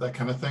year, that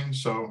kind of thing.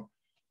 So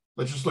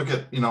let's just look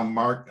at, you know,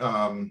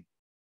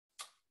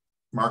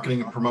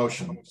 marketing and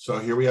promotion. So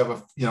here we have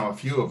a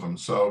few of them.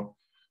 So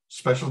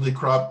specialty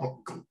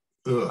crop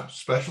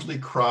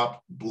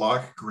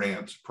block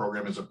grant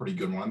program is a pretty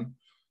good one.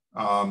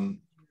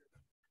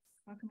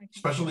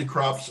 Specialty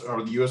crops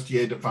are the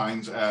USDA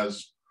defines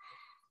as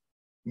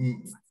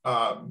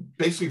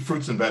basically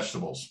fruits and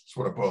vegetables. That's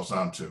what it boils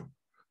down to.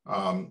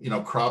 You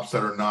know, crops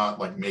that are not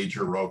like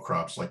major row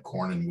crops like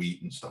corn and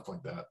wheat and stuff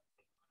like that.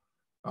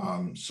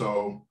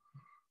 So,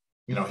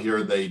 you know,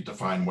 here they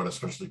define what a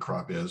specialty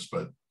crop is,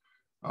 but,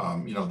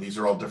 you know, these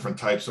are all different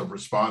types of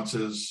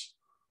responses,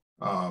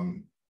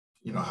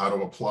 you know, how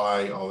to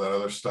apply, all that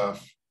other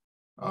stuff.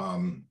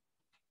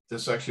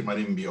 This actually might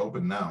even be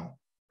open now.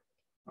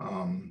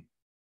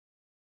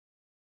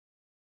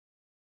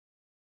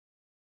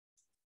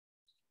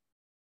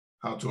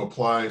 How to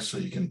apply, so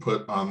you can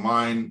put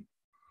online.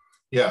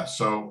 Yeah,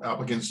 so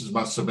applicants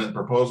must submit a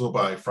proposal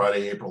by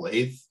Friday, April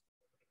 8th.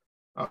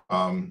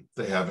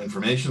 They have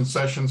information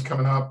sessions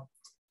coming up,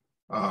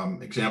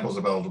 examples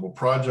of eligible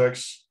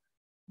projects.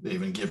 They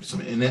even give some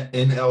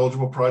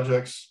ineligible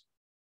projects,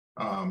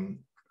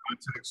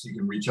 contacts you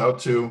can reach out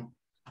to.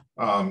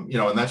 You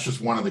know, and that's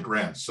just one of the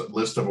grants. A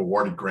list of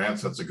awarded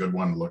grants, that's a good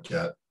one to look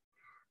at.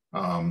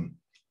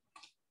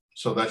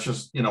 So that's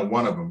just, you know,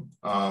 one of them.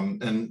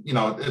 And, you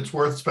know, it's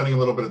worth spending a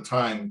little bit of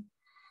time,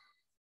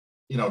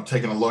 you know,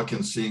 taking a look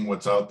and seeing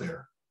what's out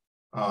there.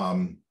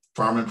 Farm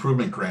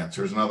improvement grants,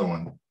 here's another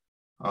one.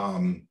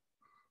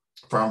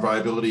 Farm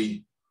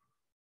viability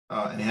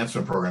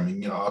enhancement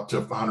programming, you know, up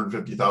to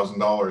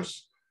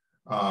 $150,000.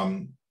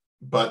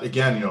 But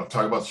again, you know,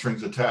 talk about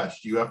strings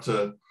attached. You have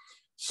to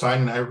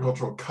sign an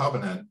agricultural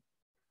covenant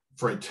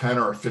for a 10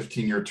 or a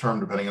 15-year term,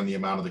 depending on the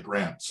amount of the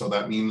grant. So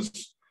that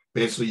means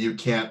basically you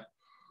can't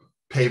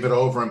pave it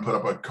over and put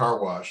up a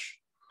car wash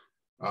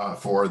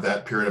for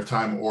that period of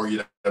time, or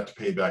you'd have to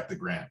pay back the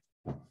grant,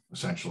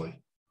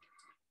 essentially.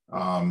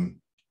 And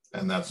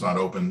that's not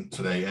open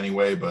today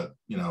anyway, but,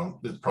 you know,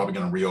 it's probably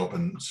going to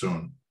reopen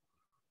soon.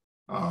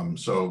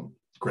 So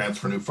grants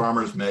for new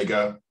farmers,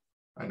 MEGA.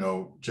 I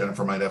know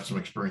Jennifer might have some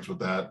experience with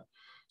that.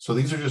 So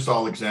these are just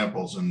all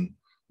examples. And,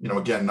 you know,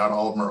 again, not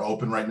all of them are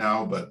open right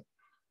now, but,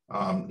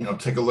 you know,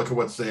 take a look at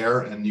what's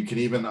there. And you can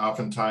even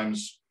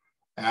oftentimes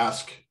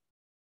ask,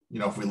 you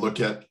know, if we look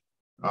at,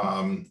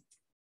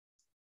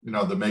 you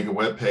know, the MEGA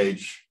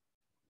webpage,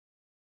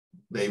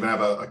 they even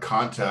have a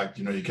contact,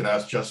 you know, you could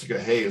ask Jessica,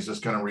 hey, is this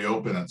going to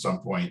reopen at some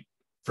point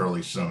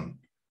fairly soon?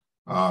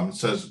 It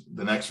says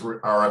the next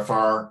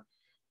RFR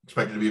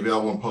expected to be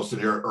available and posted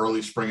here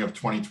early spring of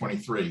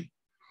 2023.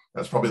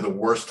 That's probably the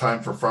worst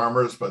time for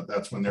farmers, but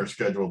that's when their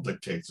schedule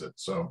dictates it.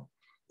 So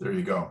there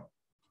you go.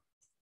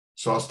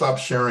 So I'll stop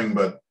sharing,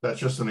 but that's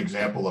just an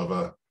example of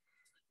a,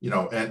 you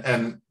know,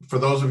 and for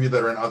those of you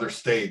that are in other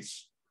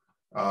states,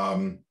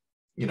 you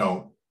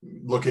know,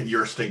 look at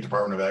your state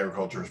Department of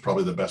Agriculture is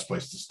probably the best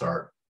place to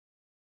start.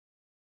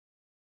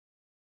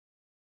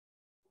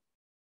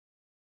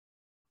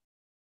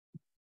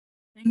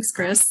 Thanks,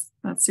 Chris.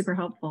 That's super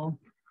helpful.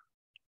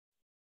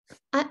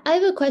 I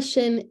have a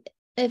question,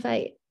 if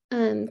I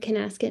can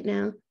ask it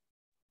now.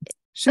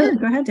 Sure,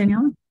 go ahead,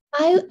 Danielle.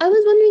 I was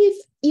wondering if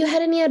you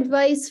had any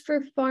advice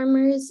for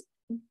farmers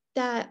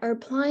that are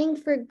applying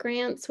for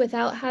grants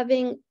without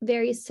having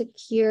very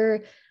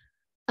secure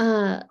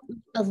a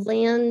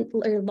land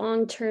or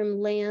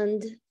long-term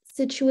land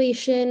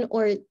situation,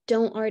 or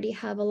don't already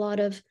have a lot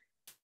of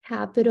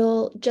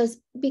capital. Just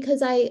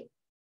because I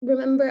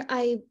remember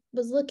I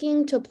was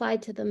looking to apply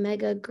to the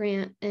MEGA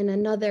grant and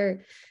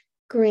another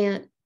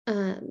grant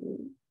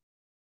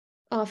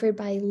offered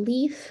by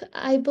LEAF,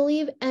 I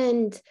believe,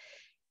 and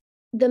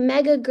the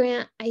MEGA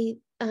grant, I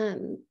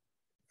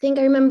think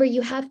I remember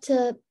you have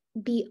to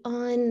be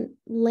on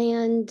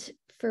land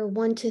for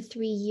 1 to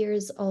 3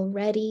 years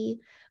already,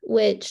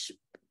 which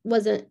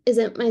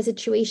isn't my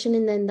situation.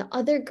 And then the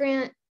other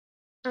grant,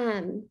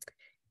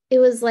 it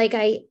was like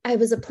I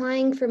was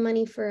applying for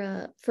money for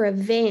a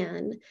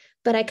van,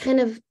 but I kind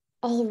of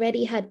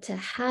already had to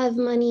have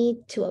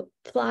money to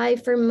apply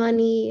for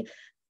money.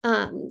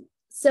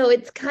 So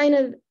it's kind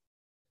of,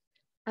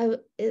 I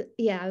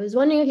was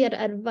wondering if you had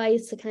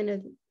advice to kind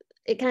of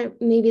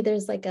maybe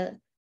there's like a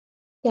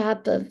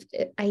gap of,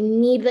 I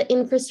need the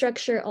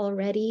infrastructure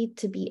already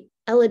to be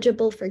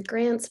eligible for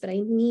grants, but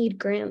I need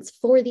grants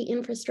for the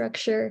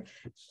infrastructure.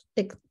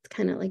 It's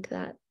kind of like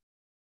that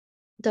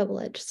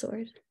double-edged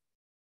sword.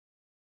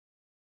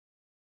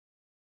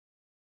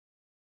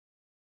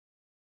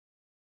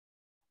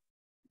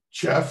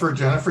 Jeff or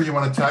Jennifer, you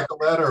want to tackle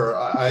that, or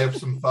I have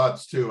some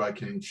thoughts too I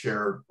can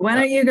share. Why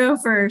don't you go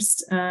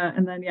first,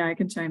 and then I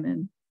can chime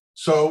in.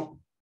 So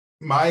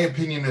my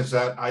opinion is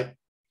that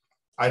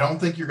I don't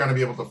think you're going to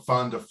be able to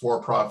fund a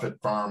for-profit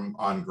farm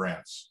on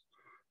grants.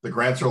 The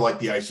grants are like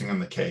the icing on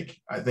the cake.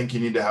 I think you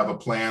need to have a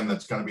plan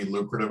that's going to be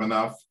lucrative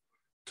enough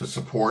to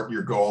support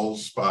your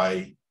goals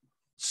by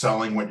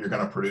selling what you're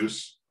going to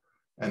produce.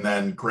 And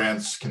then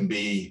grants can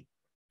be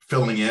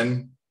filling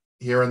in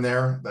here and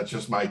there. That's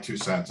just my 2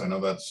 cents. I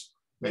know that's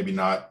maybe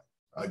not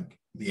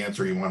the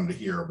answer you wanted to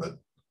hear, but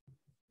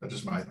that's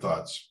just my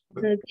thoughts.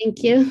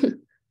 Thank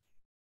you.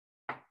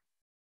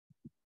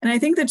 And I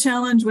think the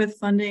challenge with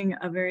funding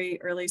a very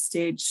early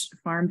stage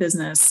farm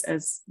business,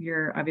 as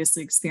you're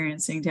obviously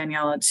experiencing,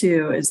 Daniela,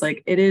 too, is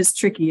like it is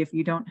tricky if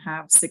you don't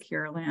have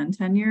secure land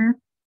tenure.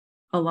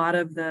 A lot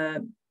of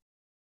the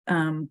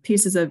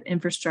pieces of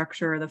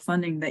infrastructure or the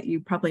funding that you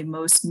probably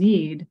most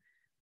need,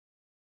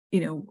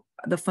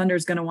 the funder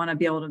is going to want to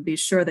be able to be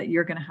sure that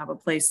you're going to have a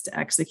place to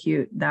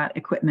execute that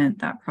equipment,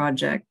 that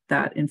project,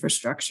 that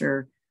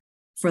infrastructure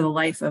for the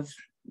life of,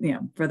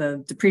 for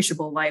the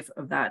depreciable life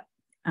of that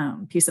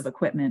piece of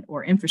equipment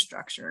or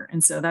infrastructure.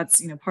 And so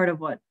that's, part of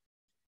what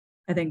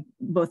I think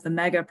both the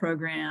MEGA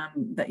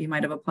program that you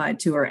might have applied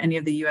to or any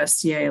of the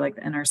USDA, like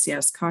the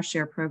NRCS cost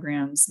share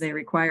programs, they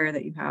require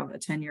that you have a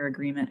 10-year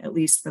agreement, at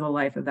least for the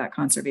life of that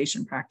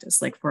conservation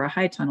practice. Like for a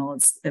high tunnel,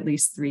 it's at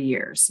least 3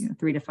 years,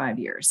 3 to 5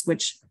 years,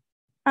 which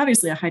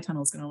obviously a high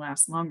tunnel is going to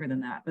last longer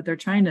than that, but they're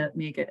trying to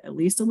make it at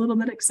least a little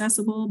bit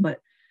accessible.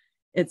 But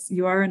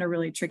you are in a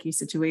really tricky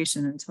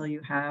situation until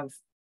you have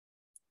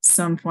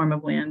some form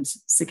of land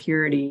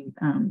security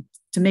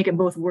to make it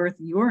both worth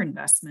your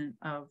investment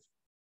of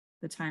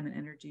the time and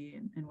energy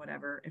and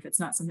whatever, if it's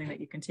not something that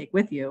you can take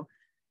with you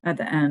at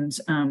the end,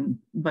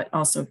 but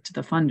also to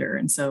the funder.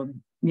 And so,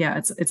 yeah,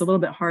 it's a little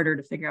bit harder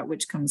to figure out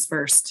which comes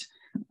first.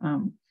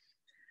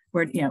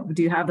 Where, do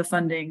you have the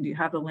funding? Do you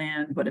have the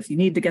land? But if you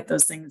need to get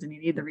those things and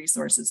you need the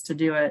resources to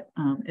do it,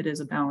 it is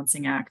a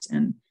balancing act.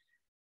 And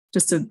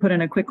just to put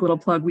in a quick little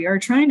plug, we are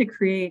trying to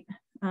create,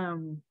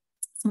 some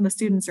of the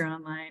students are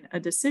online, a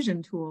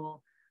decision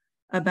tool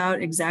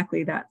about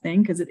exactly that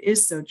thing, because it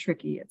is so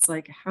tricky. It's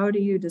like, how do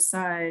you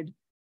decide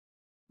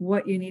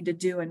what you need to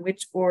do in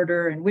which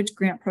order and which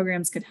grant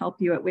programs could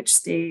help you at which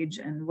stage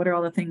and what are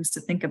all the things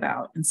to think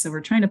about? And so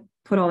we're trying to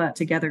put all that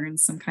together in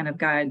some kind of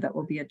guide that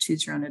will be a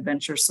choose your own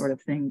adventure sort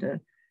of thing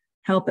to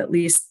help at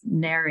least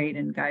narrate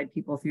and guide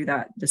people through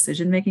that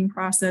decision-making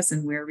process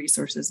and where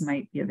resources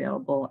might be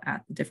available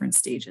at the different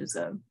stages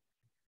of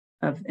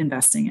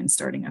investing and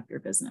starting up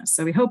your business.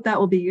 So we hope that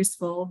will be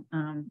useful.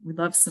 We'd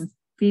love some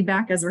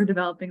feedback as we're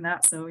developing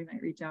that. So we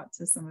might reach out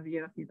to some of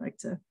you if you'd like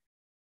to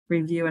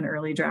review an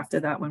early draft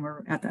of that when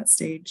we're at that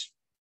stage.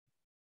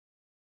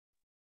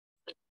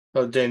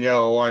 So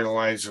Danielle, along the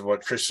lines of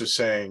what Chris is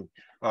saying,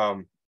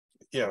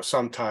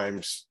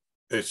 sometimes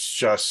it's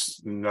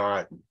just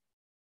not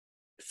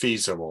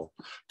feasible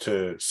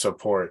to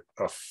support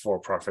a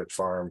for-profit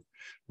farm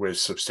with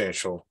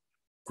substantial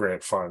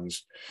grant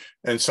funds.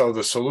 And so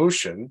the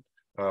solution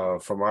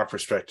from our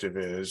perspective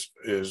is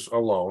a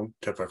loan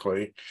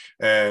typically.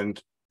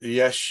 And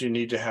yes, you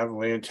need to have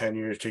land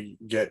tenure to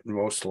get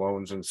most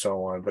loans and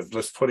so on, but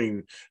let's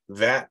putting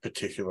that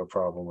particular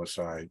problem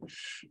aside.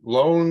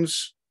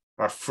 Loans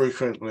are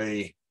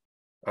frequently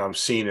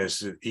seen as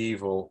the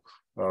evil,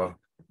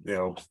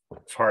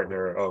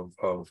 partner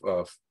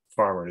of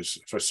farmers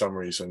for some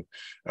reason.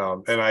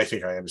 And I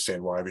think I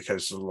understand why,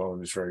 because the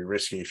loan is very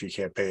risky if you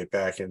can't pay it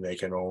back and they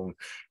can own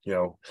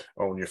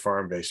your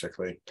farm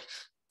basically.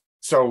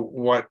 So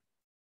what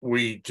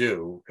we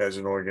do as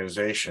an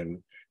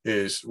organization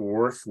is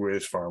work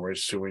with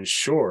farmers to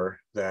ensure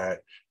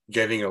that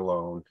getting a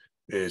loan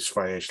is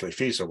financially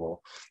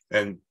feasible.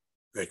 And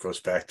it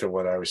goes back to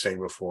what I was saying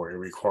before. It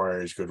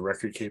requires good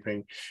record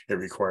keeping, it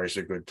requires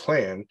a good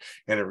plan,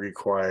 and it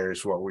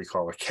requires what we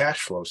call a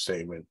cash flow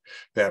statement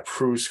that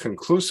proves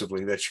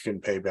conclusively that you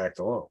can pay back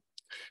the loan.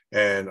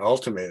 And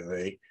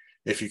ultimately,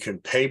 if you can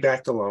pay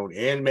back the loan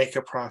and make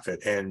a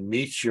profit and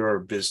meet your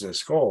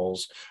business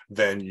goals,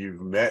 then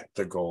you've met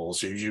the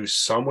goals. You use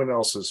someone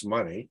else's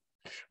money,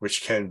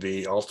 which can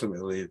be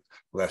ultimately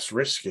less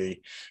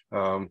risky.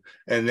 And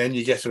then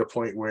you get to the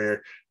point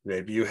where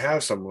maybe you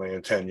have some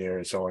land tenure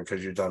and so on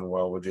because you've done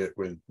well with it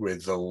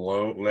with the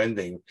loan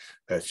lending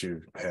that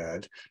you've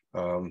had,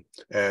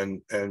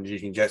 and you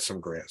can get some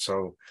grants.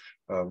 So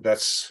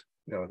that's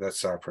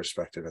our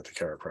perspective at the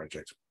Carrot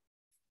Project.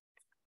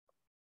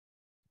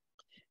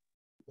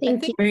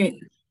 Thank you.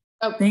 Great.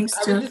 Oh, thanks,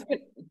 Jeff.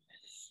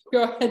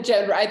 Go ahead,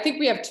 Jen. I think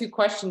we have two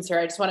questions here.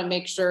 I just want to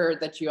make sure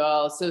that you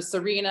all, so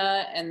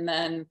Serena, and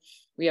then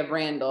we have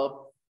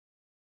Randall.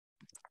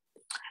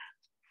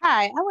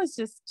 Hi, I was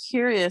just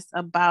curious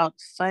about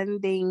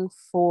funding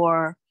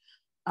for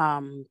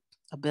a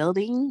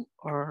building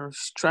or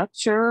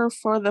structure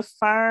for the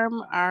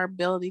farm. Our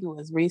building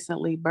was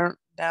recently burnt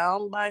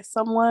down by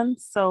someone.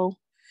 So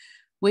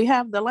we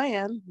have the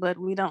land, but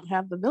we don't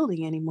have the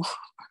building anymore.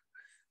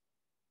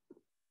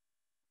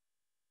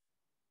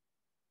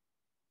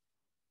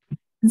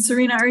 And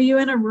Serena, are you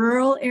in a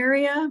rural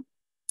area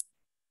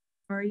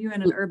or are you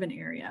in an urban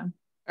area?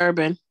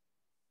 Urban.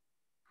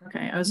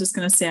 Okay, I was just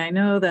going to say, I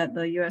know that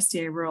the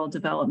USDA Rural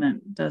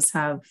Development does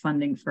have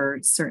funding for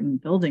certain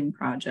building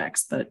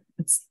projects, but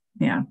it's,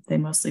 yeah, they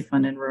mostly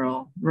fund in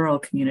rural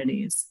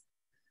communities.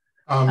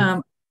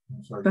 Go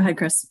ahead,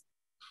 Chris.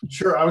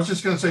 Sure. I was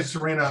just going to say,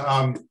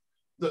 Serena,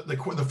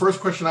 the first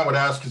question I would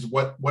ask is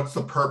what's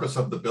the purpose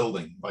of the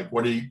building? Like,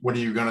 what are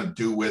you going to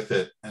do with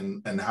it,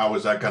 and how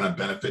is that going to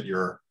benefit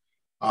your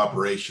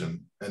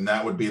operation? And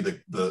that would be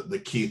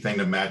the key thing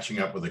to matching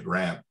up with a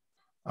grant,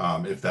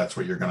 if that's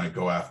what you're going to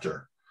go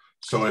after.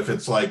 So if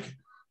it's like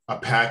a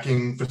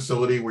packing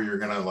facility where you're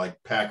going to like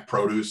pack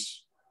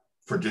produce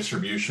for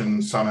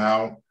distribution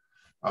somehow,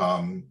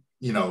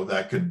 you know,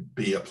 that could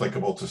be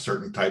applicable to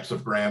certain types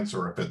of grants.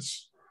 Or if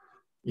it's,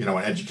 you know,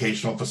 an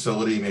educational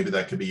facility, maybe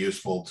that could be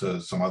useful to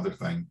some other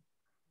thing.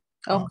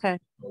 Okay.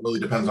 It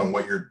really depends on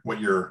what you're,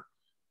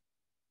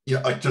 you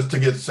know, like just to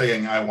get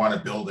saying I want a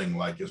building,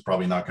 like, is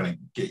probably not going to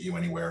get you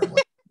anywhere.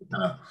 Like,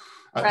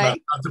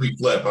 right. not to be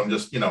flip. I'm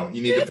just, you know,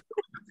 you need to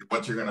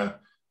what you're gonna,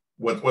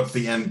 what's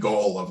the end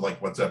goal of,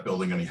 like, what's that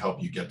building going to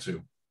help you get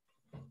to?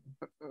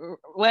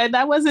 Well,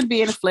 that wasn't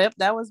being flip.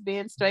 That was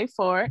being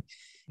straightforward.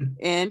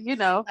 And, you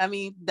know, I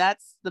mean,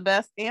 that's the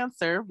best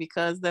answer,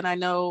 because then I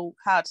know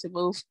how to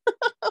move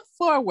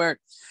forward.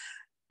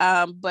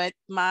 But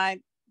I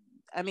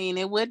mean,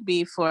 it would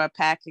be for a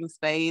packing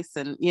space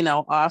and, you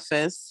know,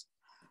 office.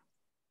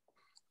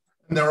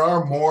 And there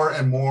are more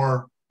and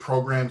more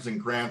programs and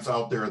grants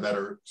out there that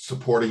are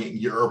supporting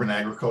your urban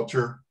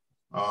agriculture.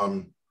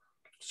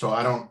 So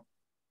I don't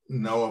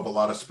know of a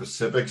lot of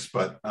specifics,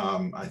 but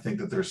I think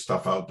that there's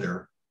stuff out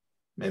there.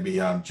 Maybe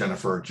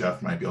Jennifer or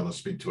Jeff might be able to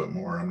speak to it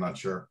more. I'm not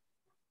sure.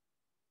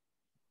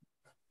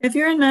 If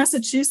you're in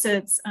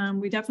Massachusetts,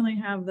 we definitely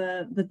have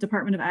the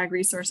Department of Ag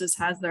Resources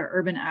has their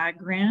Urban Ag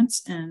Grant,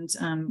 and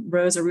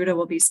Rose Arruda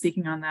will be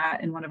speaking on that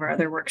in one of our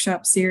other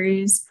workshop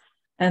series.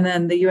 And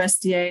then the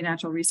USDA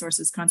Natural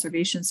Resources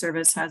Conservation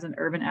Service has an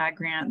Urban Ag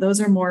Grant.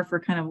 Those are more for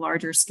kind of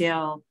larger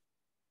scale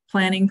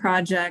planning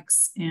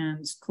projects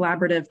and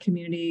collaborative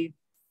community,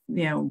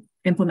 you know,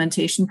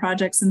 implementation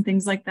projects and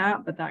things like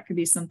that, but that could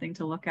be something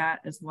to look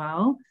at as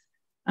well.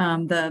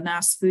 The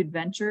Mass Food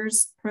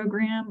Ventures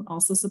program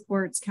also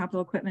supports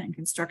capital equipment and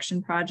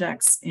construction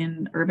projects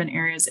in urban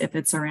areas if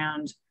it's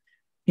around,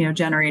 you know,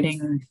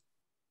 generating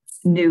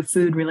new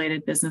food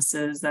related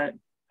businesses that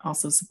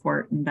also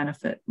support and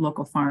benefit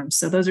local farms.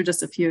 So those are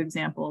just a few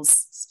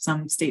examples,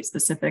 some state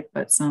specific,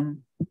 but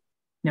some, you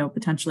know,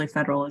 potentially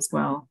federal as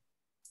well.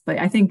 But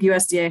I think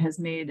USDA has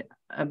made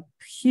a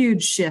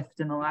huge shift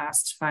in the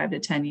last 5 to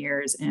 10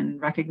 years in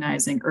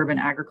recognizing urban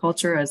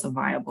agriculture as a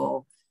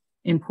viable,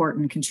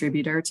 important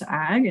contributor to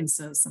ag. And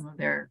so some of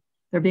they're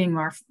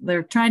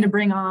trying to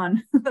bring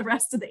on the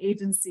rest of the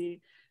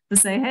agency to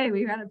say, hey,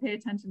 we got to pay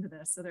attention to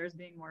this. So there's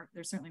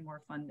certainly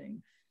more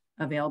funding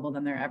available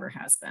than there ever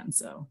has been.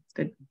 So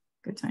it's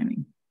good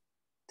timing.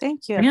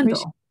 Thank you.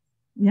 Randall.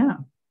 Yeah.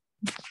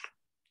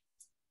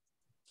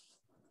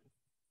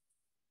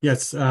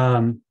 Yes.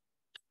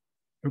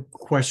 A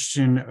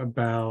question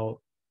about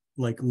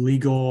like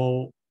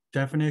legal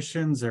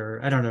definitions, or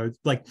I don't know,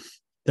 like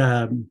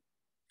the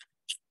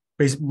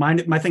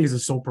my thing is a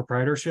sole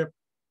proprietorship.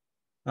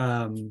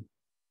 The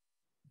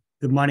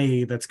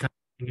money that's kind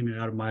of in and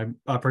out of my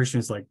operation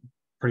is like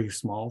pretty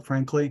small,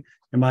 frankly,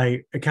 and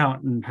my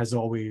accountant has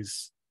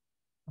always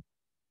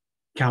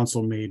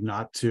counseled me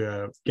not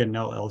to get an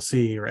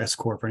LLC or S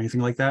corp or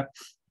anything like that.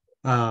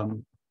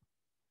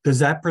 Does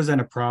that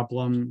present a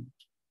problem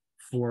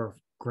for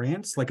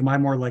grants? Like, am I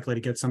more likely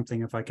to get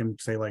something if I can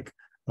say like,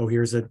 oh,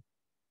 here's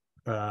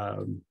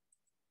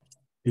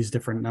these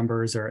different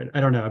numbers, or I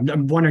don't know.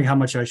 I'm wondering how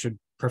much I should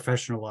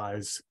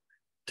professionalize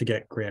to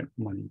get grant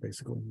money,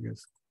 basically. I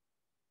guess.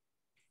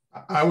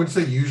 I would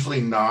say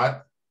usually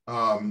not.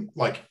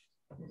 Like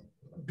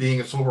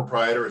being a sole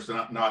proprietor is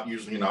not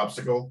usually an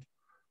obstacle.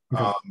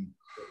 Okay.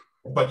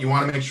 But you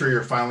want to make sure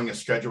you're filing a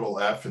Schedule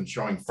F and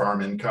showing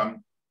farm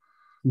income.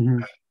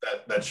 Mm-hmm.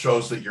 that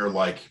shows that you're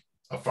like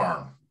a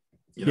farm.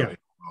 You know.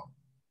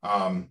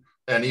 Yeah.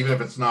 And even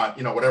if it's not,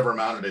 you know, whatever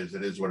amount it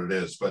is what it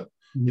is. But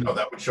you know,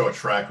 that would show a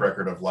track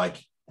record of like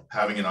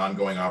having an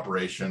ongoing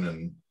operation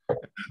and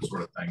that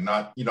sort of thing.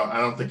 Not, you know, I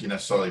don't think you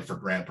necessarily for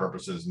grant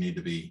purposes need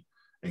to be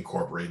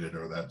incorporated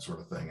or that sort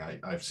of thing.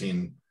 I've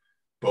seen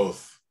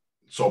both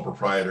sole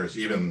proprietors,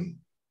 even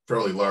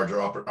fairly large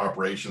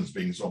operations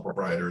being sole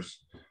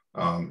proprietors,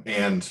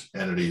 and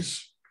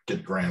entities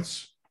get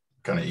grants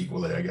kind of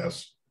equally, I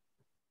guess.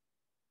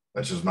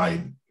 That's just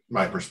my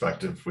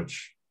perspective,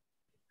 which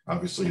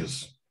obviously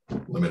is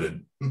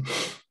limited.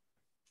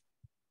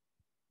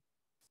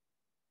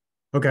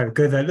 Okay,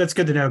 good. That's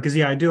good to know, because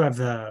yeah, I do have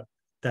the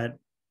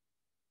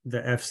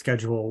F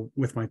schedule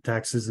with my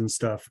taxes and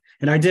stuff,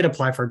 and I did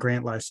apply for a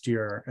grant last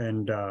year,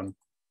 and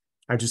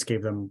I just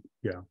gave them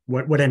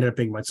what ended up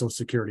being my social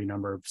security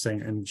number,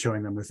 saying and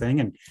showing them the thing,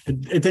 and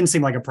it didn't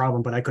seem like a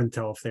problem, but I couldn't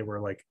tell if they were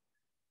like –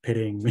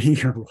 pitying me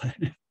or what.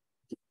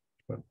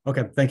 But,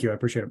 okay, thank you. I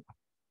appreciate it.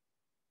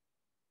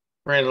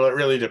 Randall, it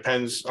really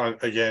depends on,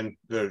 again,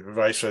 the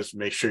advice was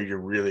make sure you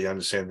really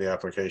understand the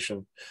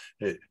application.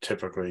 It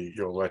typically,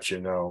 you'll let you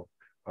know.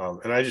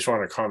 And I just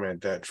want to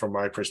comment that from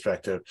my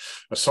perspective,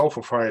 a sole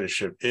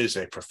proprietorship is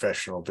a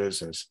professional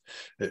business.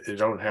 You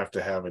don't have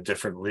to have a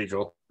different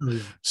legal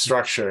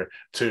structure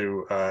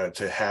to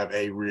have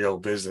a real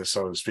business,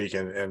 so to speak,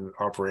 and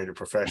operate it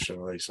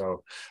professionally.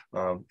 So,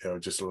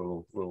 just a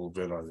little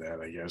bit on that,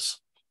 I guess.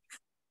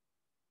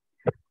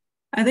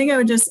 I think I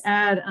would just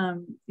add,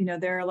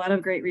 there are a lot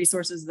of great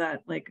resources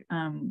that like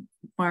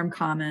Farm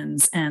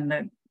Commons and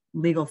the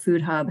Legal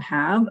Food Hub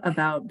have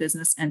about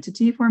business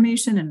entity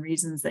formation and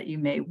reasons that you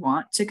may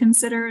want to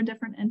consider a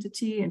different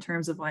entity in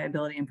terms of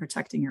liability and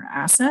protecting your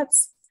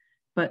assets.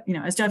 But,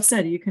 as Jeff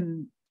said, you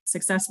can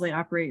successfully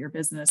operate your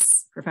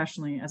business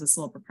professionally as a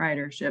sole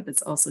proprietorship.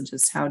 It's also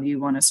just how do you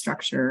want to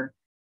structure,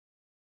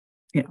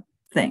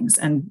 things,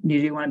 and do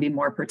you want to be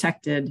more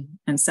protected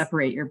and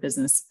separate your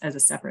business as a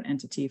separate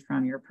entity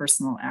from your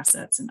personal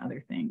assets and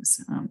other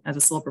things. As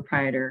a sole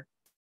proprietor,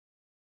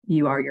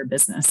 you are your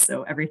business,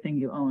 so everything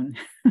you own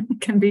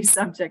can be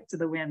subject to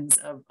the whims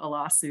of a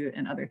lawsuit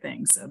and other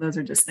things. So those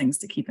are just things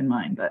to keep in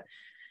mind. But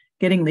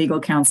getting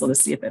legal counsel to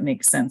see if it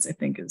makes sense, I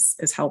think,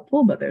 is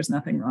helpful. But there's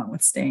nothing wrong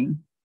with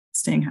staying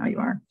how you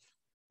are.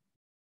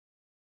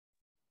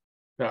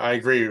 No, I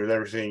agree with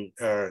everything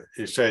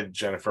you said,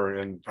 Jennifer,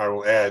 and I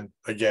will add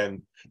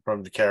again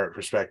from the carrot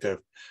perspective,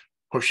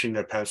 pushing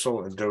the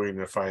pencil and doing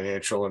the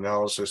financial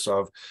analysis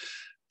of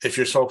if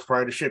you're sole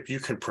proprietorship, you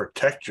can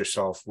protect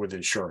yourself with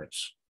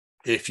insurance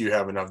if you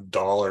have enough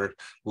dollar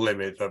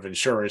limit of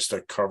insurance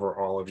to cover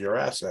all of your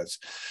assets.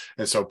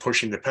 And so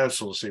pushing the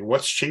pencil to see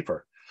what's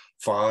cheaper,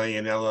 filing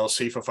an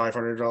LLC for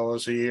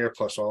 $500 a year,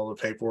 plus all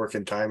the paperwork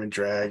and time and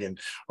drag and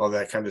all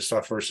that kind of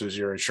stuff versus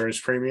your insurance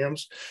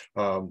premiums,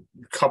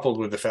 coupled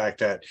with the fact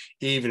that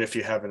even if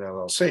you have an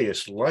LLC,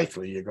 it's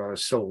likely you're going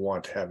to still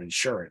want to have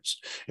insurance.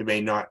 It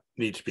may not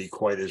need to be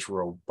quite as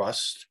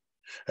robust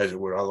as it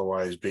would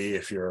otherwise be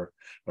if you're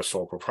a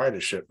sole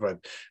proprietorship, but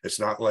it's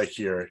not like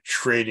you're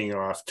trading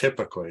off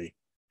typically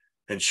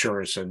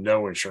insurance and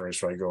no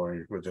insurance by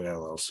going with an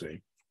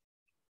LLC.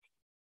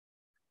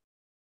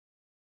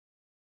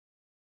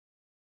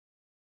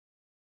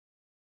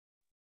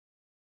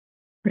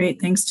 Great,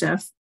 thanks,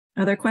 Jeff.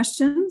 Other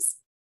questions?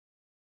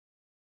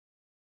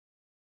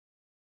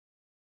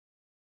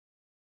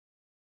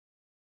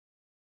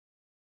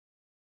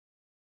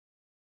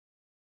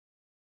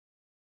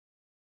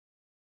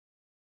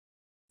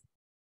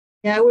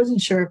 Yeah, I wasn't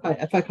sure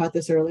if I caught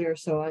this earlier,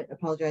 so I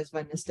apologize if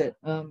I missed it.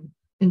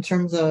 In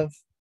terms of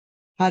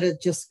how to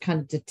just kind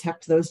of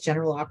detect those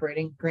general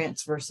operating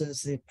grants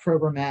versus the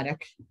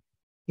programmatic.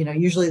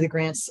 Usually the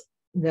grants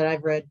that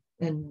I've read,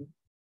 and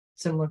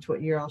similar to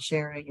what you're all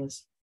sharing,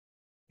 is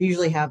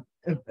usually have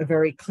a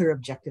very clear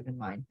objective in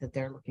mind that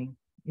they're looking,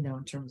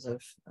 in terms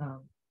of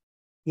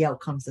the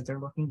outcomes that they're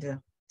looking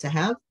to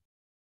have.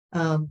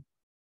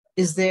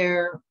 Is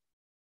there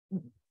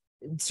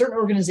certain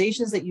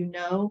organizations that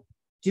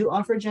do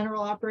offer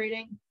general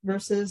operating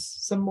versus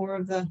some more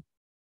of the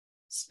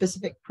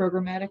specific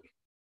programmatic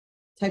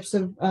types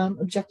of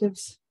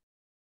objectives?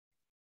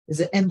 Is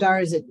it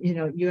MDAR? Is it,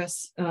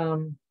 US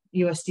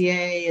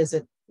USDA? Is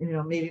it,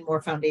 maybe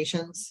more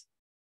foundations?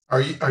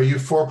 Are you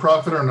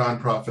for-profit or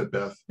nonprofit,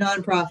 Beth?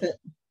 Nonprofit.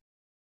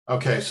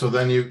 Okay, so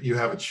then you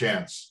have a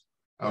chance.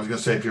 I was going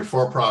to say, if you're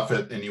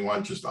for-profit and you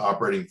want just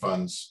operating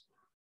funds,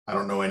 I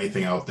don't know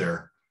anything out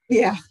there.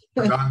 Yeah.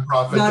 For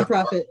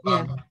nonprofit.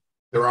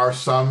 There are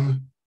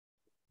some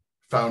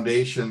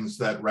foundations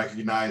that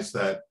recognize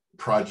that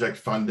project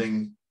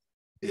funding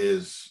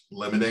is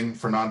limiting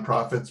for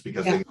nonprofits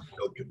because they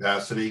build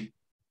capacity.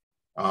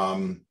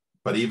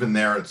 But even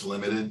there, it's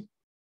limited.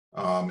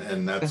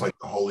 And that's like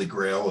the holy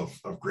grail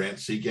of grant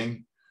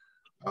seeking.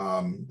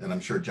 And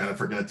I'm sure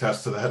Jennifer can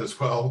attest to that as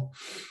well.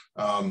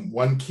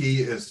 One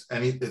key is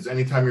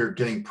anytime you're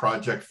getting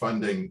project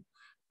funding,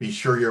 be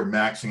sure you're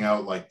maxing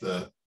out like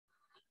the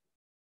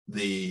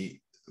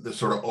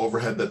sort of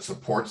overhead that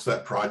supports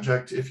that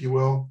project, if you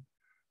will,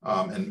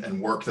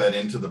 and work that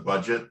into the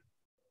budget.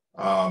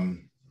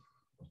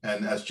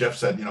 And as Jeff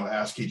said,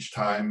 ask each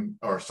time,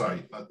 or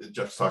sorry,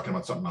 Jeff's talking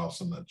about something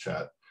else in the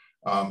chat.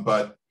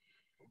 But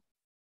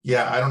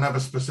yeah, I don't have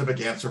a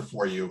specific answer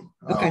for you.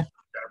 Okay.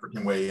 Jennifer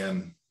can weigh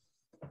in.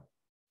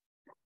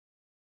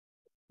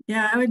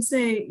 Yeah, I would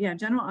say,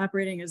 general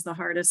operating is the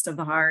hardest of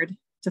the hard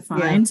to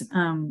find.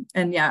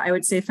 And I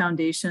would say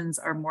foundations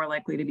are more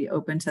likely to be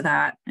open to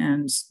that,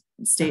 and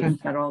state and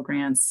federal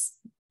grants,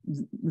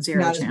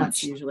 zero Not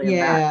chance usually of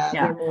that.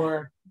 Yeah, they're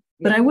more.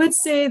 But I would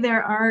say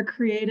there are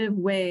creative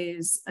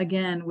ways,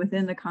 again,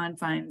 within the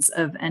confines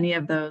of any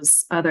of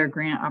those other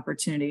grant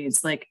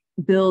opportunities, like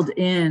build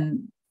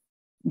in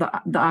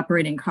the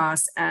operating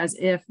costs as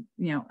if,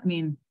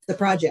 the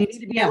project. You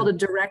need to be able to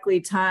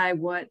directly tie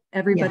what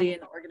everybody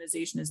in the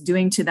organization is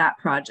doing to that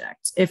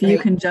project. If you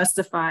can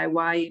justify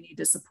why you need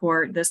to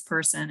support this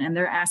person and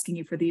they're asking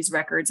you for these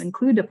records,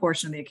 include a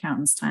portion of the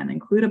accountant's time,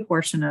 include a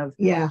portion of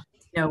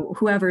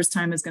whoever's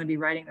time is going to be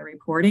writing the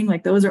reporting,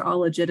 like those are all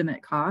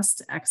legitimate costs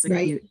to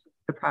execute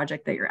the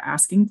project that you're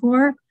asking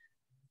for.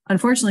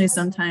 Unfortunately,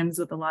 sometimes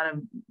with a lot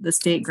of the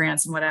state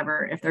grants and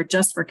whatever, if they're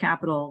just for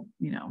capital,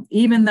 you know,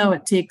 even though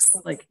it takes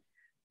like,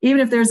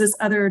 even if there's this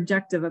other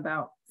objective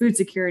about food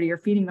security or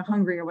feeding the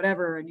hungry or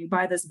whatever, and you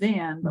buy this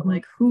van, but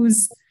like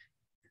who's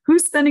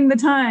spending the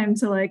time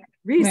to like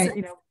research, Right.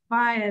 you know,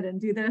 buy it and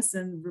do this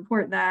and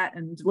report that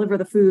and deliver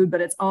the food,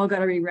 but it's all got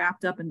to be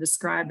wrapped up and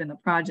described in the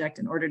project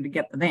in order to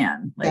get the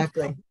van. Like,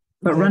 Exactly.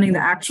 but running the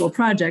actual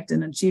project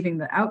and achieving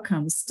the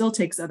outcomes still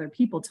takes other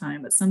people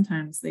time, but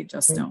sometimes they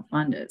just don't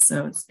fund it.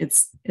 So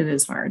it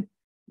is hard.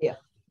 Yeah.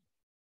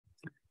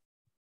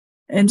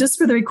 And just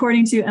for the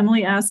recording too,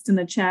 Emily asked in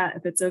the chat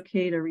if it's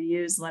okay to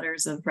reuse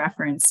letters of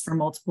reference for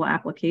multiple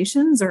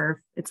applications,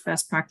 or if it's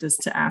best practice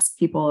to ask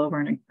people over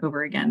and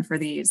over again for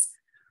these.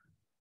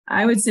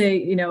 I would say,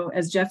 you know,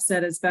 as Jeff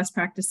said, it's best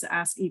practice to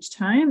ask each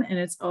time. And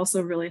it's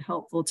also really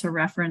helpful to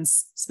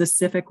reference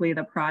specifically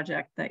the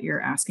project that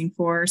you're asking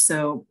for.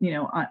 So, you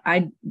know,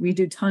 we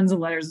do tons of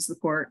letters of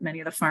support. Many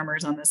of the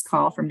farmers on this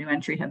call from New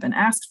Entry have been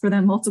asked for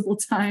them multiple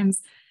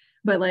times.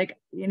 But like,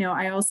 you know,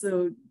 I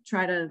also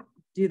try to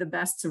do the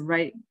best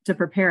to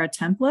prepare a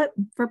template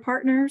for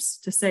partners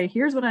to say,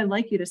 here's what I'd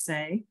like you to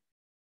say,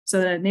 so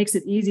that it makes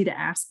it easy to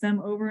ask them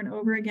over and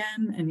over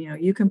again. And, you know,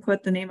 you can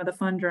put the name of the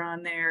funder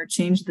on there,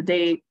 change the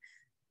date,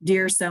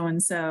 dear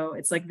so-and-so.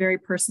 It's like very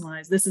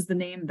personalized. This is the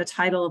name, the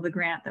title of the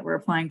grant that we're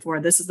applying for.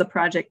 This is the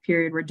project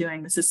period we're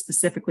doing. This is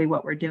specifically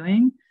what we're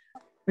doing,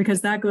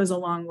 because that goes a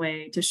long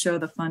way to show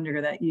the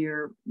funder that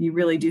you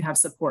really do have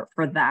support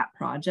for that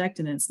project.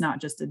 And it's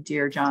not just a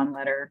Dear John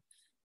letter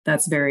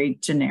that's very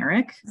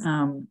generic.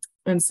 And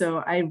so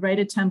I write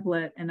a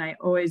template and I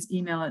always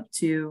email it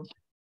to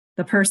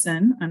the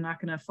person. I'm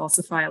not going to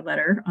falsify a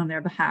letter on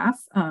their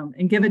behalf,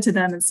 and give it to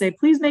them and say,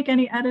 please make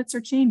any edits or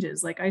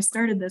changes. Like, I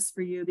started this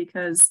for you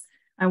because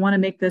I want to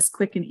make this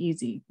quick and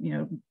easy.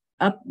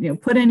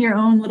 Put in your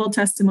own little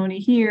testimony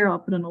here. I'll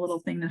put in a little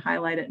thing to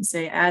highlight it and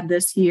say, add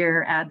this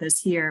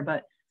here,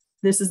 but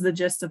this is the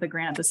gist of the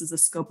grant. This is the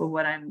scope of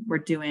what we're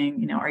doing.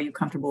 You know, are you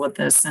comfortable with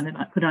this? Send it,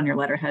 put it on your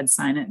letterhead,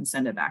 sign it, and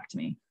send it back to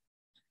me.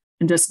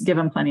 And just give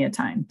them plenty of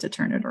time to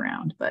turn it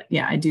around. But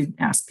yeah, I do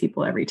ask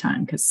people every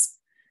time, because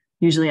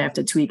usually I have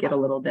to tweak it a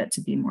little bit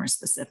to be more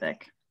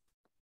specific.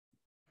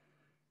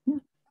 Yeah.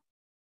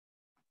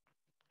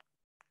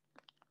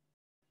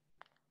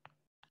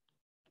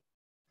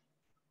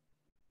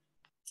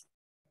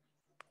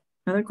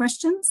 Other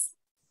questions?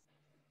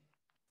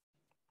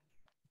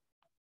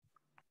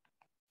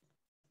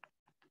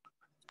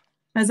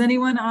 Has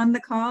anyone on the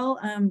call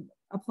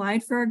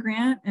applied for a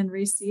grant and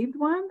received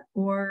one,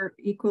 or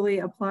equally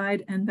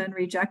applied and been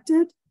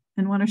rejected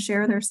and want to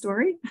share their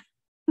story?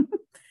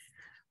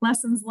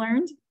 Lessons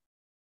learned?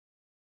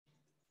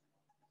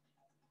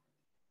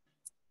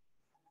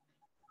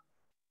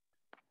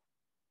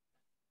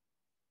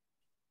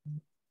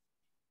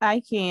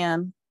 I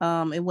can.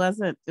 It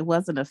wasn't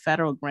a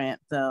federal grant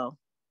though.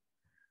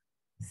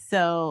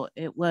 So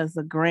it was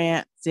a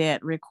grant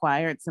that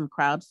required some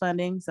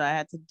crowdfunding. So I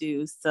had to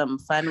do some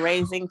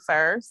fundraising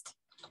first,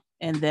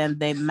 and then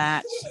they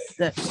matched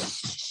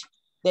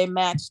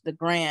the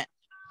grant.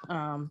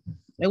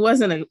 It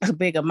wasn't a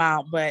big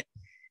amount, but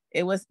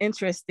it was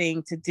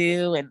interesting to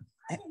do and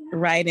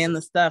write in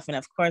the stuff. And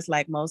of course,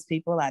 like most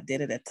people, I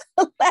did it at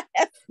the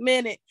last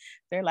minute.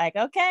 They're like,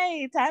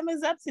 okay, time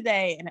is up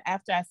today. And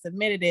after I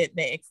submitted it,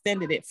 they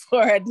extended it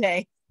for a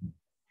day.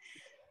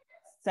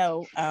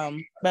 So,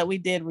 but we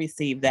did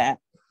receive that.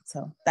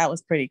 So that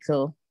was pretty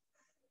cool.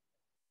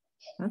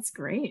 That's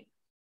great.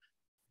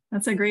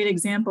 That's a great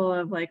example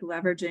of like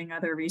leveraging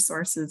other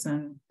resources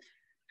and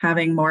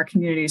having more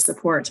community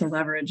support to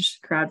leverage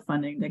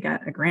crowdfunding to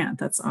get a grant.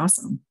 That's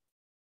awesome.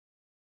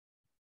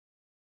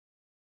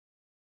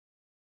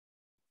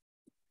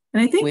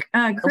 And I think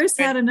Chris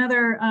had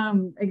another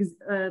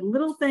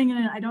little thing,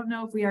 and I don't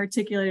know if we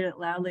articulated it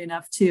loudly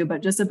enough too,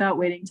 but just about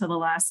waiting till the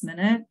last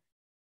minute.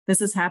 This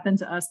has happened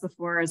to us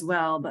before as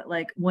well, but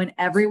like when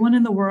everyone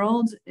in the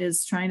world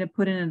is trying to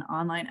put in an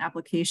online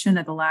application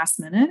at the last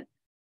minute,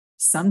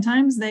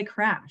 sometimes they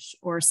crash,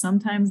 or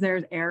sometimes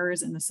there's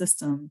errors in the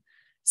system.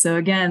 So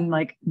again,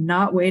 like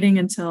not waiting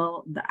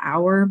until the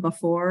hour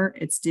before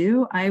it's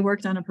due. I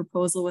worked on a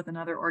proposal with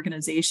another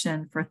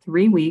organization for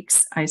 3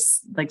 weeks. I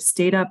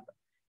stayed up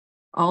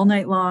all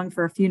night long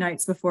for a few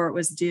nights before it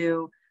was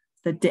due.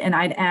 And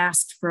I'd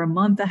asked for a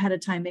month ahead of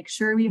time, make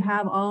sure we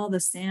have all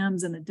the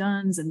SAMs and the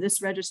DUNs and this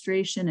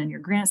registration and your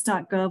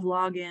grants.gov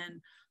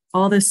login,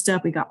 all this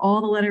stuff. We got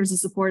all the letters of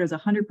support. It was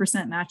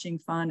 100% matching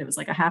fund. It was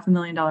like a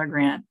 $500,000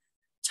 grant,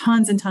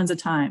 tons and tons of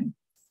time.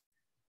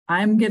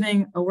 I'm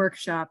giving a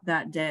workshop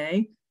that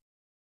day,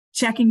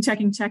 checking.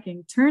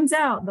 Turns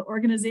out the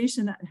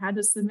organization that had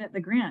to submit the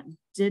grant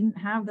didn't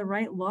have the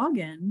right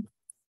login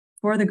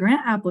for the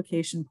grant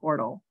application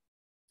portal.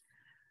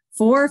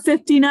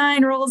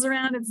 4:59 rolls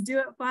around, it's due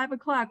at 5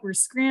 o'clock. We're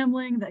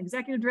scrambling. The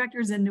executive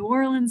director's in New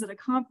Orleans at a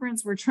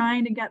conference. We're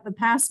trying to get the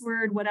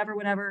password,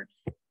 whatever.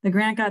 The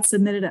grant got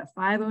submitted at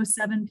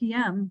 5:07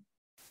 p.m.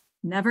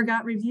 Never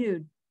got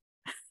reviewed.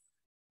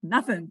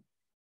 Nothing.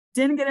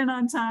 Didn't get in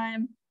on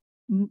time.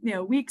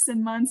 weeks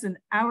and months and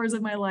hours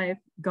of my life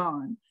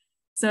gone.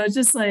 So it's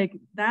just like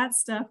that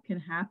stuff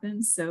can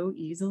happen so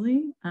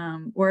easily.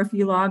 Or if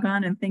you log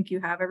on and think you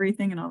have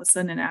everything and all of a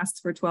sudden it asks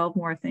for 12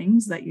 more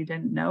things that you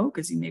didn't know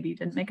because maybe you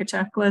didn't make a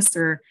checklist,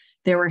 or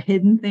there were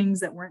hidden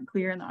things that weren't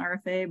clear in the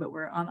RFA but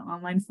were on the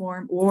online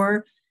form,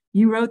 or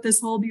you wrote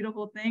this whole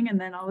beautiful thing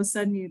and then all of a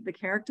sudden the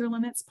character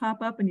limits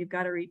pop up and you've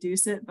got to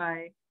reduce it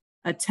by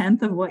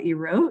 1/10 of what you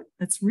wrote.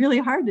 It's really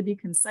hard to be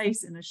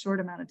concise in a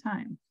short amount of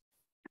time.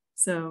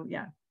 So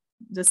yeah,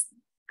 just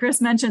Chris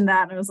mentioned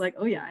that and I was like,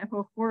 oh yeah, I have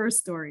horror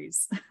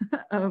stories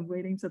of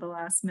waiting to the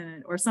last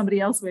minute or somebody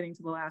else waiting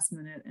to the last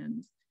minute,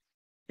 and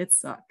it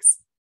sucks.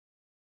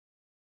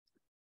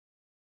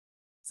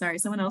 Sorry,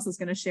 someone else is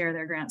going to share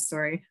their grant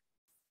story.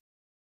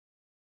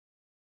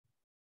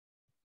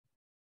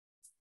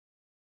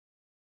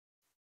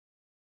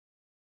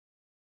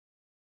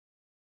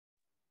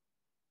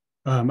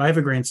 I have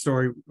a grant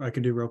story I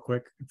could do real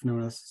quick if no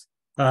one else.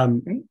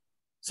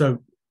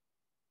 So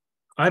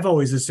I've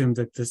always assumed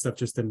that this stuff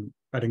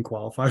I didn't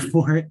qualify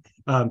for it.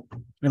 And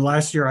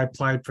last year I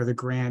applied for the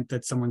grant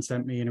that someone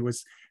sent me, and it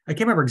was, I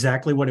can't remember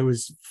exactly what it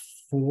was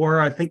for.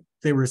 I think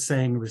they were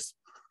saying it was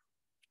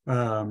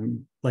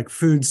like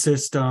food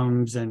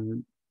systems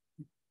and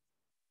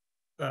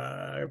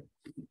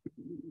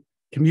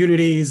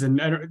communities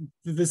and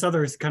this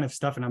other kind of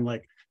stuff. And I'm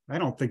like, I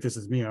don't think this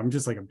is me. I'm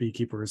just like a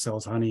beekeeper who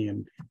sells honey,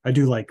 and I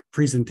do like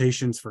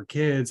presentations for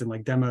kids and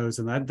like demos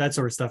and that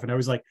sort of stuff. And I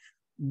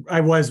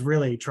was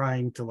really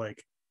trying to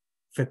like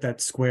fit that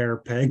square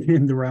peg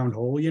in the round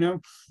hole,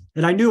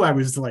 and I knew I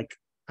was like,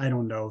 I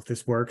don't know if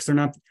this works or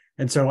not.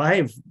 And so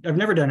I've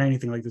never done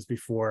anything like this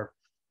before.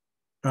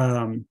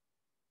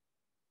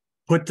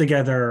 Put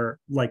together,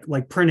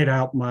 like printed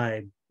out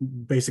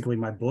basically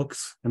my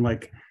books and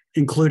like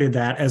included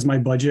that as my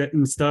budget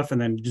and stuff,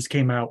 and then just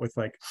came out with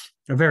like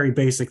a very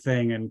basic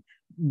thing. And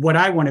what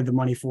I wanted the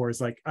money for is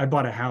like, I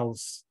bought a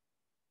house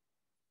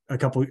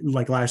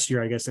last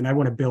year, I guess, and I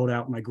want to build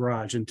out my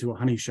garage into a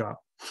honey shop,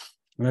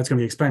 and that's going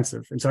to be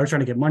expensive. And so I was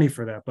trying to get money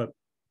for that, but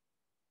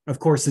of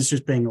course it's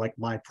just being like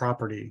my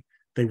property.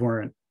 They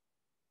weren't,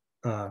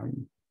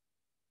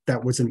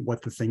 that wasn't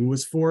what the thing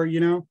was for,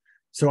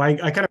 So I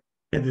kind of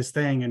did this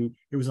thing, and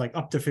it was like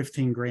up to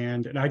 15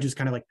 grand. And I just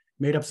kind of like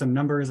made up some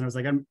numbers, and I was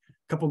like, I'm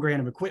a couple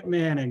grand of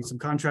equipment and some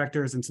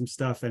contractors and some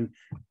stuff, and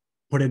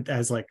put it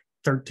as like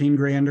 13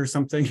 grand or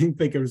something. I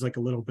think it was like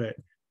a little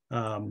bit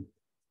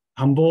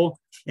humble.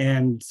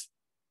 And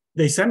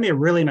they sent me a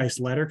really nice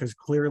letter because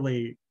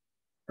clearly,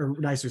 or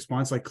nice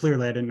response, like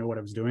clearly I didn't know what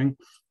I was doing.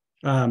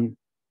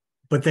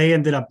 But they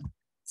ended up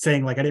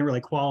saying like I didn't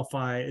really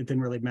qualify. It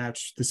didn't really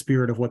match the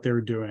spirit of what they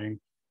were doing.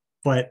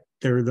 But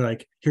they were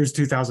like, here's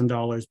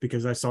 $2,000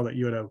 because I saw that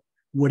you had a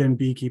wooden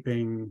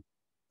beekeeping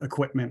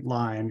equipment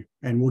line,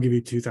 and we'll give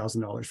you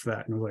 $2,000 for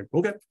that. And I was like,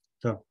 okay.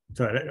 So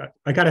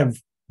I kind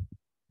of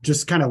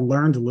just kind of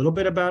learned a little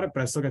bit about it,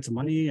 but I still got some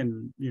money,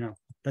 and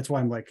that's why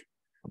I'm like,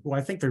 well,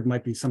 I think there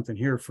might be something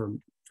here for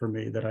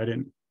me that I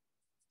didn't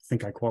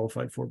think I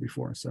qualified for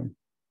before. So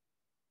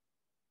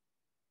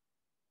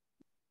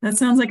that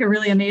sounds like a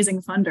really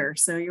amazing funder.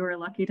 So you were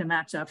lucky to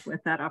match up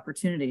with that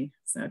opportunity.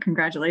 So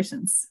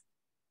congratulations.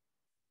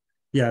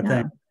 Yeah.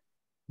 Thanks.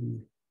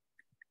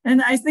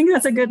 And I think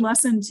that's a good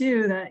lesson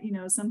too, that,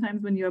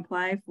 sometimes when you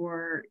apply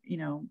for,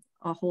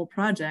 a whole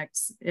project,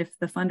 if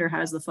the funder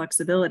has the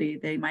flexibility,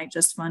 they might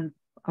just fund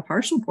a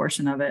partial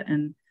portion of it.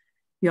 And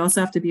you also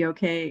have to be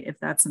okay if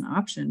that's an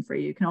option for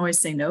you. You can always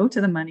say no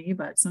to the money,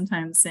 but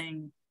sometimes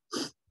saying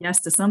yes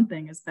to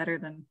something is better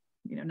than,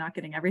 not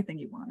getting everything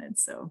you wanted.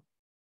 So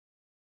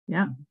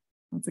yeah,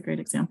 that's a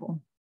great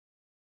example.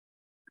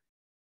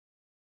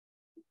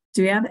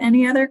 Do we have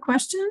any other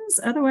questions?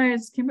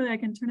 Otherwise, Kimberly, I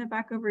can turn it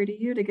back over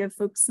to you to give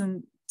folks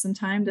some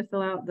time to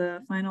fill out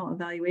the final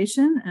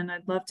evaluation. And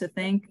I'd love to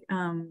thank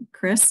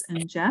Chris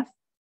and Jeff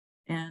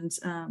and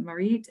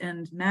Marit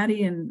and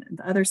Maddie and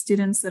the other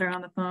students that are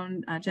on the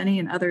phone, Jenny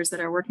and others that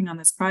are working on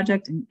this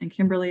project, and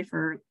Kimberly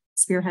for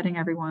spearheading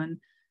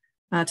everyone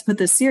to put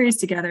this series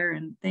together.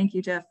 And thank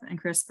you, Jeff and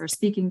Chris, for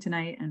speaking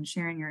tonight and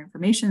sharing your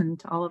information, and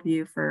to all of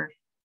you for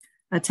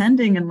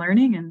attending and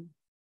learning and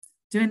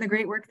doing the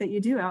great work that you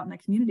do out in the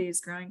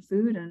communities, growing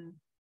food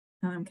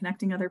and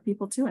connecting other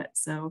people to it.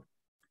 So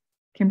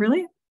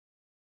Kimberly?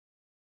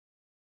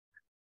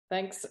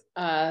 Thanks.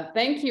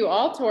 Thank you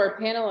all to our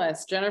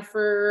panelists,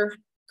 Jennifer,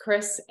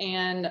 Chris,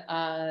 and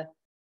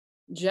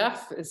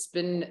Jeff. It's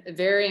been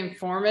very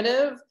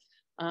informative.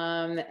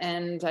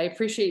 And I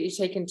appreciate you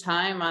taking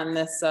time on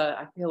this.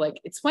 I feel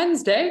like it's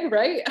Wednesday,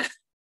 right?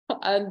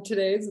 And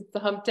today's the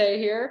hump day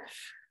here.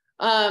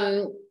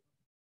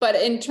 But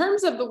in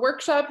terms of the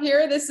workshop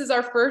here, this is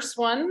our first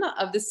one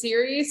of the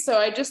series. So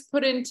I just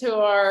put into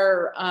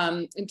our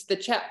into the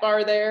chat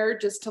bar there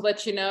just to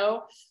let you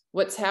know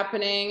what's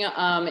happening.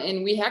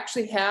 And we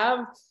actually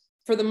have,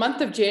 for the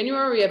month of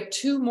January, we have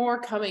 2 more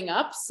coming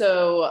up.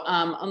 So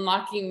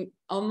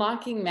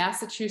unlocking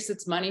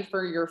Massachusetts money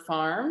for your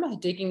farm,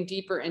 digging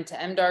deeper into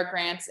MDAR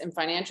grants and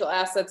financial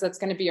assets. That's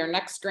going to be our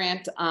next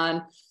grant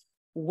on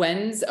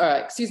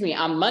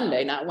on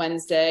Monday, not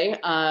Wednesday,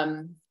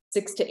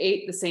 6 to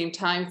 8, the same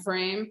time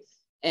frame.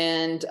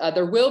 And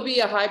there will be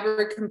a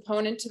hybrid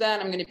component to that.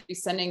 I'm going to be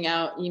sending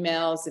out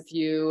emails if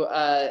you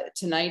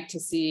tonight to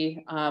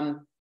see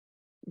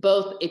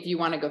both if you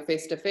want to go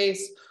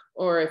face-to-face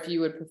or if you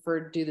would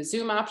prefer to do the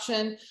Zoom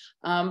option.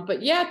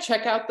 But yeah,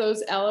 check out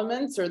those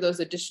elements or those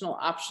additional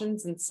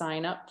options and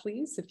sign up,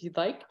 please, if you'd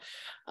like.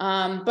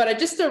 But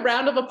just a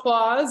round of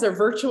applause or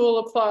virtual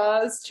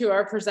applause to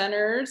our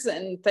presenters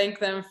and thank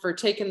them for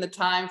taking the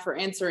time for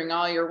answering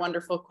all your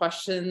wonderful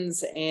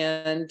questions.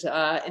 And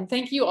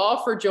thank you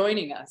all for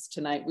joining us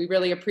tonight. We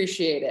really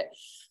appreciate it.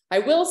 I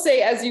will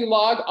say, as you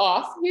log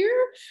off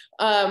here,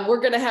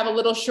 we're going to have a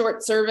little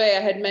short survey I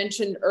had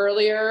mentioned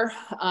earlier,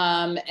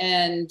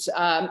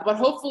 but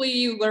hopefully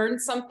you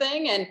learned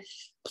something. And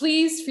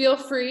please feel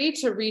free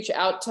to reach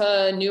out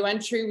to New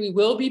Entry. We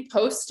will be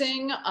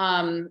posting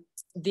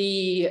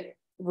the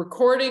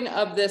recording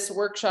of this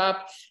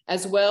workshop,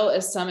 as well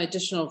as some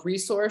additional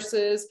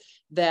resources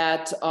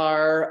that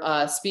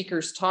our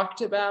speakers talked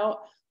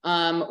about.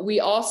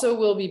 We also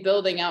will be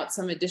building out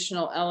some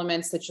additional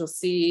elements that you'll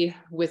see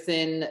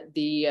within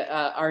the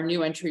our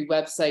New Entry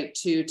website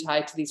too,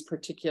 tied to these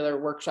particular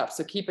workshops.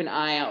 So keep an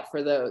eye out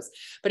for those.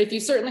 But if you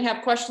certainly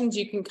have questions,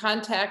 you can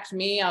contact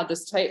me. I'll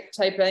just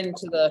type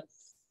into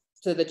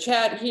the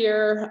chat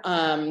here.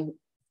 And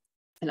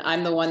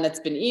I'm the one that's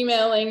been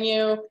emailing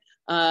you.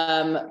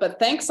 But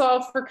thanks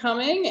all for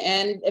coming.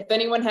 And if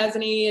anyone has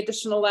any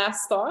additional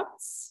last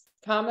thoughts,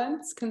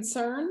 comments,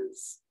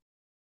 concerns.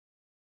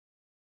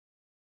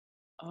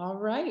 All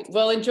right.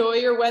 Well, enjoy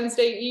your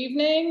Wednesday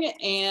evening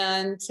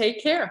and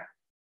take care.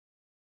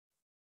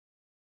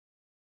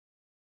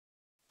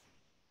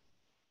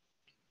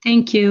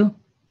 Thank you.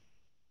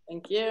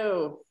 Thank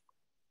you.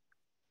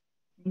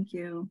 Thank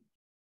you.